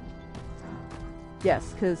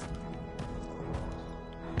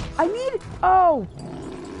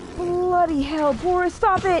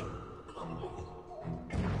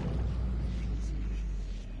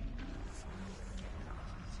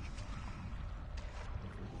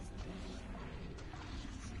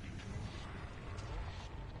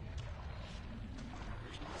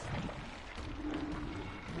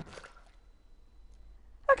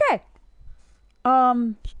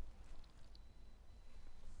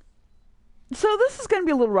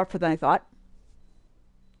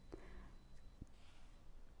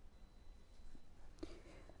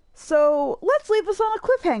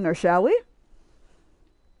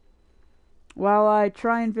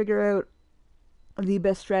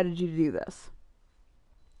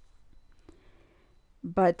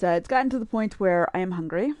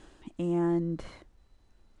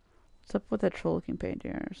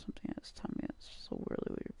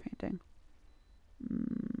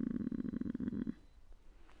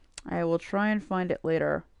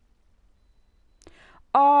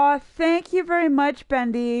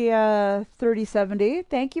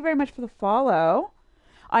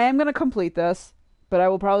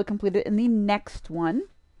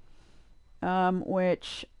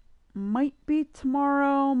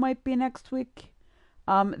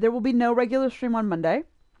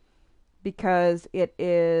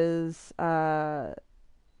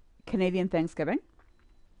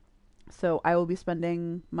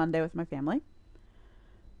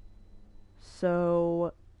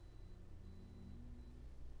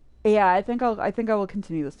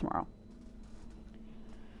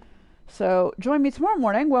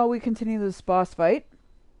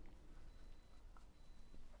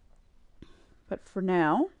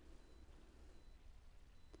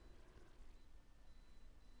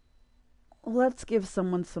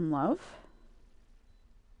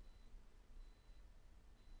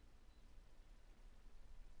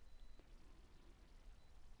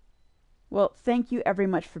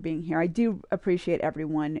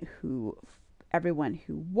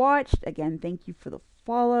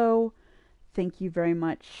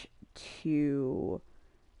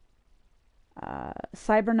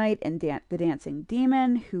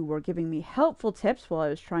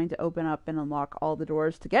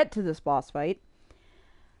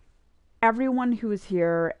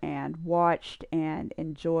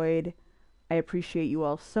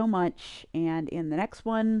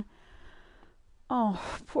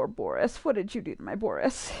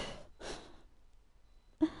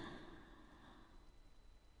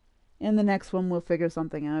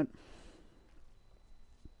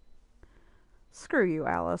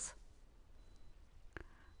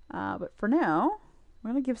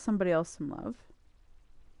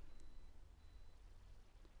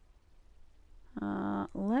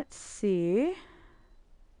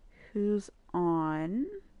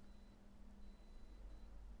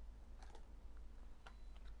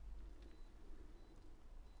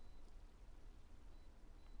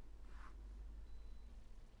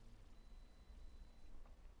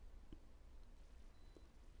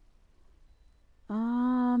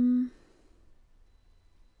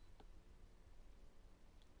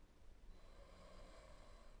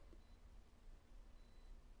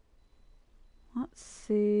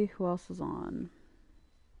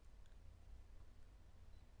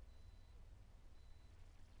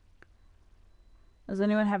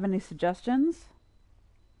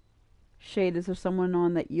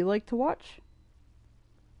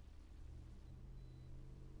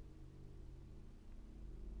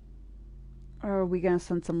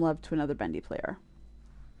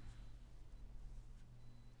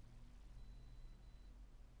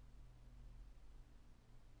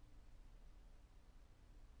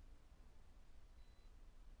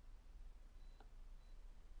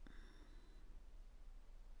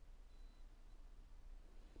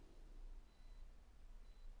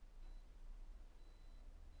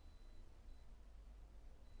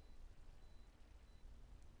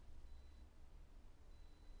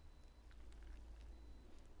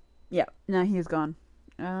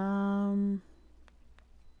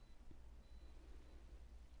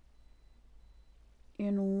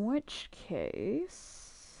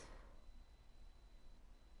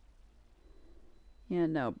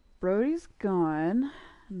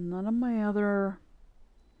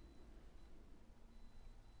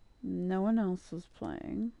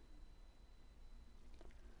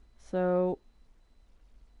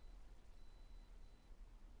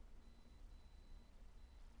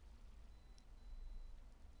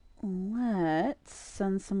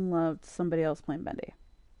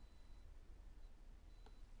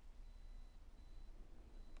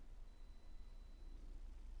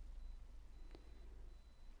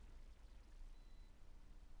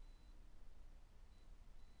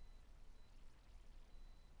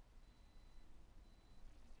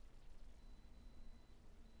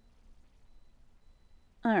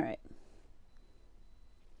 Alright.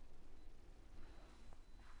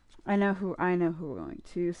 I know who we're going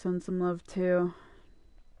to send some love to.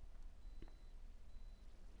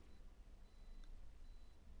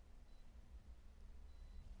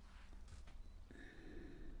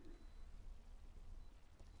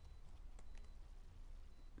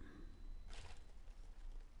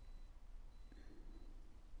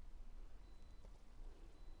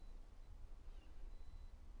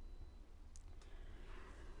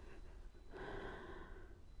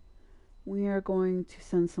 We are going to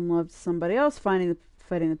send some love to somebody else fighting the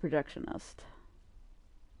projectionist.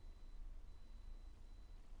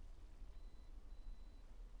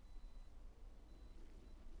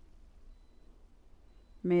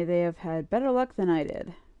 May they have had better luck than I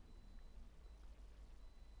did.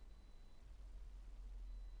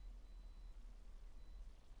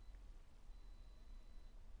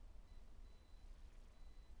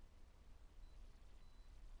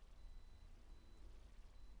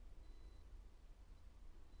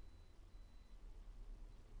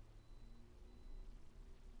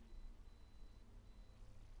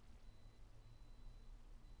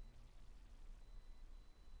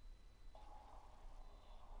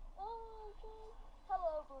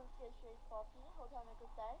 Hello, Blue Kid Shade Poppy. Hope you're having a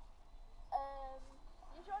good day.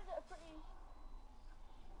 You joined at a pretty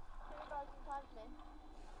embarrassing time for me.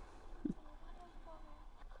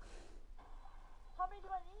 How many do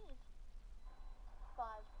I need? 5.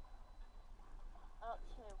 I got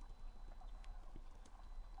 2.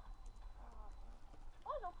 Oh,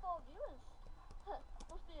 I got 4 viewers.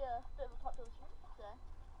 Must be a bit of a popular stream today.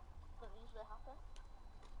 Doesn't usually happen.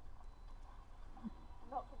 I'm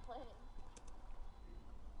not complaining.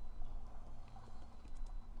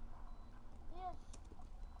 Yes.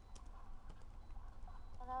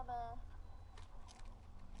 And I'm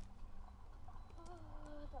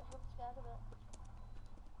I'm scared of it.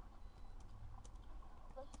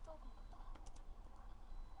 Let's go.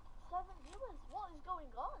 7 viewers. What is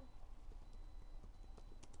going on?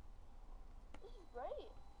 This is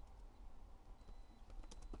great.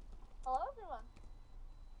 Hello, everyone.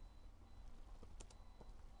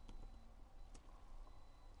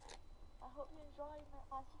 I hope you enjoy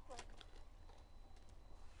my sequence.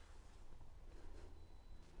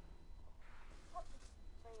 What this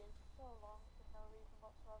way is so long for no reason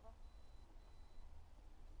whatsoever.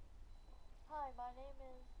 Hi, my name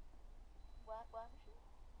is Wormshin,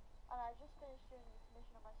 and I just finished doing this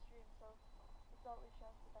mission on my stream, so I thought we'd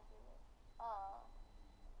share the best of it.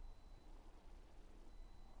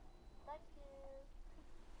 Thank you.